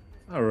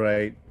 All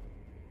right.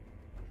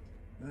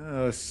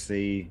 Let's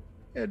see.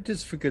 Yeah,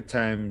 just for good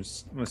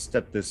times, I'm gonna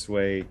step this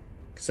way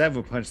because I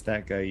haven't punched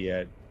that guy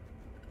yet.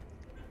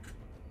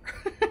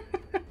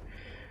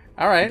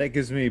 All right. That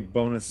gives me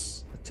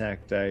bonus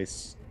attack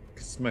dice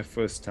because it's my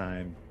first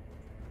time.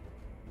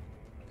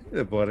 Hey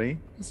there, buddy.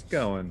 How's it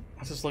going? I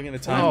was just looking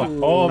at the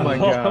time. Oh my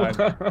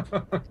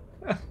god.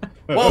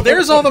 Well,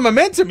 there's all the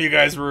momentum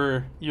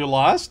you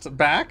lost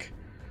back.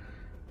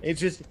 It's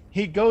just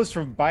he goes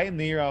from biting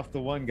the ear off the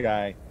one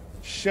guy,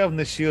 shoving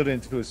the shield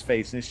into his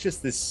face, and it's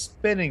just this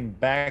spinning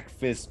back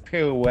fist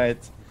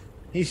pirouette.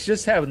 He's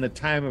just having the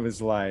time of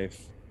his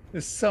life.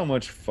 It's so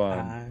much fun.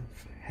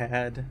 I've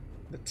had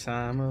the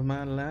time of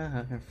my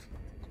life.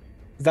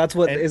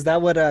 Is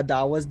that what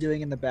Dawa's doing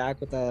in the back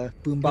with the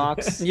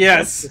boombox?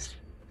 Yes.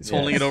 He's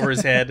holding it over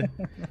his head.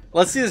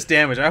 Let's see this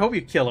damage. I hope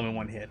you kill him in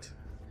one hit.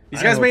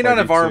 These I guys may hope I not do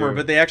have armor, too.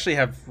 but they actually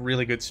have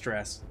really good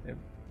stress. They have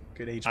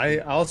good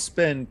HP. I'll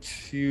spend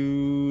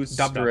 2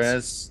 Dub-dubs.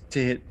 stress to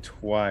hit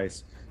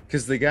twice.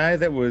 Because the guy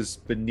that was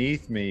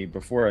beneath me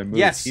before I moved,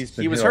 Yes, he's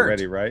been he was hit hurt.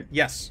 already, right?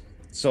 Yes.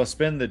 So I'll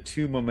spend the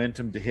 2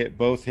 momentum to hit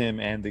both him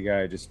and the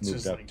guy I just moved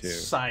Just up like to.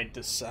 side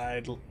to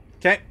side.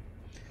 Okay.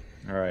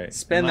 All right.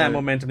 Spend that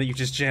momentum that you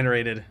just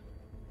generated.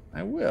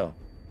 I will.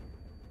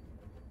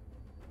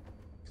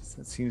 'Cause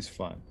that seems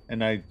fun.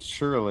 And I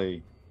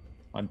surely,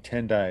 on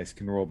 10 dice,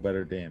 can roll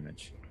better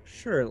damage.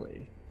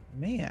 Surely.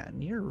 Man,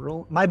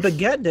 my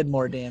baguette did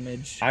more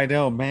damage. I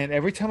know, man.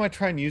 Every time I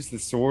try and use the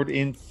sword,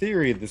 in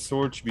theory, the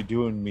sword should be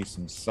doing me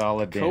some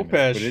solid damage.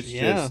 Kopesh, but it's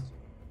yeah. just...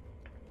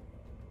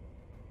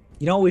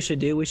 You know what we should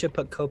do? We should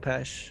put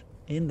Kopesh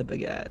in the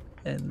baguette,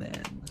 and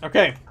then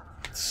Okay.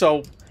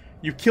 So,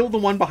 you kill the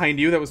one behind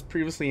you that was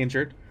previously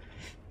injured.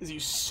 As you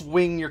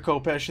swing your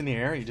Kopesh in the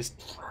air, you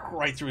just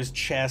right through his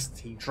chest.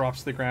 He drops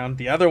to the ground.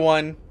 The other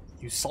one,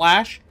 you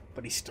slash,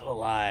 but he's still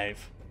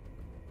alive.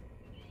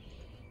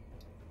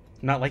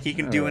 Not like he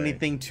can do Alright.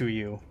 anything to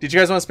you. Did you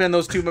guys want to spend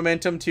those 2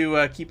 momentum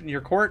to keep in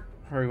your court?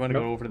 Or you want to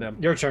Nope. go over to them?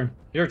 Your turn.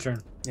 Your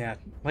turn. Yeah.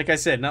 Like I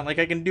said, not like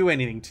I can do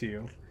anything to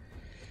you.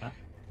 Huh?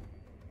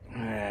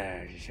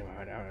 I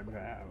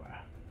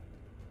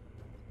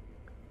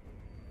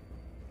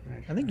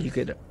think you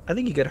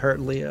could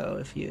hurt Leo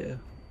if you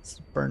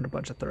burned a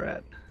bunch of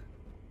threat.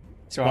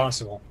 So,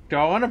 Possible. do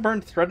I want to burn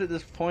threat at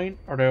this point,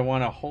 or do I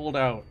want to hold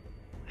out?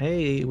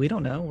 Hey, we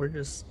don't know.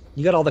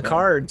 You got all the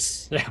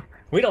cards. Yeah.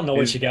 We don't know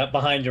what you got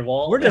behind your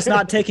wall. We're just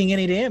not taking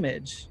any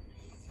damage.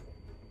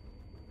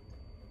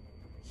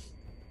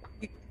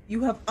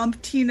 You have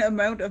umpteen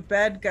amount of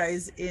bad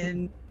guys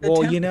in the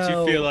Well, temple. you Do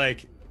know, you feel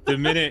like the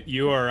minute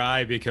you or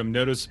I become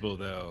noticeable,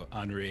 though,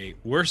 Henri,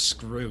 we're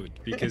screwed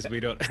because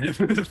we don't have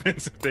the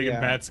defensive thing, Yeah.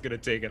 and Matt's gonna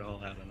take it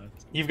all out on us.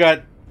 You've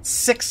got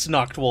 6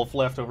 Noctwolf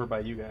left over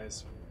by you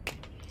guys.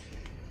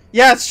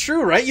 Yeah, it's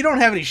true, right? You don't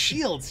have any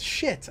shields.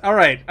 Shit. All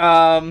right.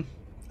 All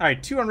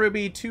right. 2 on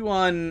Ruby, 2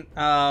 on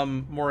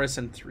Morris,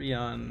 and 3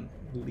 on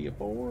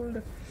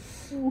Leopold.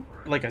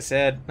 Like I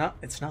said,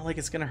 it's not like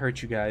it's gonna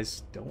hurt you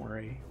guys. Don't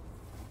worry.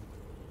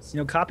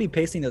 copy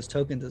pasting those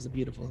tokens is a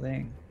beautiful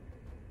thing.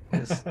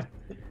 Just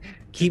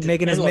keep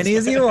making as Endless. many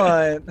as you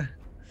want.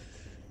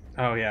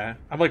 Oh yeah.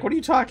 I'm like, what are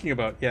you talking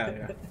about?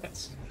 Yeah.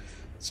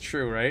 It's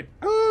true, right?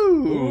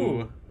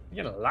 Ooh.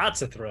 You got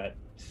lots of threat.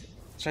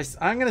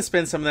 I'm gonna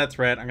spend some of that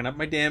threat. I'm gonna up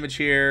my damage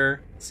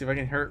here. See if I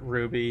can hurt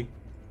Ruby.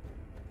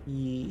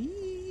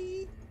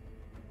 9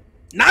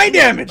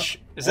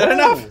 damage. Is that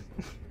enough?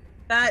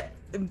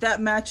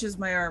 That matches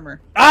my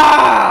armor.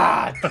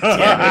 Ah!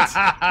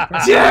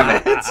 Damn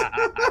it!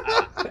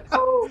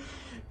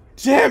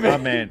 Damn it! Oh,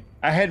 man.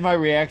 I had my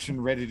reaction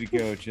ready to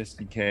go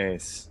just in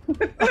case.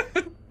 That's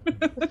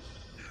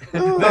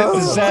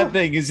the sad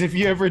thing, is if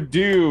you ever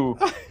do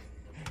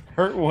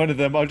hurt one of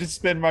them, I'll just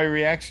spend my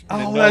reaction to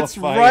Oh, that's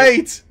nullify it,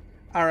 right.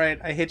 All right,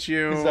 I hit 'cause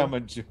you. I'm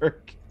a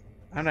jerk.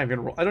 I'm not even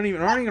gonna roll. I'm not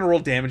even gonna roll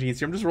damage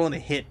against you. I'm just rolling a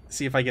hit.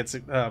 See if I get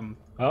Oh,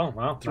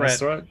 wow. Threat. Nice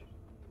threat.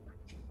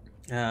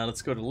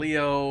 Let's go to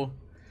Leo.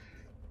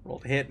 Roll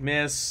to hit,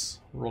 miss.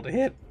 Roll to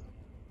hit.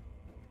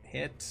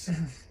 Hit.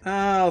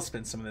 I'll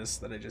spend some of this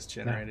that I just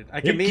generated.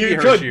 I can maybe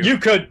hurt you. You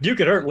could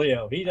hurt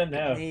Leo. He doesn't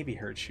have. Maybe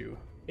hurt you.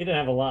 He didn't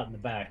have a lot in the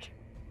back.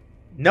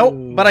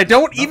 Nope, but I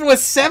don't, even with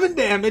 7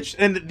 damage,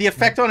 and the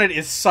effect on it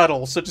is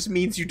subtle, so it just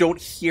means you don't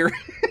hear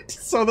it.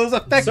 So those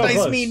effect So dice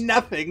close. mean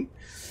nothing.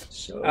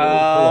 So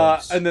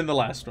close. And then the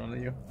last one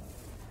on you.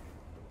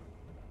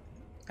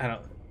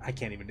 I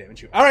can't even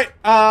damage you. Alright,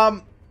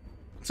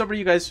 it's over to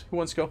you guys. Who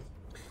wants to go?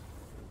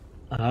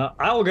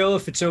 I will go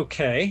if it's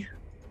okay.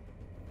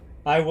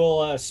 I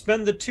will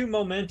spend the 2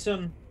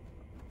 momentum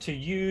to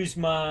use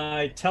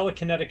my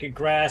telekinetic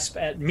grasp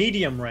at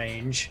medium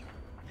range,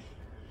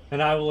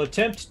 and I will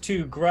attempt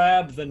to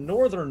grab the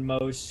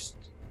northernmost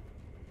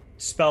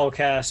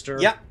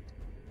spellcaster. Yeah.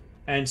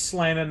 And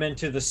slam him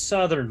into the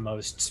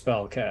southernmost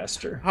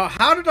spellcaster.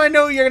 How did I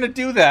know you're going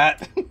to do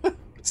that?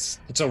 It's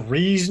a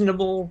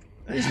reasonable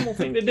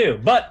thing to do,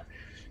 but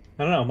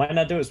I don't know. Might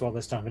not do as well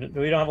this time.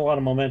 We don't have a lot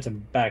of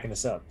momentum backing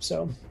us up,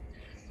 so.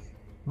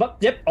 But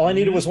yep, all I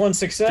needed was 1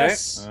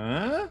 success.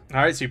 All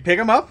right, so you pick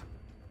him up.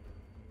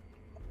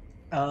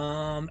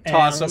 And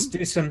Toss let's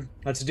do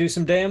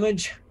some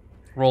damage.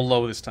 Roll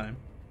low this time.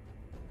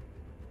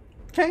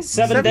 Okay,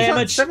 7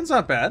 damage. 7's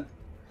not bad.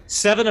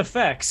 7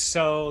 effects,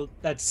 so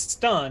that's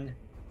stun.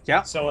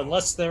 Yeah. So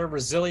unless their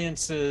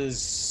resilience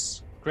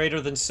is greater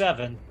than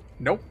 7,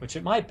 Nope. which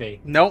it might be.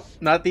 Nope,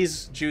 not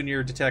these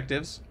junior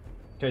detectives.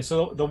 Okay,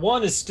 so the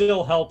one is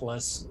still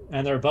helpless,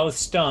 and they're both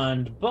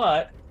stunned,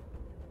 but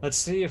let's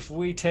see if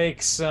we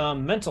take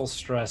some mental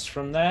stress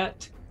from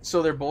that.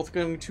 So they're both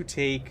going to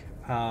take...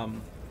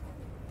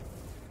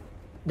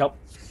 Nope.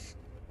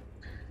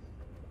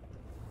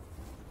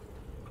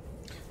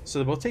 So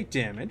they both take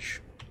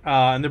damage.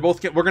 And they're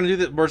both we're gonna do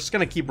that. We're just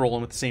gonna keep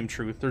rolling with the same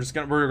truth.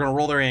 We're gonna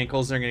roll their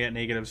ankles. They're gonna get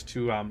negatives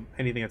to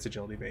anything that's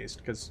agility based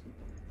because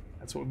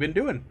that's what we've been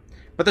doing.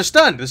 But they're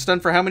stunned. They're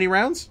stunned for how many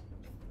rounds?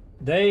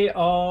 They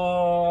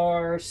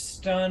are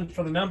stunned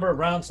for the number of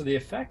rounds of the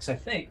effects, I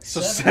think. So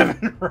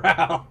 7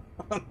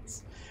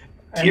 rounds.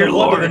 And Dear the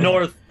one to Lord. the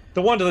north.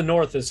 The one to the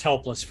north is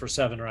helpless for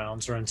 7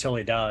 rounds, or until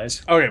he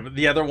dies. Okay, but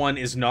the other one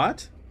is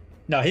not.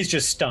 No, he's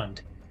just stunned.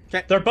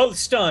 Okay. They're both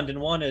stunned,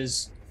 and one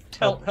is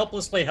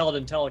helplessly held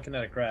in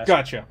telekinetic grasp.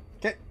 Gotcha.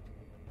 Okay.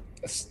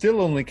 Still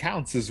only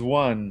counts as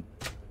 1.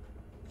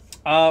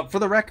 For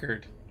the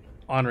record,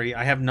 Henri,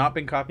 I have not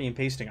been copying and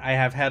pasting. I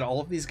have had all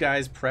of these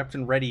guys prepped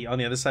and ready on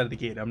the other side of the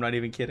gate. I'm not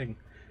even kidding.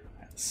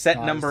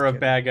 Set number of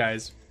bad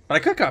guys, but I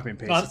could copy and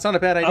paste. It's not a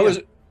bad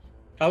idea.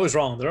 I was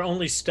wrong. They're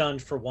only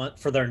stunned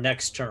for their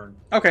next turn.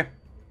 Okay.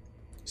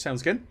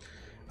 Sounds good.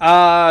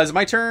 Is it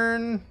my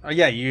turn? Oh,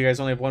 yeah, you guys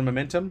only have 1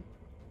 momentum.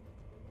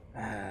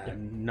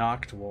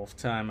 Knocked wolf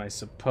time, I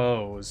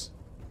suppose.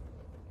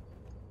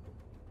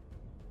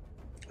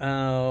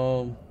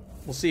 We'll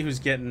see who's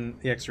getting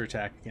the extra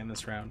attack again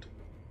this round.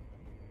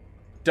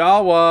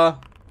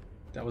 Dawa!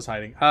 That was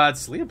hiding.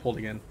 It's Leopold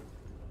again.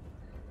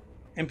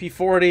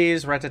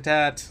 MP40s,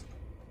 rat-a-tat.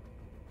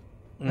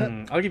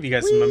 I'll give you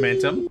guys some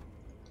momentum.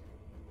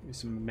 Give you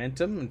some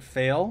momentum and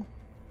fail.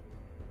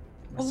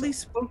 Holy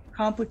smoke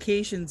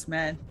complications,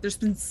 man. There's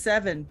been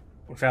 7.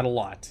 We've had a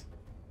lot.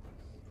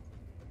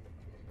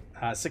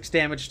 6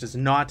 damage does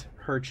not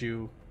hurt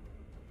you,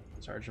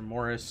 Sergeant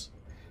Morris.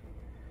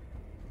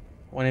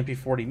 1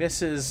 MP40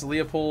 misses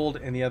Leopold,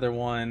 and the other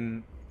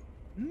one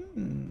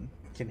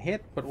can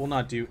hit, but will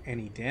not do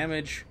any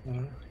damage.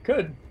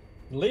 Good.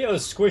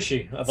 Leo's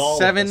squishy of all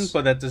 7, of us.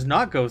 but that does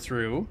not go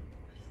through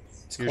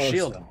your close,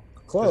 shield. though.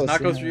 Close. Does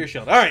not go yeah. through your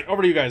shield. All right,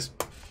 over to you guys.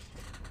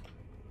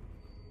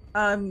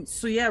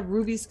 So yeah,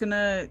 Ruby's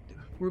gonna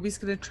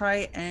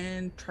try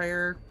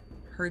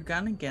her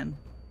gun again.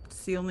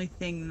 It's the only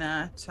thing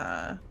that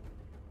that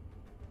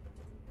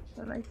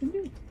I can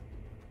do.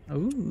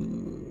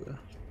 Ooh.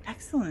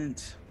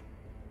 Excellent.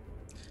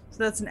 So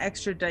that's an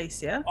extra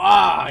dice, yeah?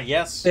 Ah,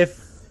 yes.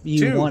 If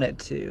you 2. want it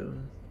to.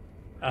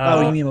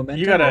 Uh, you mean momentum?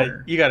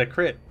 You got a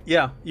crit.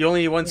 Yeah, you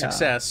only need 1 Yeah.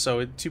 success,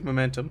 so 2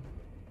 momentum.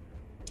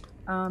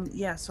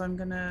 Yeah, so I'm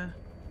gonna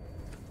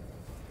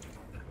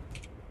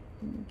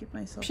give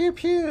myself Pew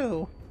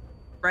pew.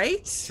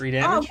 right? 3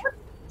 damage. Oh, what?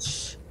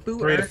 Boo,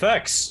 3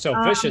 effects,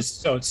 so vicious,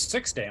 so it's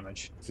 6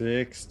 damage.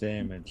 6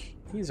 damage.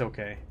 He's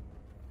okay.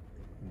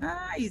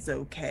 he's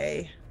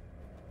okay.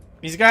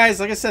 These guys,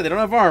 like I said, they don't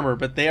have armor,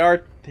 but they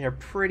are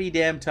pretty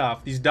damn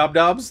tough. These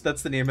Dub-Dubs,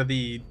 that's the name of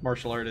the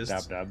martial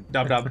artists. Dub-Dub.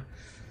 Dub-Dub.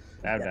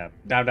 Dab-dab.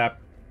 Dub-Dub.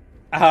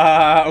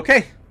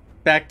 Okay.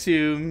 Back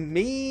to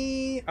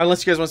me.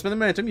 Unless you guys want to spend the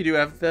momentum, you do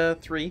have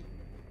 3.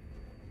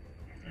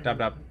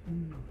 Dub-Dub.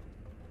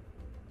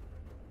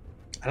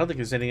 I don't think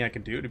there's anything I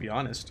can do, to be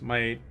honest.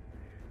 My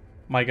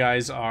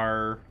guys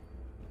are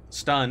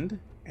stunned,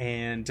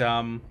 and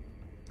the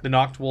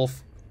Knocked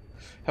Wolf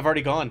have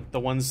already gone. The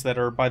ones that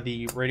are by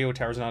the radio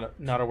towers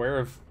not aware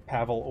of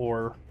Pavel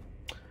or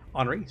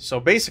Henri. So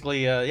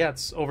basically, yeah,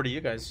 it's over to you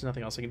guys. There's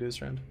nothing else I can do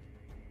this round.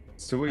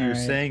 So what you're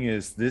Alright. saying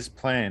is this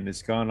plan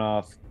has gone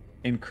off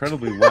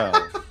incredibly well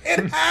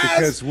It has!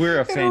 because we're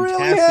a It really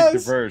fantastic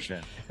has!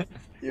 diversion.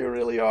 You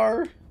really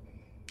are.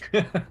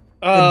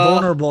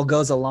 Invulnerable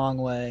goes a long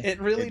way.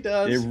 It really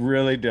does. It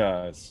really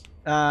does.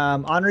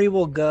 Henri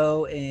will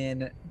go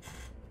and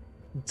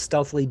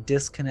stealthily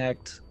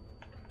disconnect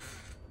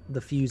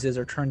the fuses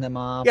or turn them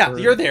off. Yeah, or...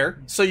 you're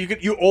there. So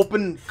you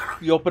open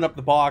up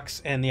the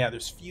box, and yeah,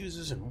 there's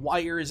fuses and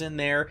wires in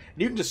there.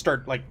 And you can just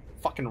start like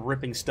fucking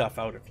ripping stuff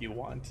out if you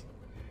want.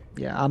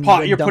 Yeah,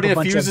 You're putting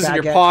the fuses in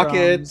your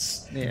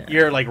pockets. Yeah.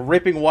 You're like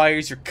ripping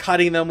wires. You're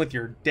cutting them with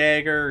your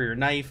dagger or your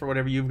knife or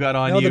whatever you've got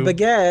on you. No, the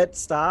baguette.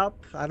 Stop.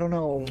 I don't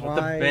know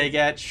why. The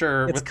baguette,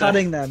 sure. It's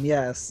cutting them.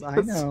 Yes, I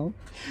know.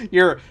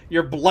 You're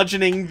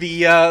bludgeoning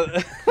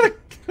the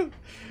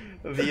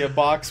the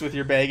box with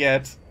your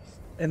baguette.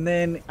 And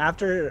then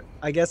after,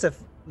 I guess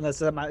is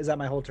that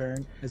my whole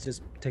turn? Is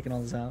just taking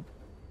all this out.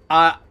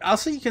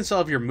 Also, you can still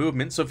have your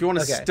movement. So if you want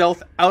to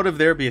stealth out of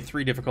there, be a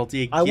 3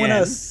 difficulty again. I want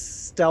to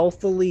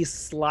stealthily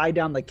slide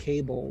down the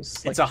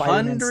cables. It's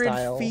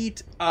 100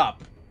 feet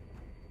up.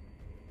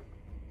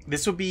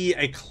 This would be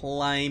a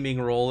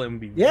climbing roll. It would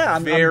be very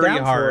I'm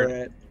down hard. For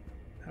it.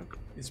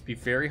 This would be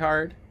very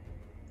hard.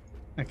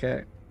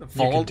 Okay.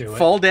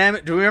 Fall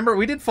damage. Do you remember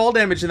we did fall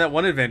damage in that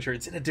one adventure?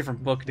 It's in a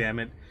different book. Damn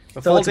it.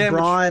 But So fall it's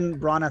damage.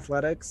 brawn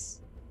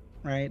athletics,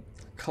 right?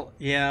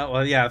 Yeah,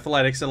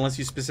 athletics, unless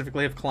you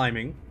specifically have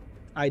climbing.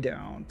 I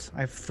don't.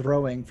 I have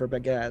throwing for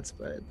baguettes,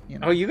 but you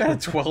know. Oh, you got a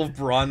 12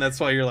 brawn. That's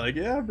why you're like,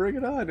 yeah, bring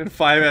it on. And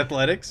 5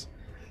 athletics.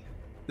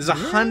 There's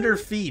 100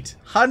 feet.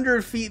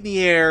 100 feet in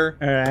the air.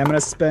 All right, I'm gonna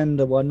spend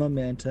 1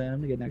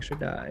 momentum to get an extra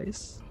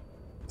dice.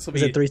 So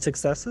Is it 3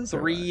 successes?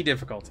 3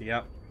 difficulty,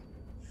 yep.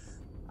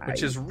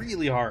 Which is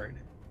really hard.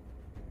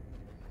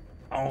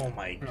 Oh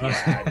my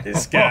god,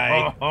 this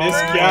guy.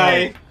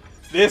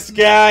 This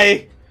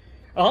guy.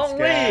 Oh,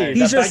 wait.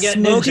 He's just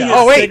smoking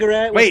Oh, a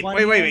cigarette.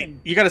 wait.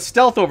 You got to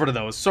stealth over to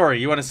those. Sorry,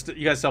 you got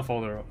to stealth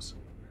over to those.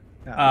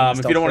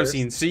 If you don't want to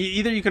see, so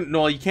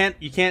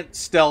you can't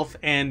stealth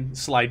and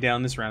slide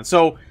down this round.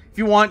 So if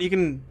you want, you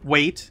can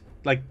wait,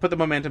 like put the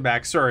momentum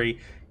back. Sorry,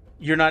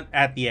 you're not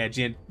at the edge.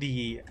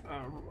 The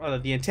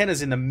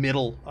antenna's in the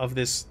middle of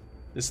this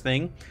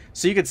thing,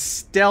 so you could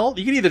stealth.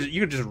 You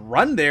could just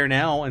run there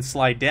now and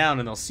slide down,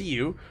 and they'll see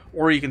you,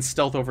 or you can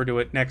stealth over to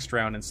it next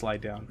round and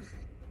slide down.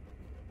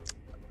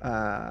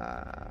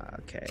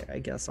 Okay, I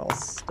guess I'll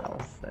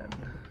stealth then.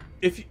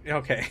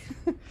 Okay.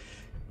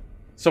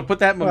 So put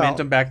that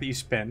momentum back that you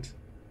spent.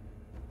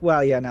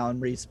 Well, yeah, now I'm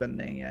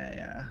re-spending.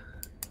 Yeah.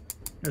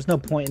 There's no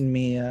point in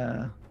me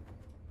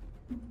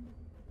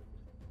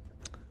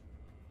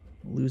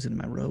losing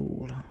my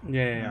roll.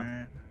 Yeah.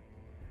 Right.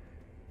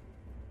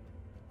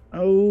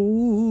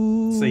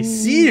 Oh. So they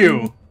see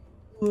you.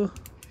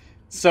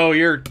 So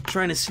you're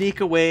trying to sneak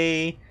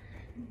away,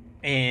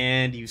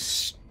 and you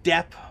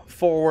step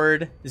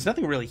forward. There's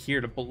nothing really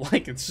here to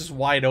it's just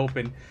wide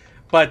open.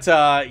 But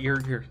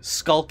you're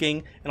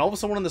skulking, and all of a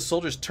sudden one of the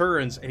soldiers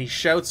turns and he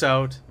shouts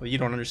out. Well, you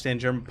don't understand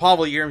German.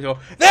 Pavel, you hear him go,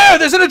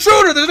 "There's an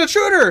intruder! There's an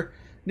intruder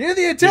near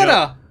the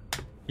antenna."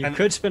 You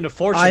could spend a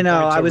fortune. I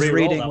know. point to I was re-roll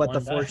reading that what the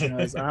one fortune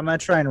die. was. I'm gonna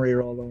try and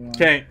re-roll the one.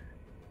 Okay,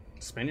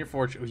 spend your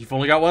fortune. You've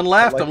only got one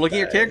left. like I'm looking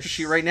at your character dice.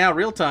 sheet right now,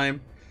 real time.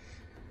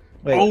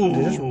 Wait, did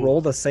you just roll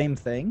the same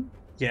thing?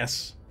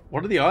 Yes.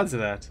 What are the odds of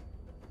that?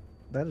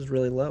 That is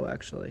really low,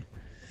 actually.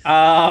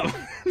 The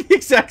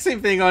exact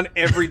same thing on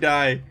every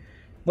die.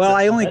 Well,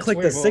 I only That's clicked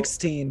weird. a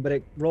 16, but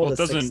it rolled Well, it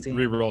a doesn't 16.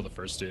 re-roll the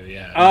first 2,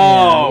 yeah.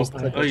 Oh, just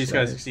click you those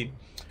guys dice. succeed.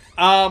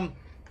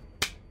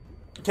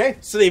 Okay,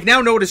 so they've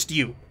now noticed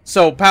you.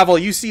 So Pavel,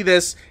 you see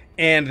this,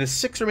 and the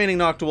 6 remaining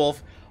Noctiwolf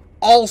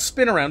all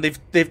spin around. The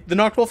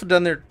Noctiwolf have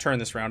done their turn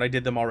this round. I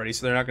did them already,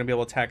 so they're not going to be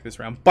able to attack this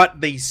round.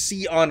 But they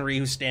see Henri,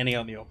 who's standing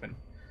out in the open.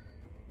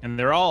 And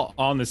they're all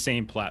on the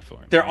same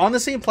platform. They're on the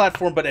same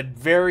platform, but at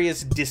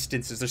various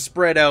distances. They're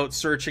spread out,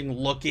 searching,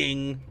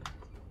 looking.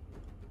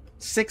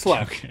 6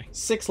 left. Okay.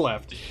 6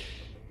 left.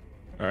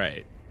 All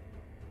right.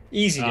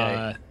 Easy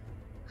day.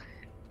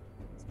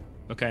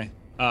 Okay.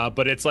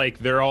 But it's like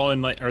they're all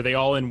in are they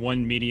all in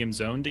one medium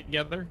zone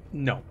together?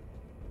 No.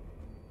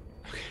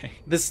 Okay.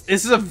 This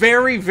is a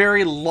very,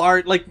 very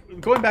large,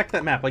 going back to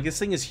that map, this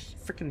thing is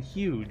freaking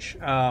huge.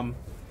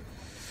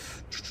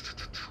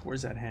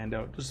 Where's that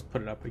handout? Just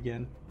put it up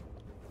again.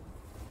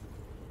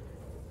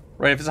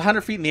 Right, if it's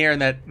 100 feet in the air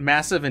and that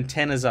massive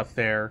antenna's up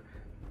there,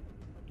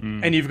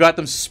 and you've got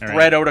them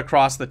spread out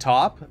across the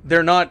top,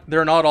 they're not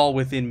all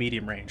within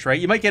medium range, right?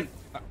 You might get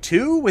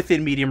 2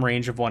 within medium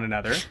range of one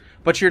another,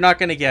 but you're not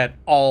going to get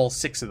all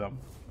 6 of them.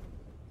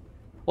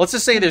 Let's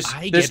just say there's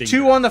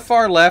 2 on the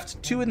far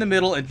left, 2 in the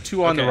middle, and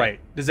 2 on the right.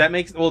 Does that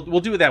make?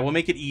 We'll do that. We'll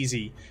make it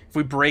easy. If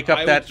we break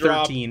up that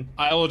 13,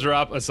 I will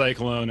drop a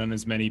cyclone on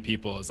as many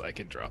people as I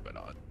can drop it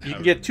on. you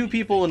can get 2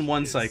 people in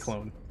one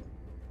cyclone.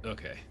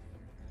 Okay.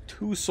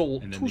 2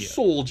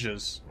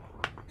 soldiers.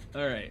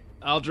 All right.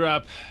 I'll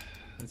drop.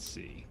 Let's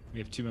see. We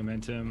have 2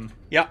 momentum.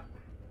 Yeah.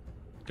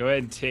 Go ahead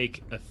and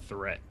take a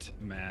threat,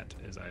 Matt,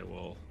 as I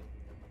will.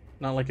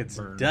 Not like it's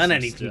burn done some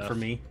anything stuff. for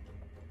me.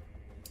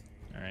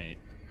 All right.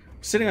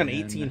 I'm sitting on And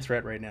 18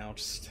 threat right now,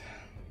 just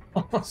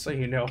so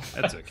you know.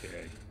 That's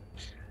okay.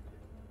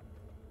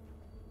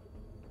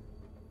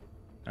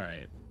 All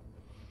right.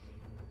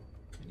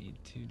 I need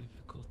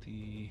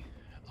see.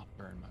 I'll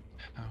burn my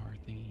power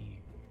thingy.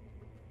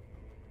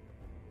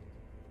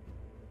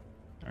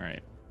 All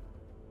right.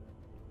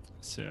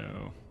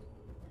 So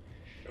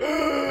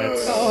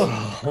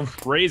that's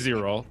crazy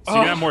roll. So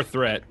you got more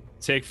threat.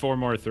 Take 4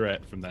 more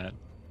threat from that.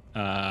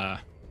 I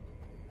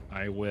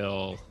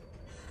will.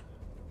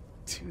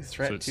 2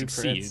 threat, So it 2 crits.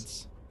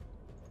 succeeds.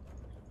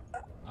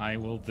 I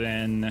will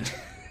then.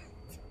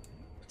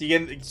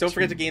 Don't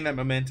forget to gain that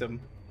momentum.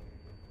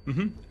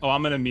 Oh,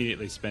 I'm gonna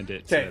immediately spend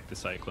it so Okay. that the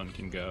cyclone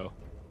can go.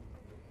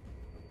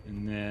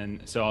 And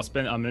then, so I'm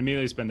gonna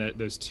immediately spend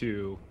those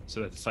 2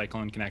 so that the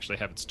cyclone can actually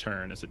have its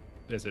turn as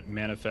it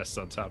manifests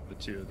on top of the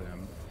 2 of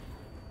them.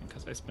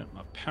 Because I spent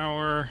my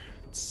power,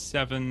 it's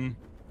 7.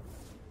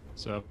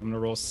 So I'm gonna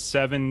roll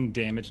 7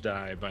 damage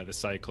die by the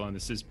cyclone.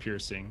 This is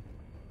piercing.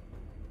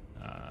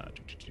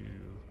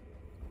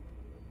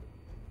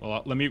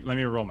 Well, let me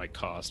roll my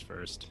cost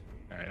first.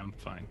 All right, I'm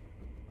fine.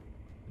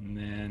 And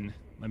then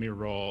let me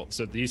roll.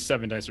 So these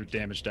 7 dice are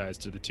damage dice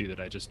to the 2 that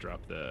I just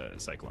dropped the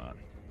cyclone on.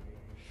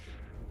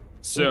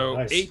 So Ooh,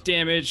 nice. 8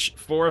 damage,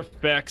 4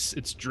 effects.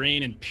 It's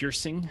drain and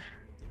piercing.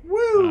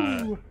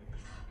 Woo!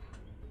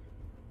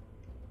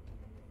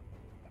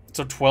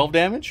 So 12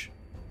 damage?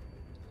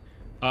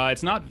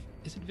 It's not.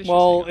 Is it vicious?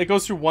 Well, Hang on. it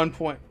goes through 1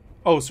 point.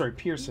 Oh, sorry,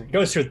 piercing.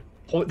 Goes through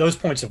those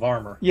points of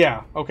armor.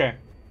 Yeah, okay.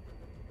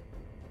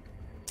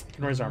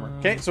 Ignores armor.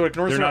 Okay, so it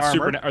ignores they're their not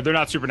armor. they're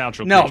not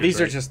supernatural. No, creatures, these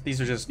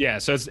are right? just Yeah,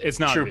 so it's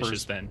not troopers.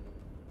 vicious then.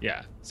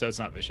 Yeah, so it's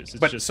not vicious. It's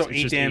But, just, so it's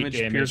 8 just damage, 8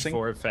 damage, piercing?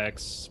 4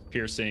 effects,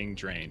 piercing,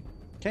 drain.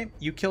 Okay,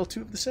 you kill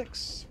 2 of the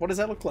 6. What does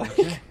that look like?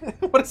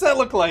 What does that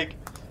look like?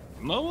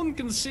 No one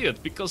can see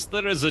it because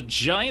there is a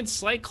giant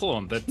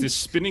cyclone that is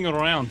spinning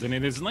around, and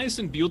it is nice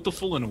and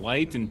beautiful and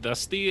white and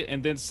dusty.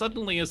 And then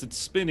suddenly, as it's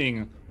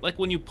spinning, like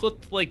when you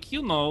put like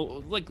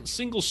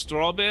single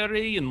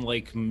strawberry and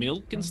like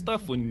milk and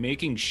stuff when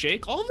making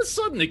shake, all of a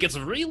sudden it gets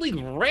really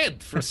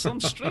red for some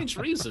strange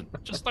reason.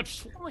 It just starts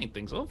flying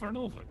things over and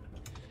over.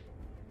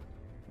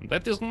 And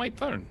that is my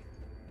turn.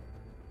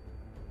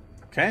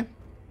 Okay.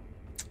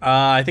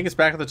 I think it's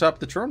back at the top of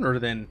the turn order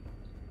then.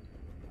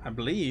 I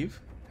believe.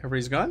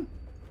 Everybody's gone?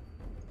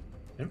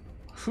 Yep.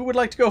 Who would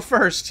like to go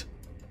first?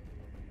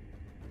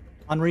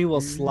 Henri will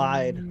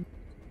slide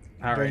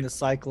All during right. the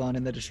cyclone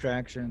and the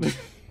distraction.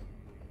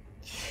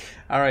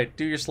 All right,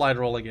 do your slide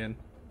roll again.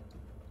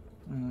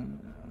 Mm,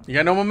 You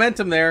got no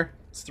momentum there.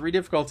 It's 3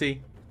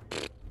 difficulty.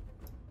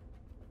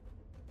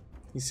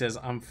 He says,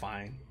 I'm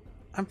fine.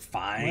 I'm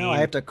fine. well, I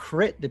have to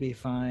crit to be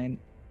fine.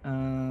 You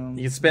can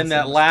let's spend see.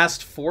 that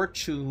last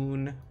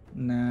fortune.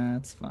 Nah,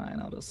 it's fine.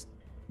 I'll just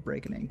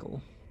break an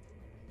ankle.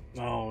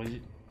 Oh,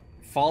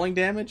 falling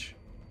damage?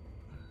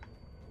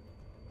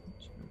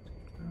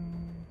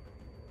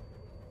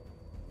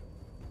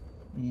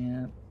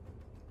 Yeah.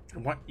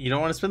 What? You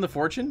don't want to spend the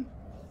fortune?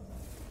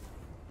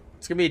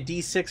 It's going to be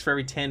a d6 for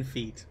every 10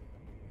 feet.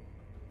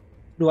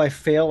 Do I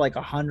fail like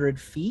 100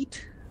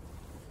 feet?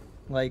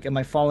 Like, am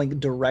I falling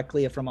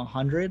directly from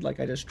 100? Like,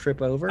 I just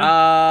trip over?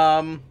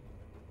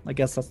 I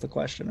guess that's the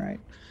question, right?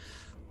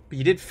 But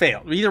you did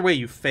fail. Either way,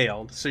 you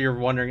failed. So you're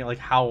wondering, like,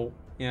 how...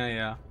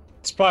 Yeah.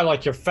 It's probably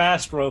like you're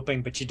fast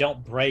roping, but you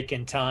don't break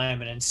in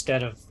time, and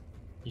instead of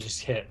you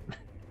just hit.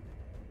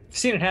 I've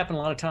seen it happen a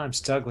lot of times.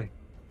 It's ugly.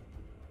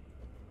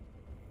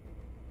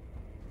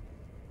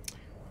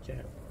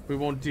 Okay. We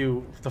won't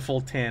do the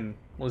full 10.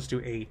 We'll just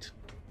do 8.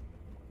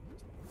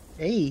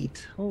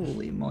 8.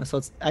 Holy moly!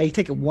 So I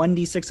take a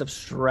 1d6 of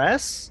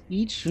stress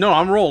each. No,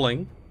 I'm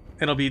rolling.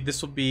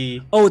 This will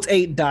be... Oh, it's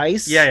 8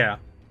 dice. Yeah.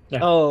 Yeah.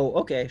 Oh,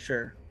 okay,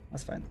 sure.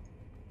 That's fine.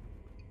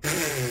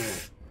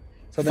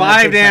 So then 5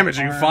 I take my damage,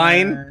 are you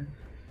fine? armor.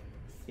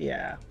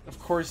 Yeah. Of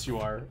course you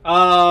are.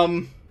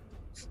 Of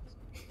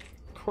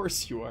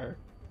course you are.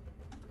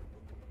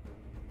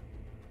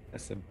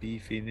 That's a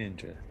beefy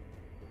ninja.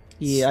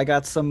 Yeah, I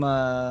got some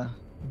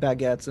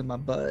baguettes in my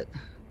butt.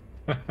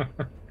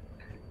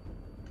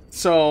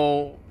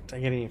 So, did I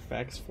get any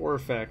effects? 4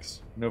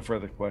 effects. No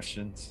further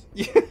questions.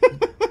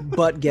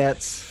 Butt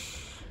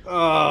gets.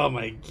 Oh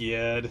my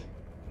god.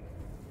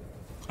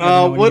 I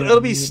don't know when you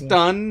It'll be need it.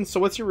 stun. So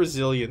what's your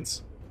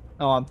resilience?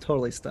 Oh, I'm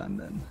totally stunned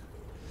then.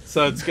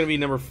 So it's going to be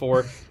number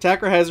 4.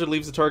 Attack or hazard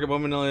leaves the target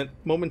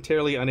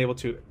momentarily unable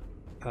to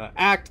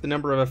act. The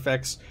number of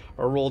effects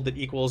are rolled that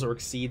equals or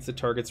exceeds the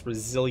target's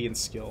resilience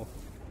skill.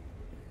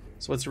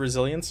 So what's your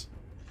resilience?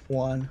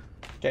 1.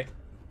 Okay.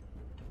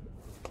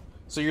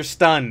 So you're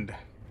stunned.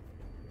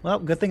 Well,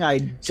 good thing I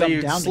jumped So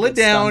you down. to slid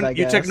get stunned, down, I you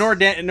guess. took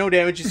no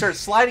damage, you start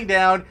sliding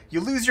down,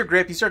 you lose your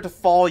grip, you start to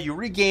fall, you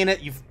regain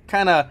it, you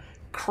kind of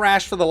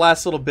crash for the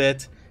last little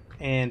bit,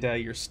 and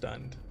you're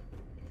stunned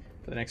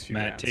for the next few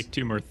Matt, rounds. take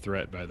 2 more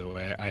threat, by the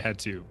way. I had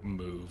to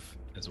move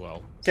as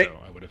well, 'Kay. so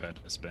I would have had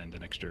to spend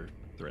an extra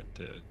threat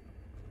to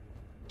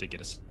get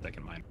a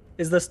second mind.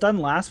 Is the stun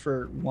last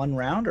for 1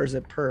 round, or is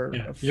it per?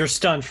 Yeah. You're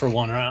stunned for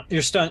 1 round.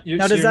 You're stunned.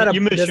 Now, does that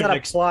you miss does your that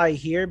next, apply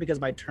here because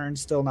my turn's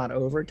still not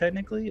over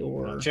technically,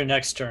 or it's your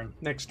next turn.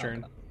 Next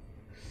turn.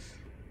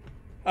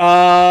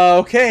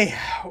 Okay,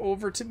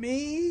 over to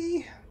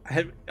me.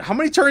 How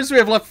many turns do we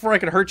have left before I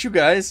can hurt you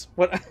guys?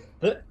 What?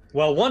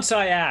 Well, once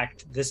I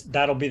act,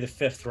 that'll be the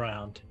 5th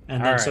round,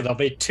 and then All so right. there'll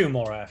be 2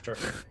 more after.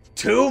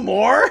 2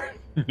 more?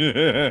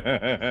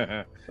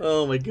 What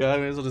Oh my god,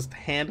 I may as well just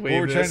hand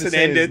we're wave trying this to and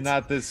say end is it.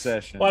 not this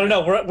session. Well, I don't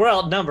know. We're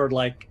outnumbered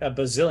like a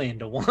bazillion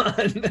to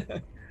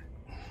 1.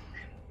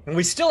 And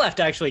we still have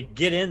to actually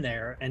get in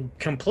there and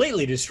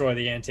completely destroy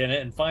the antenna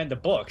and find the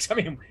books. I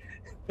mean,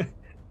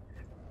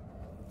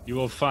 You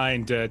will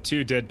find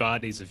 2 dead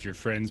bodies of your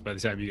friends by the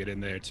time you get in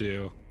there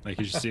too. Like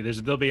you should see,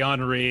 there'll be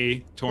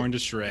Henri torn to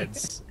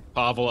shreds,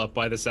 Pavel up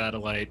by the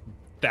satellite,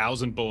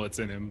 1,000 bullets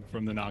in him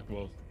from the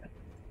knockwolf.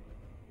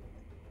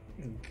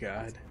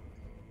 God.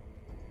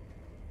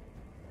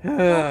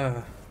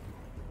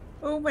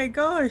 Oh my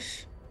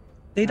gosh.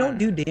 They don't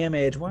do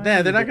damage. Why? Nah,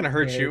 are they're you not gonna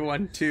hurt doing you. it?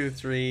 1, 2,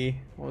 3.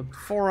 Well,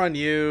 4 on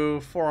you,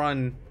 4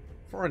 on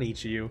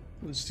each of you.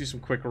 Let's do some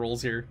quick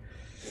rolls here.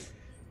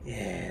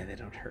 Yeah, they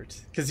don't hurt.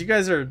 Because you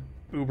guys are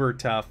uber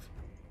tough.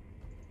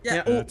 Yeah.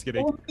 Yeah, that's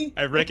getting-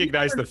 I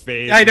recognize the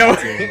phase. I know.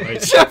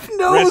 Like, Jeff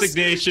knows.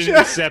 resignation,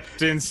 Jeff-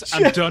 acceptance.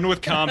 I'm done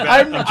with combat.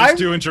 I'm- I'm, just I'm-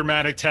 doing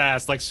dramatic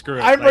tasks. Like screw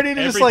it. I'm Like, ready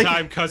to just, every like-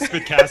 time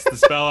Cuspid casts the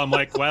spell, I'm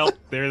like, well,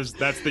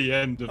 that's the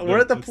end of We're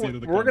at the that's point.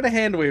 end of We're combat. gonna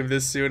hand wave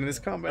this soon, and this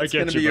combat's I get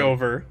gonna you, be buddy.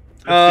 over.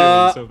 I'm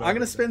feeling so bad I'm gonna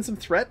right spend some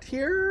threat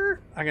here.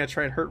 I'm gonna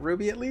try and hurt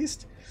Ruby at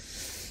least.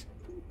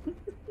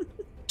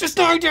 Just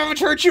 9 damage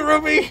hurt you,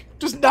 Ruby.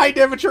 Just 9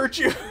 damage hurt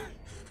you.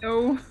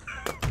 No.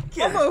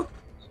 Yeah. Oh,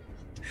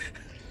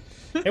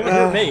 it would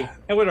hurt me.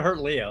 It would have hurt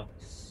Leo.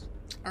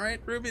 All right,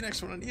 Ruby.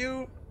 Next one on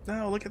you.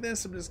 Oh, look at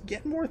this. I'm just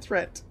getting more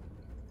threat.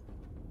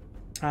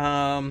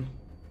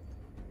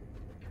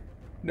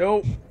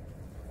 Nope.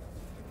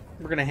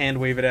 We're gonna hand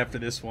wave it after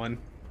this one.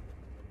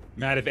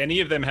 Matt, if any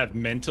of them have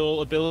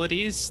mental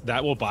abilities,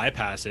 that will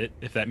bypass it.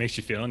 If that makes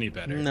you feel any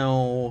better,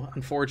 No,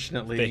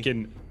 unfortunately. they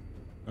can.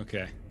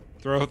 Okay,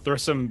 throw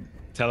some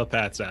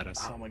telepaths at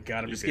us. Oh my god,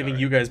 I'm You'll just be giving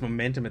alright. you guys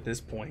momentum at this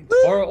point.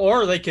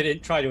 Or they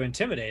could try to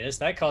intimidate us.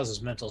 That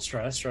causes mental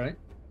stress, right?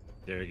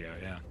 There you go.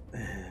 Yeah.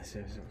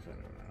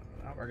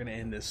 We're gonna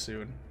end this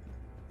soon.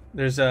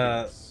 There's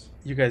Yes.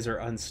 you guys are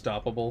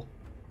unstoppable.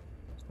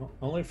 Well,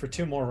 only for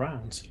 2 more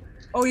rounds.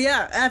 oh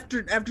yeah.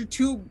 After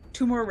two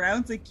more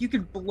rounds, like you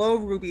could blow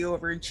Ruby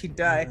over and she'd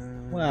die.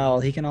 Well,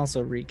 he can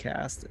also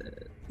recast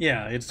it.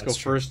 Yeah, it's go That's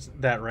true. first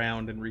that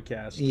round and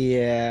recast.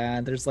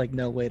 Yeah, there's like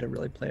no way to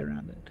really play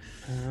around it.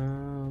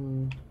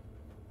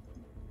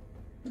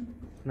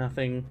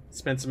 Nothing.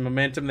 Spent some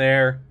momentum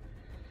there.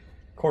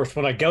 Of course,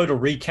 when I go to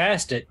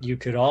recast it, you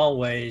could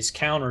always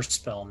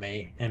counterspell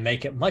me and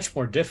make it much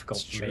more difficult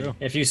That's for me true.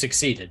 if you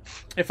succeeded.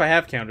 If I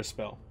have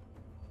counterspell.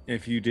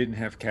 If you didn't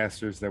have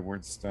casters that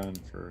weren't stunned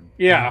for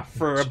Yeah,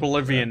 for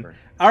Oblivion. forever.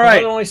 All Well, right,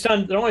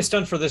 they're only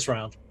stunned for this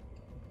round.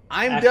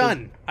 I'm after-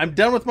 done. I'm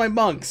done with my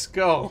monks.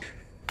 Go.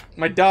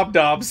 My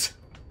dobs.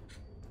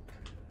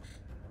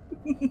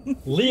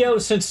 Leo,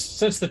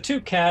 since the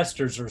 2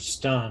 casters are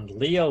stunned,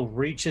 Leo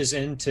reaches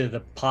into the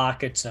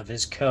pockets of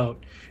his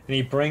coat and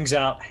he brings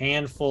out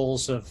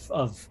handfuls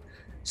of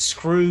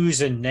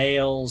screws and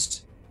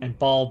nails and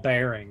ball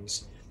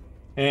bearings,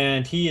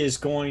 and he is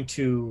going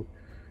to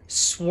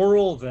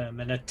swirl them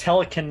in a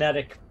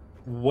telekinetic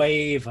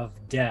wave of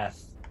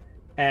death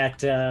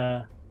at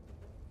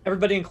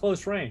everybody in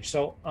close range.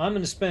 So I'm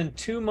going to spend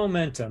 2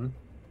 momentum.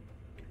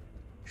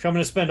 So I'm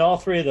going to spend all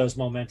 3 of those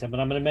momentum,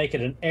 and I'm going to make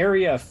it an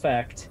area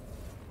effect.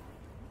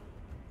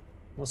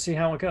 We'll see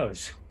how it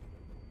goes.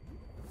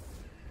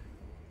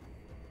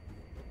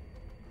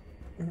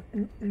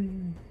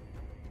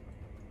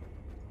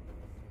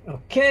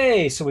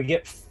 Okay, so we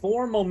get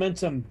 4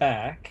 momentum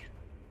back.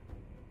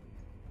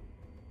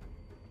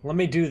 Let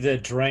me do the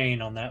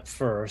drain on that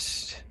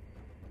first.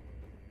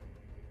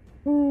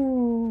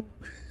 No,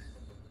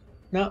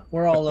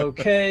 we're all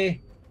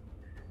okay.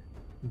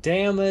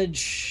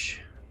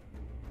 Damage.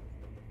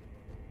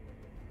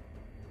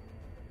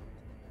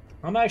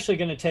 I'm actually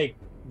going to take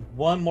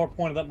 1 more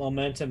point of that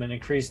momentum and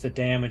increase the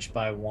damage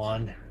by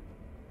 1.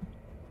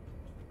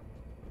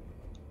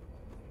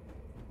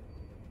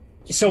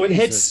 So it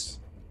hits Jesus.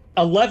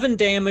 11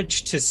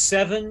 damage to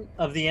 7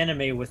 of the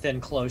enemy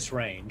within close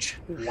range.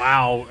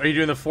 Wow. Are you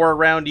doing the 4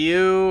 around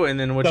you, and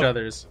then which No.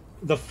 others?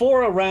 The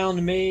 4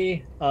 around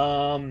me,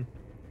 and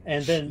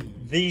then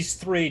these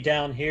 3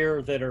 down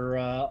here that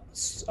are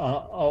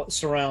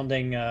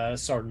surrounding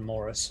Sergeant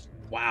Morris.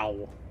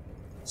 Wow.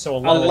 So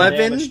 11, 11?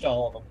 damage to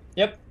all of them.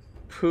 Yep.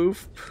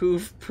 Poof,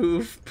 poof,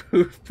 poof,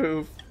 poof,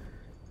 poof,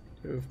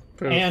 poof,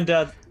 poof. And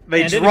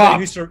they and anybody drop.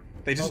 who sur-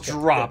 They just Okay,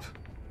 drop.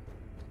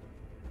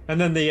 And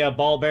then the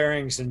ball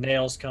bearings and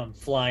nails come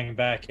flying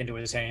back into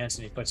his hands,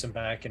 and he puts them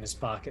back in his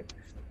pocket.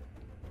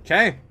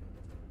 Okay.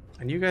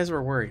 And you guys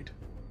were worried.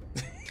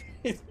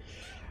 You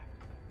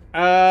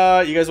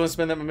guys want to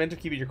spend that momentum,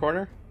 keep it in your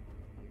corner?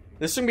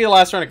 This is going to be the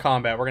last round of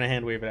combat. We're going to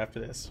hand wave it after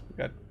this. We've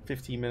got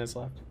 15 minutes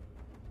left.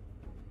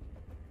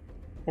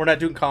 We're not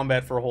doing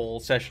combat for a whole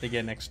session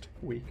again next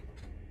week.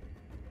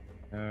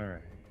 All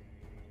right.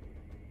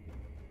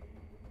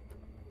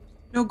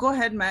 No, go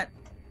ahead, Matt.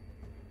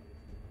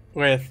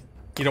 With,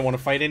 you don't want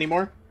to fight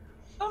anymore?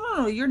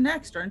 No, you're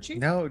next, aren't you?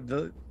 No,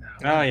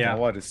 Oh, yeah. I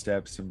want to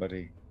stab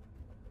somebody.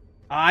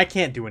 I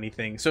can't do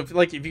anything. So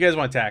if you guys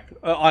want to attack,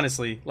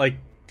 honestly, like,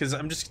 because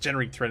I'm just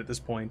generating threat at this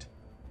point.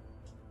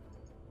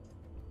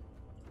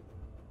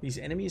 These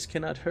enemies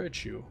cannot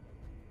hurt you.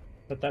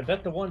 But I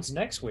bet the ones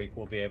next week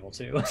will be able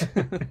to.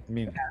 I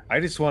mean, I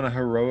just want to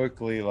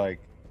heroically like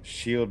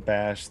shield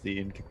bash the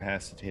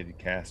incapacitated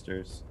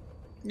casters.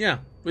 Yeah,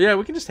 we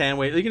can just hand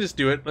wave. We can just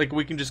do it. Like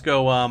we can just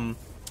go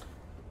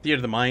theater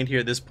of the mind here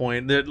at this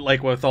point.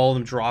 Like with all of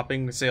them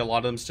dropping, say a lot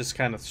of them just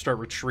kind of start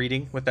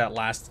retreating with that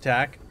last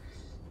attack.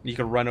 You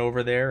can run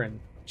over there and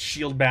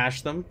shield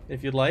bash them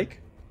if you'd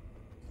like.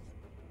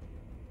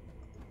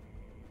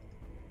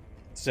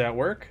 Does that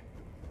work?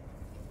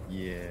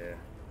 Yeah.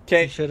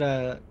 Okay. You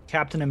should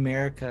Captain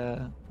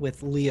America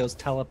with Leo's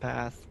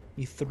telepath.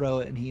 You throw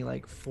it and he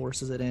like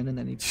forces it in and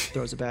then he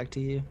throws it back to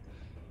you.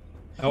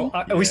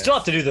 We still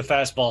have to do the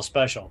fastball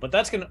special, but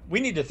we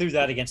need to do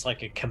that against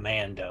like a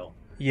commando.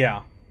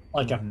 Yeah.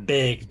 Like a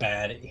big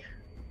baddie.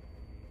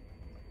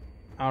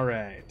 All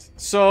right.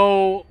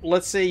 So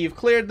let's say you've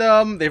cleared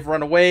them. They've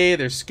run away.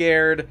 They're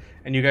scared.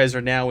 And you guys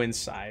are now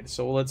inside.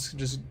 So let's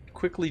just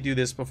quickly do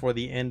this before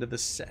the end of the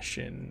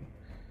session.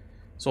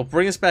 So I'll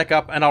bring us back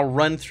up and I'll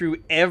run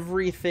through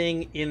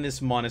everything in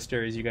this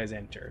monastery as you guys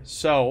enter.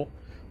 So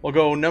we'll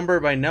go number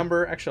by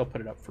number. Actually, I'll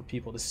put it up for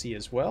people to see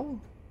as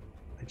well.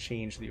 I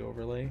changed the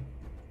overlay.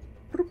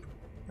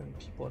 And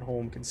people at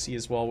home can see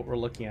as well what we're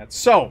looking at.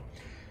 So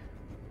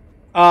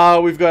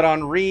we've got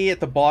Henri at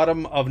the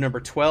bottom of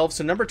number 12.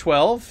 So number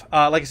 12,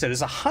 like I said,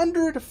 is a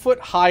 100-foot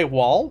high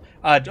wall.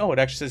 It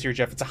actually says here,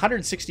 Jeff, it's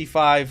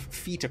 165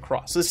 feet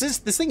across. So this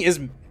thing is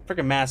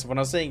freaking massive. When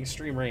I was saying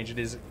extreme range, it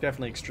is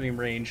definitely extreme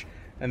range,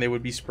 and they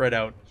would be spread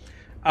out.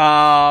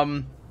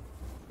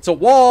 It's a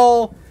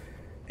wall,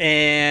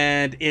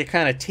 and it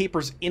kind of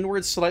tapers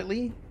inwards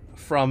slightly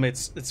from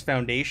its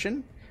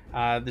foundation.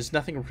 There's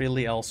nothing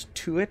really else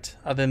to it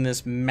other than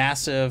this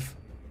massive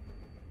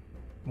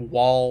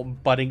wall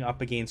butting up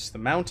against the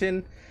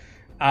mountain.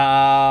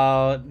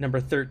 Number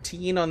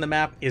 13 on the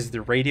map is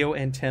the radio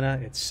antenna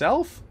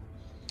itself.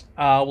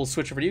 We'll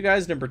switch over to you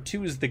guys. Number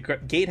 2 is the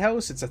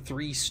gatehouse. It's a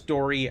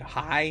 3-story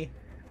high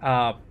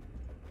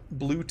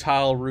blue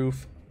tile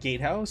roof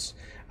gatehouse.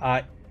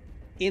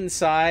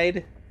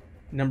 Inside,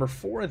 number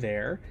 4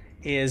 there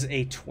is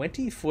a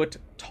 20-foot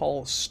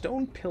tall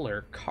stone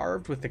pillar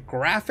carved with the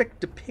graphic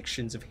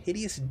depictions of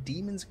hideous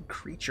demons and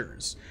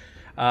creatures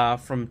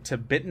from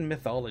Tibetan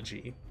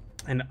mythology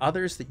and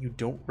others that you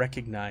don't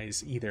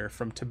recognize either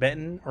from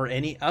Tibetan or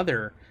any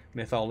other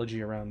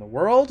mythology around the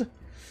world.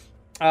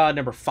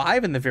 Number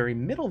 5 in the very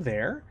middle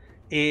there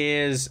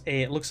is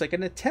it looks like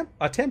a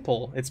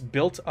temple. It's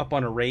built up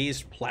on a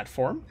raised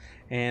platform,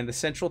 and the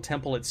central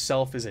temple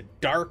itself is a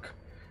dark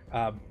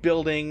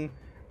building.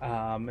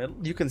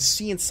 You can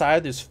see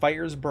inside there's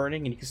fires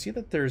burning, and you can see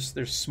that there's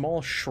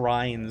small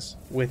shrines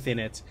within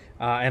it,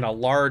 and a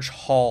large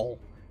hall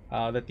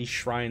that these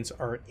shrines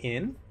are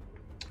in.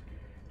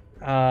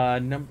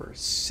 Number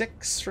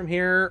 6 from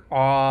here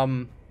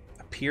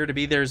appear to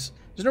be there's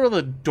no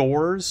other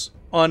doors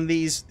on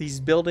these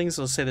buildings.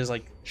 Let's say there's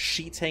like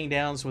sheets hanging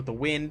down, so with the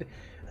wind,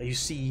 you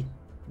see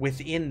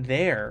within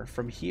there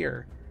from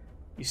here,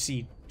 you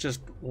see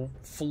just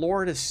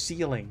floor to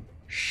ceiling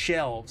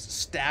shelves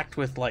stacked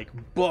with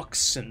like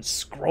books and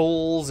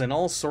scrolls and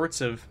all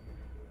sorts of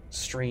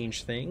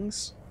strange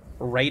things,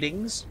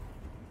 writings.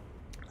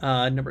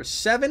 Number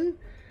 7,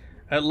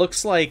 it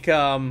looks like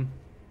some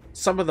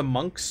of the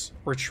monks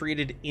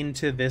retreated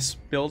into this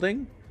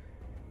building,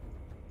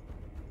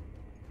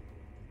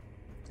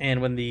 and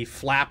when the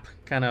flap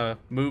kind of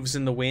moves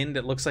in the wind,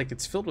 it looks like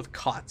it's filled with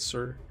cots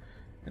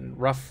and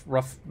rough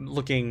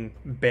looking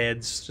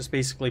beds, just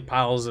basically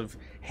piles of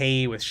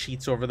hay with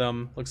sheets over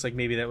them. Looks like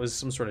maybe that was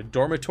some sort of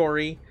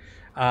dormitory.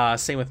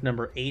 Same with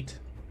number 8.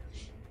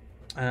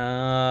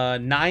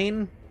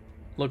 9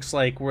 looks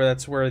like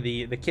that's where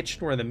the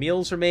kitchen where the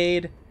meals are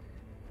made.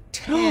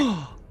 10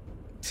 oh,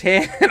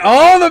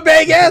 the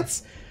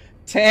baguettes.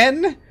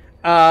 10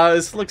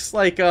 this looks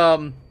like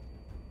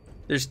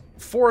there's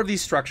 4 of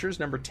these structures,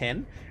 number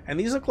 10, and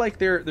these look like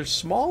they're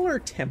smaller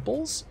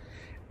temples,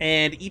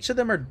 and each of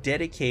them are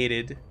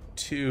dedicated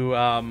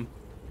to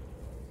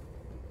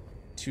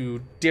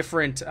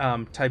different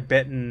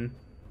Tibetan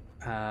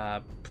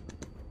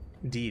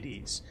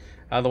deities.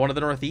 The one in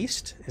the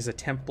northeast is a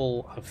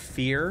temple of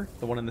fear.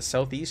 The one in the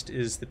southeast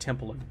is the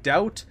temple of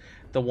doubt.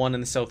 The one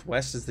in the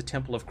southwest is the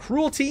temple of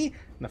cruelty.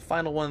 And the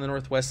final one in the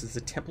northwest is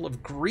the temple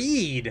of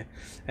greed.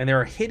 And there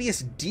are hideous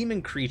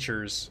demon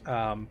creatures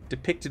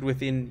depicted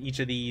within each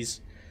of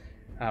these,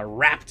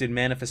 wrapped in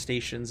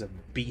manifestations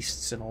of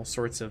beasts and all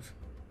sorts of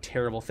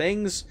terrible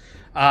things.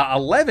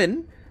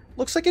 11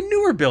 looks like a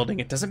newer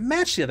building. It doesn't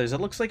match the others. It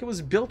looks like it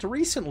was built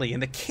recently.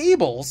 And the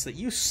cables that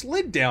you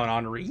slid down,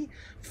 Henri,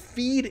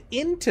 feed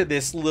into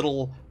this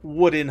little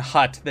wooden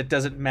hut that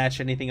doesn't match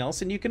anything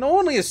else. And you can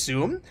only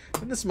assume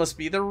that this must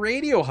be the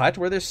radio hut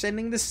where they're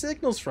sending the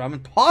signals from,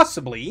 and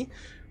possibly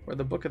where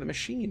the Book of the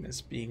Machine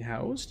is being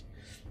housed.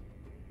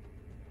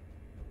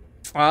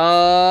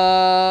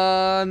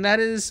 And that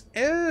is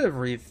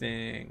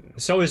everything.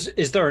 So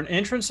is there an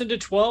entrance into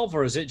 12,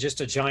 or is it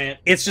just a giant?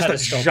 It's just a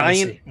pedestal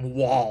giant we see?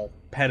 wall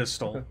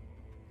pedestal. Okay.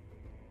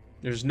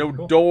 There's no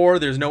Cool. door.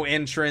 There's no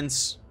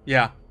entrance.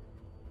 Yeah.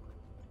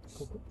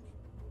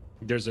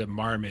 There's a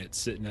marmot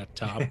sitting at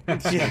the top, Yeah.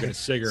 smoking a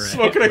cigarette,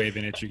 Smoking a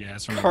waving at you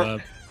guys from car-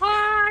 above.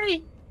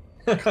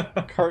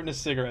 Carton of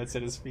cigarettes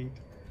at his feet.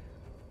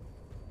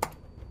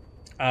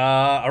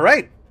 All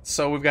right.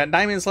 So we've got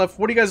 9 minutes left.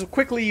 What do you guys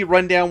quickly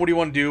run down? What do you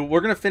want to do?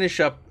 We're gonna finish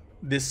up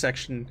this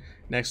section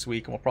next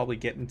week, and we'll probably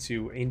get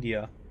into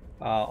India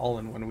all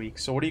in 1 week.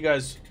 So what do you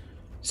guys?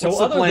 So What's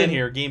the other plan than-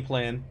 here? Game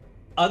plan?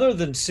 Other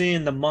than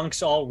seeing the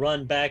monks all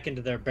run back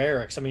into their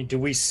barracks, I mean, do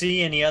we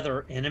see any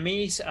other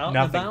enemies out and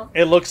Nothing. about?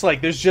 It looks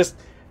like there's just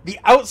the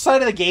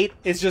outside of the gate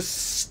is just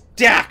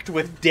stacked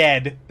with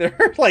dead. There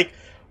are like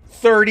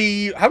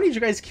 30. How many did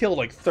you guys kill?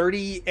 Like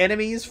 30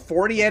 enemies,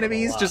 40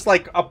 enemies, lot. just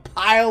like a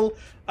pile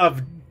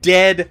of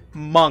dead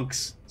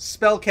monks,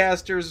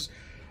 spellcasters,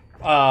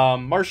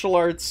 martial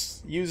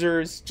arts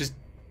users, just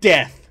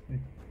death,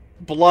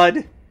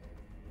 blood,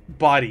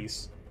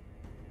 bodies.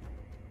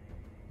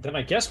 Then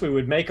I guess we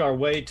would make our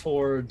way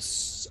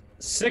towards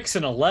 6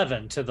 and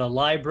 11 to the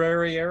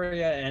library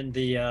area and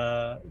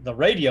the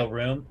radio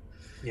room.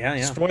 Yeah,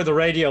 yeah. Destroy the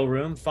radio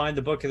room, find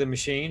the Book of the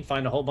Machine,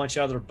 find a whole bunch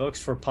of other books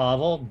for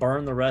Pavel,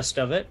 burn the rest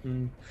of it,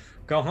 and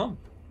go home.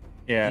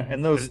 Yeah,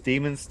 and those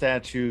demon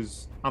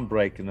statues, I'm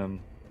breaking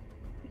them.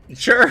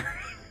 Sure.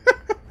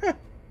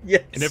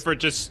 Yes. And if we're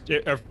just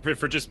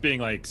being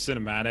like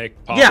cinematic,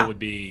 Pavel Yeah.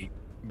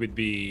 would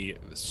be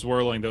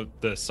swirling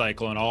the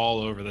cyclone all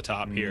over the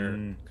top here,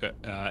 and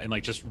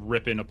like just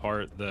ripping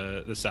apart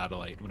the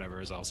satellite,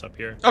 whatever is else up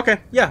here. Okay,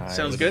 yeah, Nice.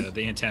 sounds Or good.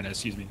 The antenna,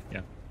 excuse me.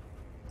 Yeah.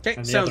 Okay,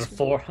 And the sounds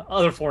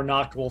other four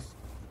Noctwolf.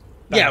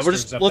 Yeah,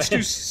 bastards up let's do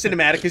there.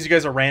 cinematic because you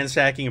guys are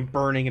ransacking and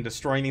burning and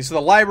destroying these. So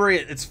the library,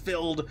 it's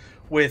filled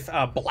with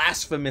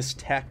blasphemous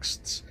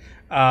texts.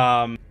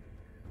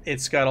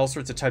 It's got all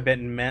sorts of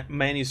Tibetan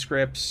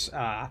manuscripts,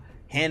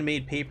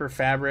 handmade paper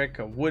fabric,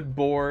 wood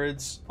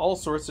boards, all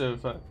sorts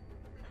of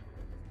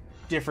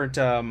different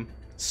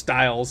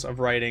styles of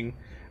writing,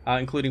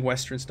 including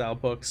Western style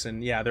books.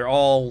 And yeah, they're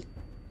all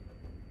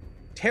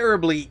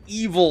terribly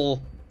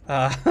evil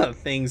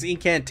things,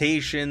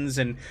 incantations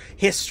and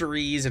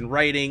histories and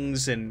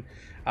writings and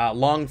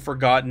long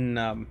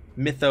forgotten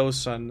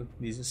mythos on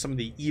some of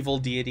the evil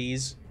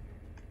deities.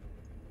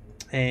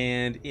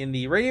 And in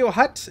the radio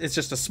hut, it's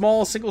just a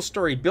small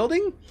single-story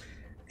building,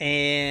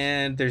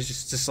 and there's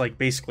just like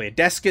basically a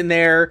desk in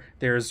there.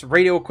 There's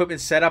radio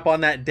equipment set up on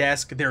that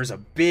desk. There's a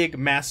big,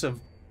 massive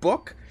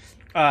book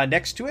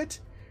next to it.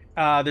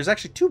 There's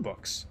actually 2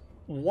 books.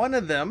 One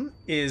of them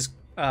is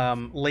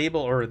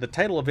label, or the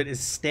title of it is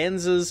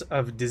Stanzas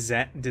of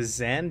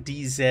Dzyan,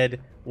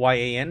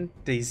 D-Z-Y-A-N,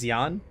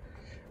 Dzyan.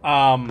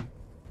 And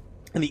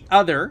the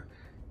other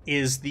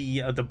is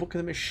the Book of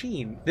the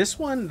Machine. This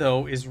one,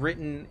 though,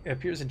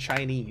 appears in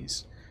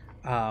Chinese.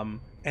 And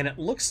it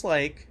looks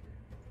like,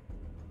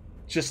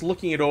 just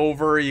looking it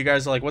over, you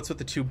guys are like, what's with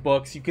the 2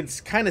 books? You can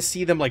kind of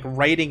see them like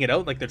writing it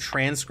out, like they're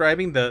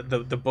transcribing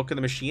the Book of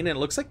the Machine, and it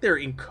looks like they're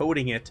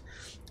encoding it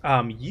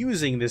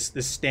using the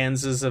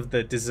stanzas of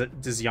the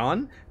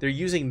Dzyan. They're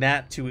using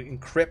that to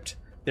encrypt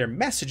their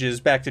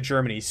messages back to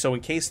Germany. So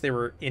in case they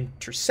were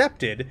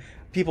intercepted,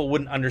 people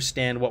wouldn't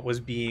understand what was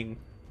being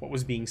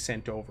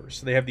sent over.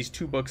 So they have these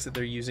 2 books that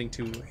they're using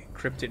to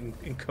encrypt it and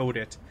encode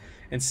it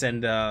and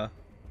send the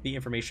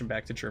information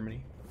back to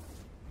Germany.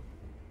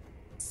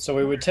 So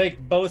we would take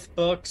both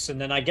books and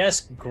then I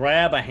guess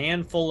grab a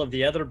handful of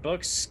the other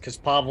books because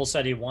Pavel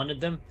said he wanted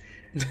them,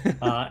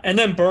 and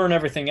then burn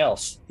everything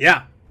else.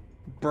 Yeah,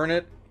 burn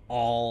it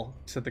all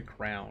to the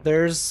ground.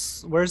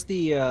 Where's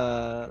the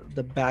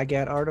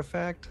baguette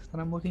artifact that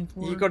I'm looking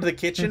for? You go to the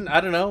kitchen.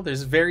 I don't know.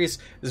 There's various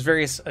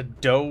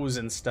doughs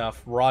and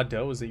stuff, raw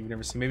doughs that you've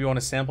never seen. Maybe you want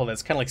to sample that.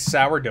 It's kind of like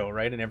sourdough,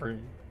 right? And never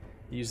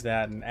use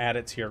that and add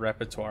it to your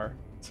repertoire.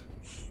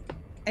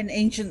 An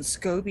ancient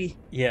SCOBY.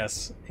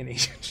 Yes, an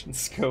ancient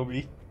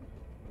SCOBY.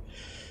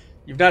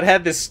 You've not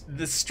had this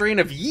strain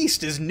of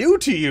yeast is new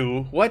to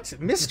you. What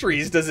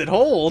mysteries does it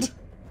hold?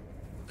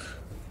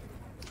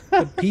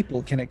 What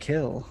people can it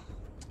kill?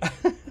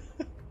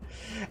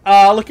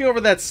 Looking over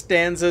that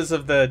stanzas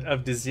of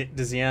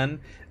Dzyan,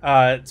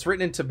 it's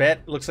written in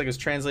Tibet. It looks like it was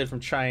translated from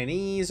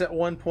Chinese at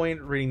one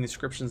point. Reading the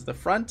inscriptions at the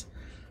front.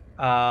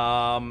 It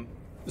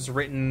was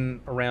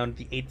written around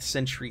the 8th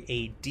century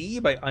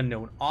AD by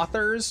unknown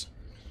authors.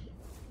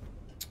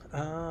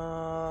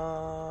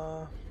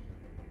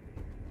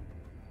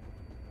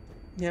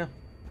 Yeah,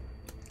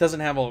 doesn't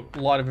have a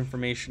lot of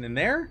information in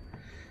there.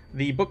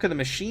 The Book of the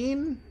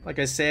Machine, like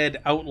I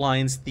said,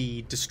 outlines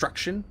the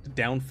destruction, the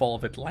downfall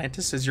of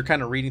Atlantis. As you're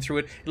kind of reading through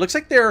it, it looks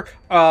like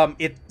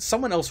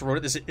someone else wrote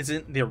it. This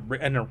isn't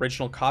an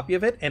original copy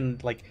of it,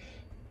 and like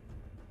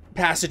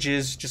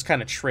passages just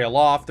kind of trail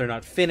off. They're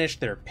not finished.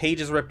 Their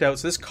pages ripped out.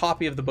 So this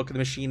copy of the Book of the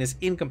Machine is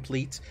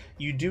incomplete.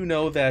 You do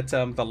know that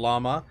the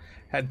llama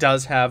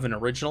does have an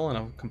original and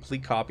a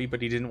complete copy,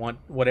 but he didn't want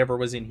whatever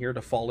was in here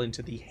to fall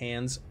into the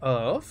hands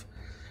of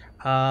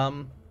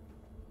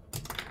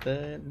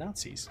the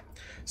Nazis.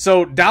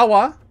 So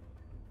Dawa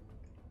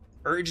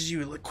urges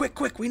you, like,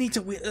 quick, we need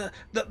to,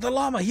 the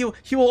llama, he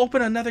will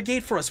open another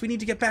gate for us. We need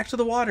to get back to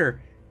the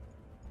water.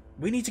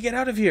 We need to get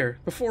out of here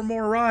before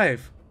more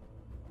arrive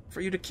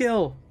for you to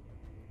kill.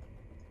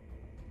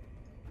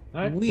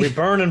 All right. We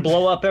burn and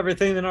blow up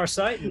everything in our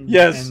sight.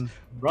 Yes. And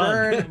run.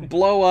 Burn,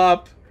 blow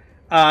up.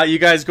 You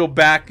guys go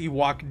back. You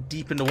walk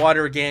deep into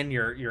water again.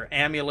 Your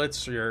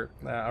amulets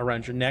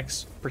around your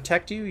necks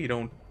protect you. You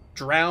don't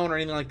drown or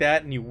anything like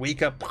that. And you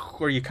wake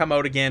up, or you come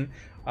out again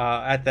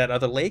at that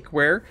other lake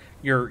where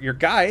your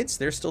guides,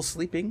 they're still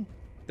sleeping.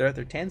 They're at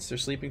their tents. They're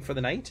sleeping for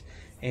the night.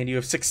 And you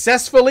have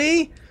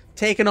successfully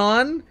taken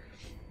on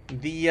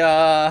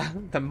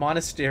the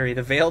monastery,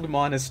 the Veiled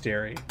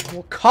Monastery.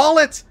 We'll call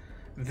it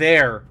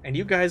there. And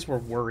you guys were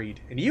worried.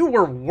 And you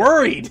were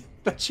worried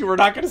that you were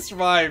not going to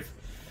survive.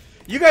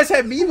 You guys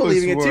had me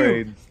believing it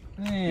too.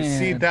 You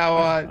see,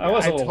 Dawa,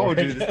 I told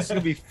you this is going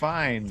to be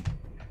fine.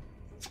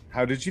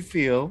 How did you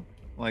feel?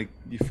 Like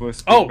your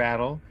first big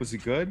battle? Was it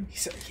good? He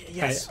said,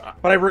 yes.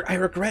 But I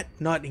regret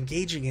not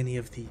engaging any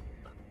of the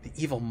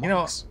evil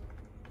monks.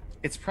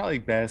 It's probably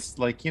best.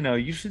 Like,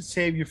 you should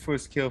save your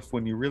first kill for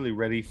when you're really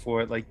ready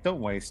for it. Like, don't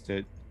waste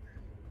it. It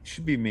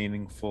should be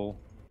meaningful.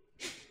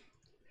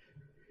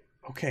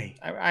 Okay.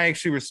 I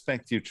actually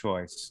respect your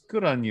choice.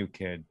 Good on you,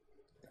 kid.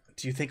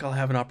 Do you think I'll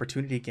have an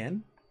opportunity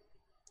again?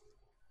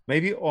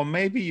 Maybe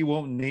you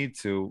won't need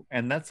to,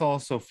 and that's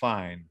also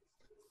fine.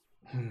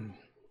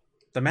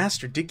 The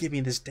master did give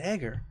me this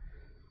dagger.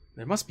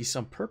 There must be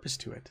some purpose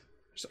to it.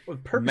 There's a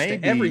purpose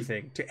to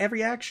everything, to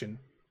every action.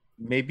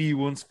 Maybe you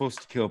weren't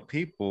supposed to kill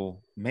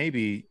people.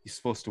 Maybe you're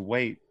supposed to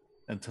wait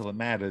until it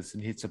matters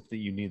and hit something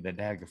you need the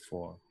dagger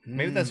for.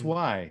 Maybe that's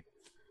why.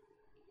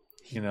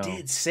 He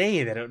did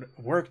say that it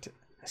worked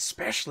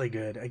especially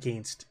good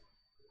against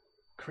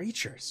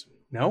creatures.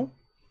 No?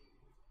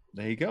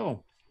 There you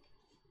go.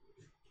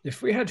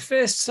 If we had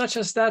faced such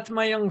as that,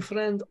 my young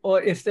friend,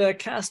 or if the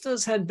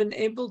casters had been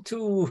able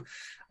to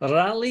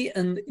rally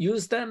and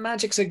use their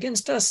magics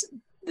against us,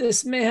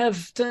 this may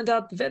have turned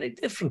out very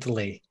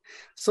differently.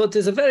 So it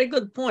is a very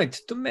good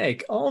point to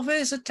make.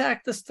 Always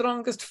attack the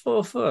strongest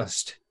foe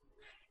first.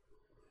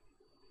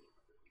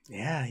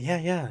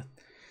 Yeah.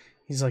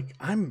 He's like,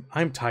 I'm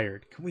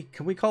tired.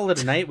 Can we call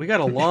it a night? We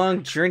got a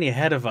long journey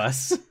ahead of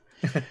us.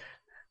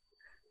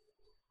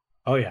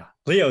 Oh yeah,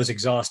 Leo's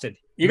exhausted.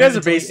 You guys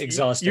are basically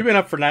exhausted. You've been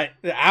up for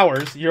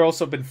hours. You've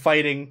also been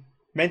fighting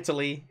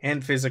mentally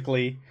and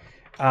physically.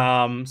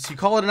 So you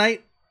call it a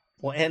night.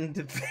 We'll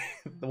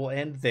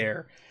end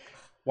there.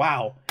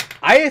 Wow.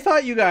 I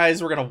thought you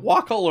guys were gonna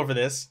walk all over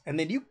this, and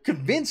then you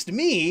convinced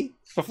me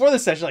before the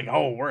session, like,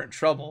 oh, we're in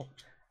trouble,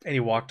 and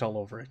you walked all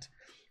over it.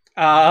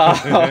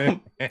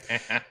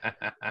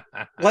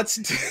 Let's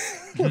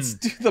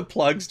do the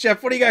plugs.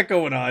 Jeff, what do you got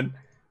going on?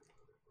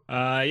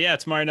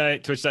 Tomorrow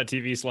night,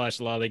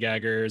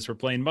 twitch.tv/lollygaggers. We're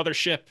playing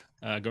Mothership,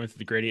 going through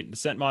the Gradient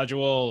Descent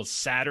module.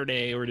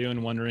 Saturday, we're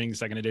doing One Ring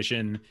 2nd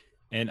edition.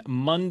 And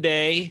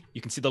Monday,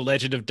 you can see the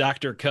Legend of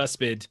Dr.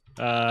 Cuspid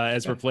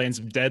as we're playing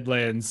some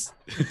Deadlands.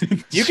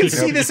 You can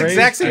see this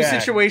exact same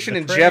situation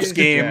in Jeff's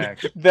game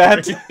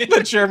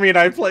that Jeremy and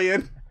I play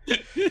in.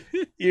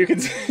 You can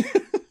see...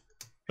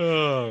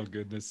 Oh,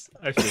 goodness.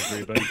 I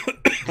feel great,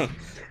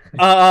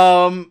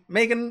 buddy.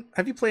 Megan,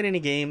 have you played any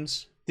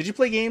games? Did you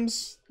play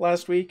games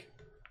last week?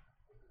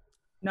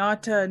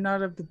 Not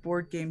of the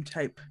board game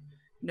type.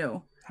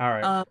 No. All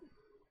right.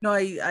 No,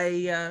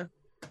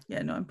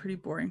 I'm pretty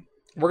boring.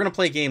 We're going to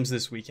play games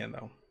this weekend,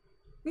 though.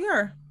 We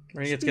are. We're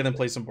going to get together and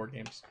play some board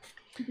games.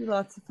 It'll be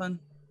lots of fun.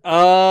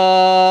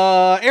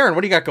 Aaron,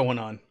 what do you got going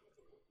on?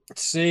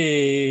 Let's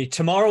see.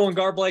 Tomorrow on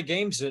Garblight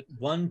Games at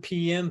 1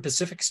 p.m.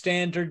 Pacific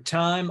Standard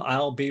Time,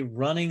 I'll be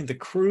running the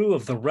crew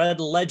of the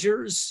Red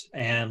Ledgers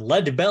and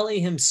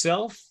Leadbelly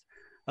himself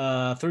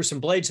through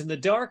some Blades in the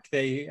Dark.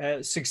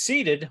 They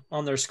succeeded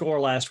on their score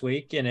last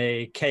week in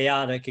a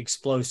chaotic,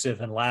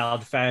 explosive, and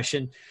loud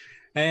fashion.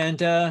 And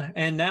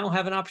now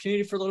have an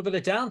opportunity for a little bit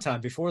of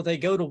downtime before they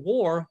go to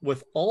war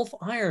with Ulf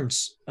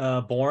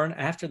Ironsborn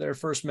after their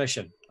first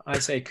mission. I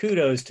say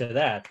kudos to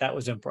that. That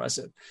was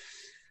impressive.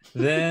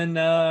 Then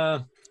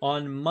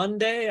on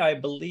Monday, I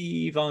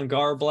believe on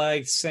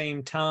Garblag,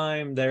 same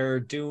time, they're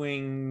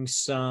doing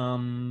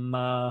some,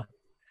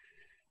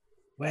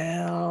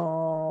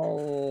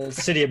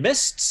 City of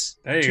Mists.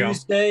 There you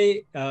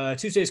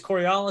Tuesday's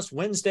Coriolis.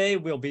 Wednesday,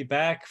 we'll be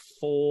back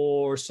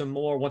for some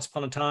more Once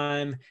Upon a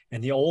Time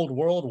in the Old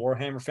World,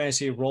 Warhammer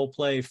Fantasy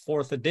Roleplay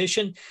 4th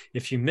Edition.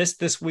 If you missed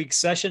this week's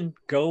session,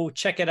 go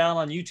check it out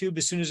on YouTube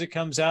as soon as it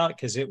comes out,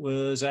 because it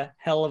was a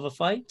hell of a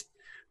fight,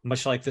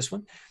 much like this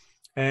one.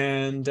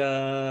 And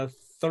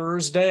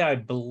Thursday, I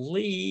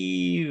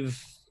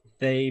believe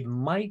they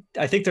might.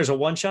 I think there's a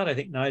one shot. I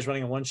think Nye's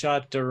running a one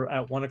shot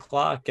at 1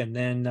 o'clock, and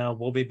then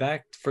we'll be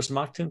back for some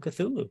Octoon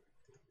Cthulhu.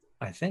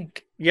 I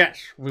think. Yes,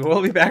 we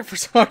will be back for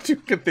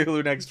Octoon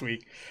Cthulhu next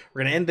week.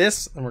 We're gonna end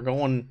this, and we're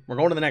going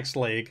to the next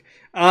leg.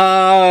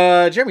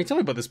 Jeremy, tell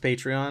me about this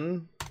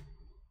Patreon.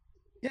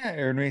 Yeah,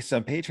 Aaron Race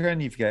on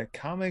Patreon. You've got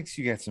comics,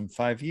 you got some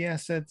 5e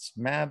assets,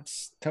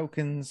 maps,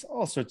 tokens,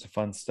 all sorts of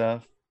fun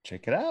stuff.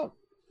 Check it out.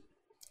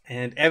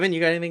 And Evan, you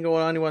got anything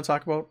going on you want to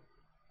talk about?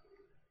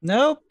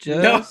 Nope,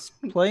 just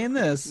playing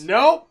this.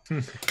 Nope.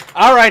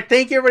 All right,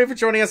 thank you everybody for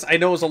joining us. I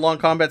know it was a long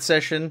combat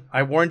session.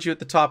 I warned you at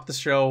the top of the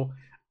show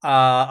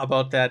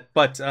about that.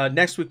 But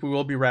next week we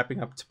will be wrapping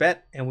up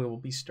Tibet, and we will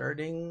be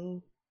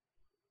starting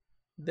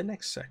the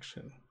next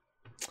section.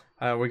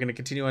 We're going to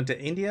continue on to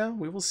India.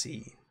 We will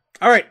see.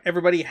 All right,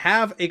 everybody,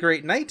 have a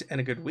great night and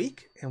a good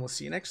week, and we'll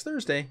see you next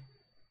Thursday.